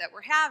debate that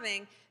we're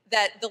having,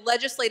 that the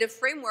legislative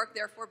framework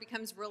therefore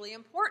becomes really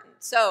important.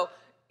 So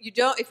you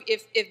don't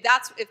if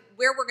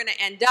where we're going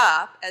to end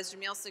up, as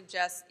Jamil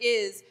suggests,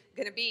 is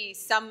going to be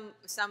some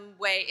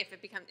way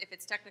if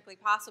it's technically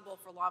possible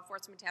for law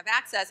enforcement to have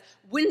access,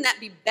 wouldn't that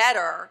be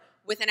better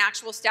with an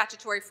actual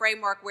statutory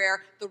framework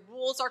where the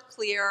rules are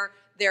clear,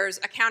 there's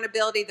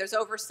accountability, there's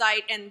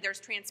oversight, and there's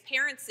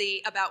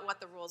transparency about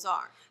what the rules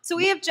are? So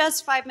we have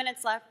just 5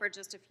 minutes left for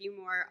just a few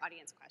more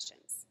audience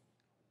questions.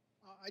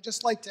 I'd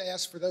just like to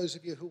ask for those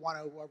of you who want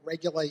to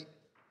regulate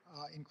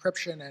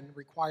encryption and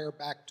require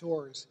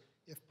backdoors,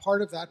 if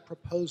part of that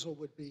proposal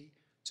would be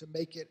to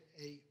make it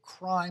a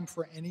crime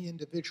for any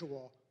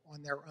individual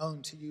on their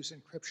own to use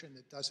encryption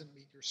that doesn't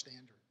meet your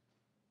standard.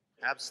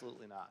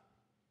 Absolutely not.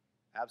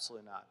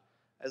 Absolutely not.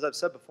 As I've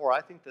said before,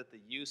 I think that the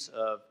use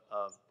of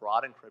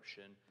broad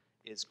encryption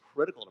is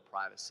critical to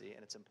privacy,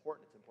 and it's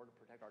important. It's important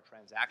to protect our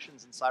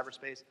transactions in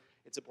cyberspace.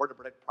 It's important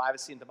to protect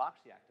privacy and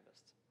democracy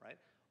activists, right?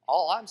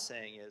 All I'm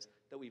saying is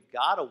that we've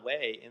got to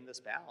weigh in this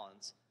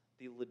balance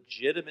the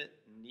legitimate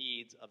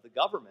needs of the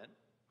government,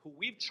 who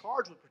we've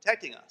charged with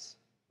protecting us.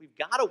 We've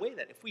got to weigh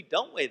that. If we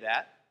don't weigh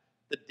that,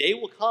 the day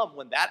will come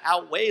when that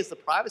outweighs the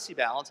privacy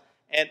balance,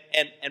 and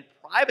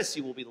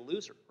privacy will be the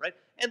loser, right?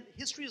 And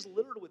history is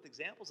littered with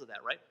examples of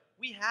that, right?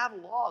 We have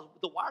laws.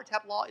 The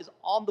wiretap law is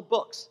on the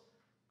books.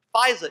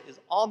 FISA is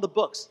on the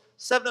books.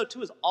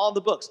 702 is on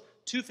the books.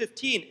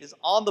 215 is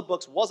on the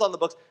books, was on the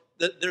books.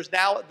 There's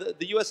now,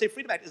 the USA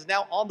Freedom Act is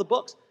now on the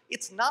books.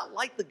 It's not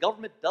like the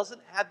government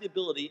doesn't have the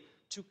ability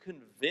to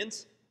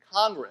convince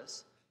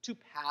Congress to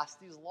pass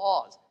these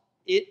laws.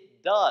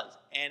 It does,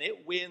 and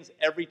it wins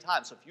every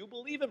time. So if you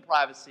believe in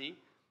privacy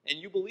and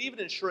you believe in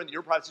ensuring that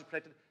your privacy is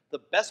protected, the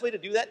best way to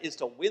do that is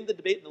to win the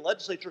debate in the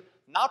legislature,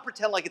 not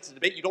pretend like it's a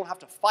debate you don't have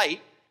to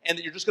fight and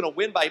that you're just going to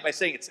win by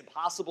saying it's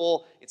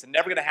impossible, it's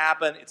never going to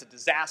happen, it's a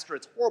disaster,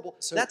 it's horrible.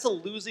 So that's a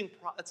losing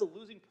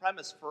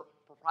premise for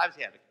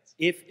privacy advocates.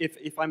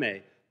 If I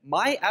may,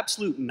 my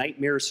absolute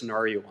nightmare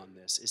scenario on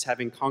this is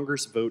having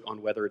Congress vote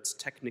on whether it's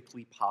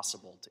technically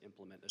possible to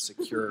implement a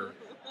secure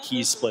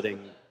key-splitting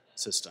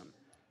system.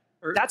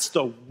 That's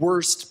the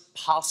worst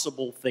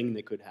possible thing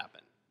that could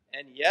happen.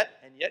 And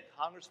yet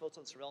Congress votes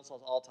on surveillance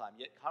laws all the time.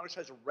 Yet Congress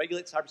tries to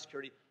regulate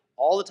cybersecurity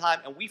all the time,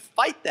 and we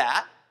fight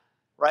that,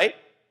 right?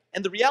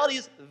 And the reality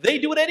is they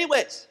do it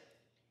anyways.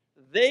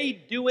 They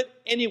do it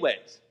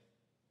anyways.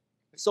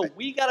 So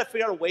we got to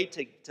figure out a way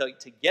to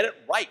get it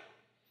right.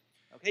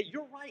 Okay,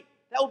 you're right.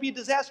 That would be a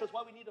disaster. That's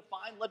why we need to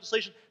find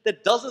legislation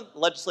that doesn't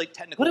legislate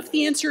technical. What if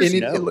the answer is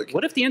no?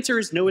 What if the answer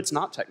is no, it's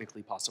not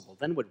technically possible?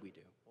 Then what do we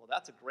do? Well,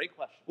 that's a great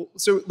question. Well,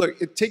 so look,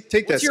 take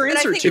this. What's your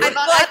answer to it?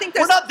 I think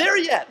we're not there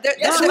yet.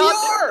 Yes, we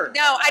are.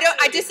 No,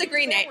 I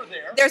disagree, Nate.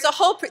 There's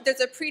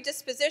a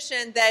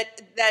predisposition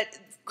that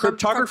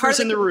cryptographers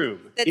in the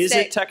room. Is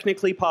it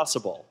technically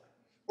possible?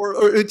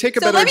 Or take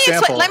a better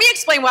example. Let me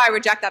explain why I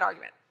reject that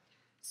argument.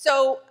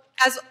 So,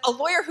 as a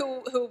lawyer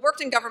who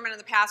worked in government in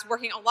the past,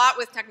 working a lot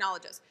with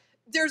technologists,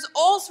 there's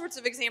all sorts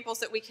of examples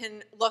that we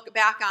can look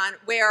back on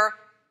where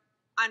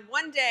on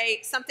one day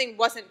something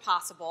wasn't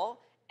possible,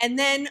 and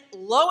then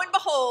lo and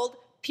behold,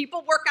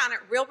 people work on it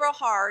real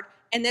hard,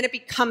 and then it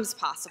becomes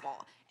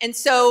possible. And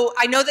so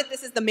I know that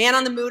this is the man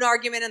on the moon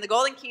argument and the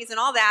golden keys and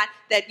all that,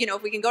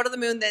 if we can go to the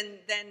moon, then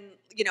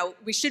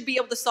we should be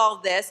able to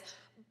solve this.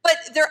 But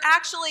they're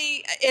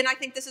actually, and I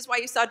think this is why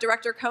you saw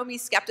Director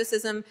Comey's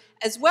skepticism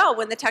as well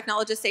when the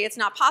technologists say it's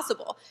not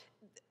possible.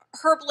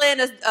 Herb Lin,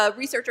 a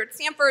researcher at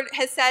Stanford,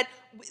 has said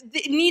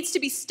it needs to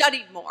be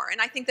studied more. And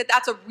I think that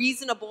that's a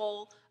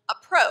reasonable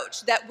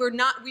approach, that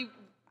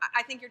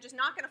I think you're just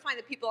not going to find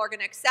that people are going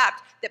to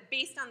accept that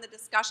based on the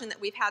discussion that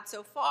we've had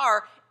so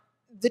far,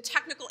 the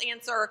technical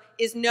answer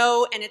is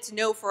no, and it's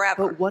no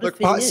forever. But what if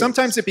it is?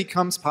 Sometimes it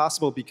becomes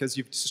possible because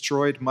you've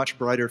destroyed much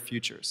brighter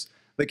futures.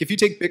 Like if you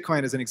take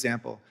Bitcoin as an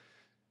example,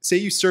 say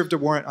you served a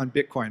warrant on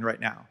Bitcoin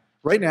right now.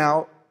 Right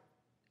now,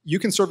 you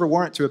can serve a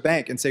warrant to a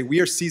bank and say, we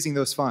are seizing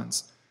those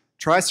funds.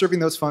 Try serving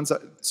those funds,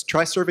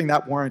 try serving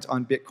that warrant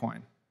on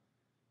Bitcoin.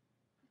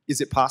 Is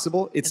it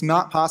possible? It's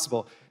not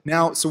possible.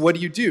 Now, so what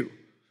do?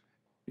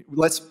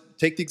 Let's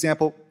take the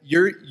example.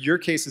 Your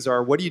cases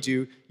are, what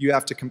do? You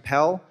have to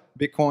compel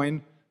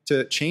Bitcoin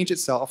to change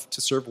itself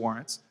to serve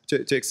warrants,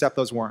 to accept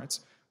those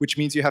warrants, which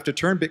means you have to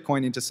turn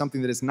Bitcoin into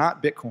something that is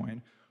not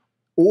Bitcoin,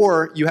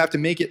 or you have to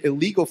make it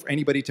illegal for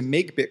anybody to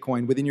make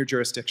Bitcoin within your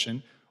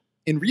jurisdiction.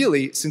 And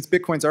really, since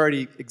Bitcoin's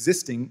already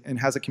existing and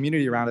has a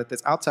community around it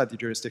that's outside the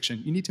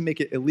jurisdiction, you need to make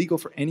it illegal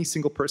for any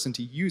single person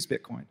to use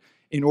Bitcoin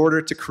in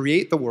order to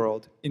create the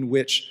world in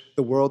which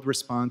the world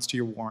responds to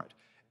your warrant.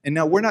 And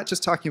now we're not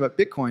just talking about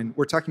Bitcoin,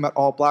 we're talking about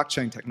all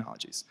blockchain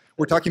technologies.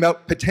 We're talking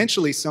about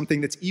potentially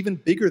something that's even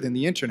bigger than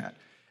the internet.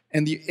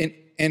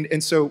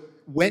 And so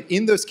when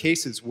in those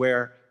cases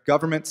where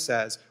government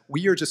says,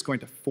 we are just going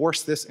to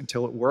force this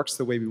until it works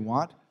the way we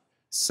want,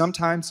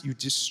 sometimes you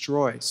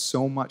destroy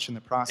so much in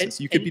the process.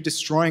 You could be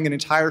destroying an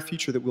entire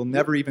future that we'll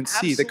never even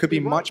see that could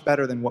be much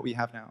better than what we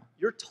have now.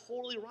 You're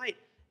totally right.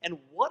 And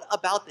what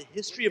about the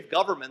history of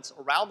governments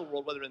around the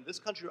world, whether in this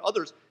country or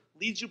others,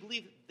 leads you to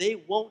believe they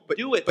won't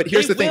do it? But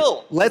here's the thing.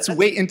 Let's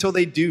wait until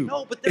they do.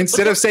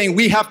 Instead of saying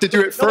we have to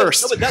do it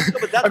first.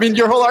 I mean,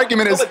 your whole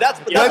argument is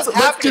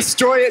let's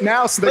destroy it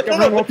now so that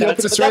government won't be able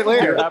to destroy it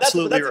later.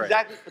 Absolutely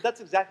right. But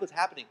that's exactly what's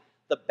happening.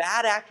 The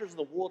bad actors in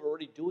the world are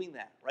already doing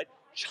that, right?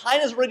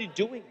 China's already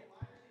doing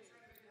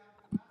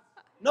it.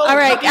 No, all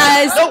right,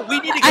 guys. No, we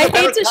need to get I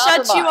hate to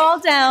shut you all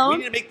down. We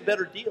need to make the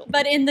better deal.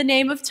 But in the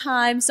name of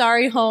time,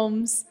 sorry,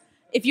 Holmes,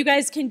 if you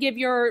guys can give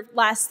your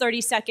last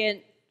 30-second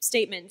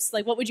statements,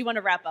 like what would you want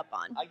to wrap up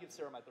on? I give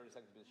Sarah my 30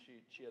 seconds because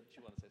she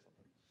wanted to say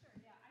something. Sure,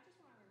 yeah. I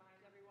just want to remind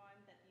everyone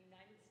that the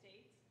United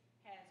States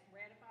has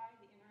ratified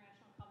the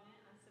International Covenant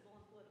on Civil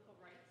and Political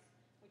Rights,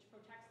 which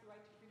protects the right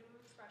to freedom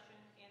of expression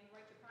and the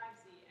right to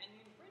privacy, and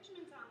the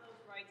infringements on those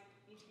rights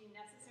need to be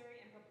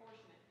necessary and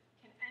proportionate.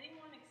 Can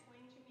anyone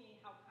explain to me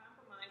how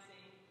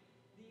compromising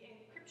the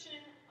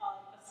encryption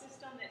of a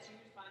system that's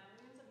used by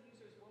millions of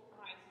users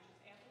worldwide, such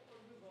as Apple or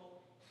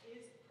Google,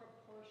 is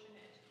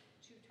proportionate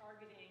to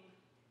targeting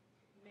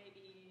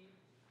maybe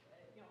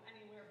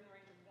anywhere from the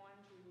range of 1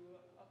 to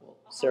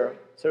Sarah,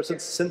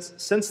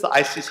 since the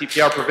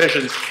ICCPR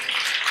provisions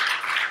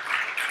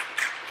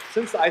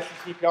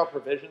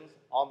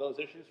on those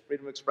issues,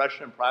 freedom of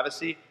expression and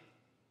privacy,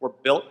 were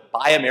built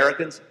by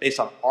Americans based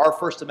on our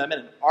First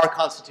Amendment and our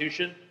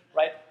Constitution,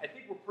 right? I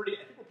think we're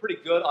pretty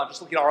good on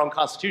just looking at our own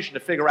Constitution to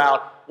figure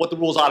out what the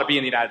rules ought to be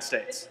in the United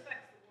States.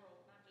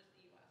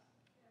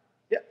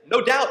 Yeah,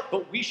 no doubt,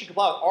 but we should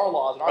comply with our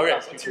laws and our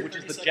Constitution, which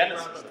is the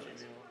genesis.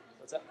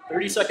 What's that?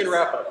 30-second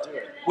wrap up. Do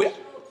it.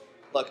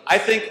 Look, I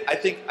think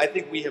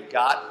we have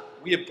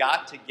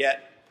got to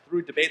get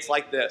through debates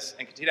like this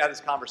and continue to have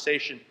this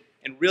conversation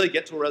and really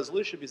get to a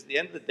resolution, because at the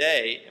end of the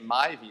day, in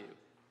my view,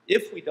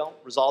 if we don't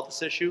resolve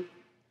this issue,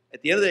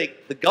 at the end of the day,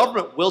 the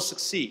government will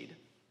succeed,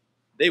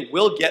 they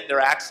will get their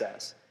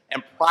access,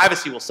 and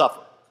privacy will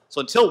suffer.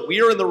 So until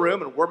we are in the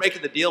room and we're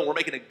making the deal, we're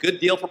making a good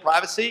deal for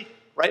privacy,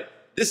 right,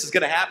 this is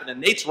going to happen. And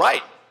Nate's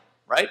right?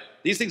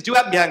 These things do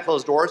happen behind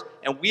closed doors,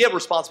 and we have a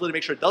responsibility to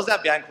make sure it doesn't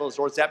happen behind closed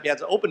doors, it's happen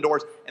behind open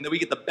doors, and that we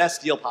get the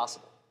best deal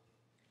possible.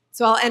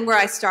 So I'll end where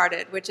I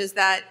started, which is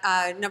that,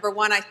 number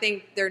one, I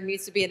think there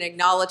needs to be an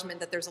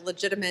acknowledgement that there's a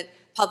legitimate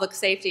public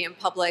safety and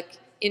public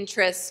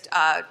interest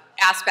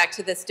aspect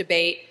to this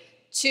debate.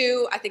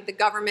 Two, I think the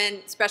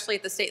government, especially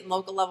at the state and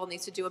local level,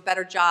 needs to do a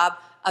better job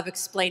of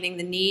explaining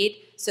the need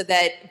so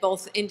that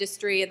both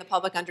industry and the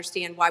public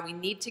understand why we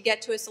need to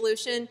get to a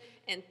solution.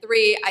 And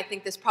three, I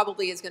think this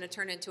probably is going to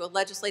turn into a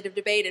legislative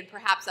debate, and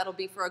perhaps that'll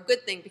be for a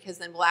good thing, because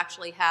then we'll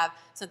actually have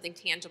something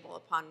tangible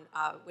upon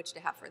which to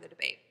have further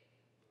debate.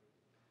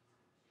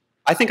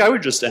 I think I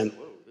would just end,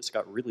 whoa, this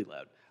got really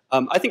loud.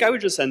 I think I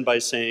would just end by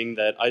saying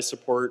that I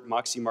support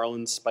Moxie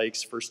Marlin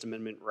Spike's First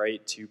Amendment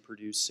right to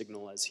produce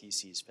signal as he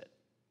sees fit.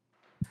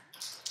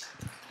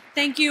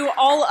 Thank you,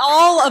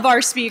 all of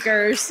our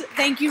speakers.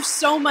 Thank you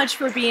so much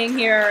for being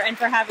here and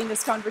for having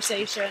this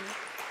conversation.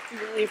 We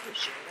really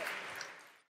appreciate it.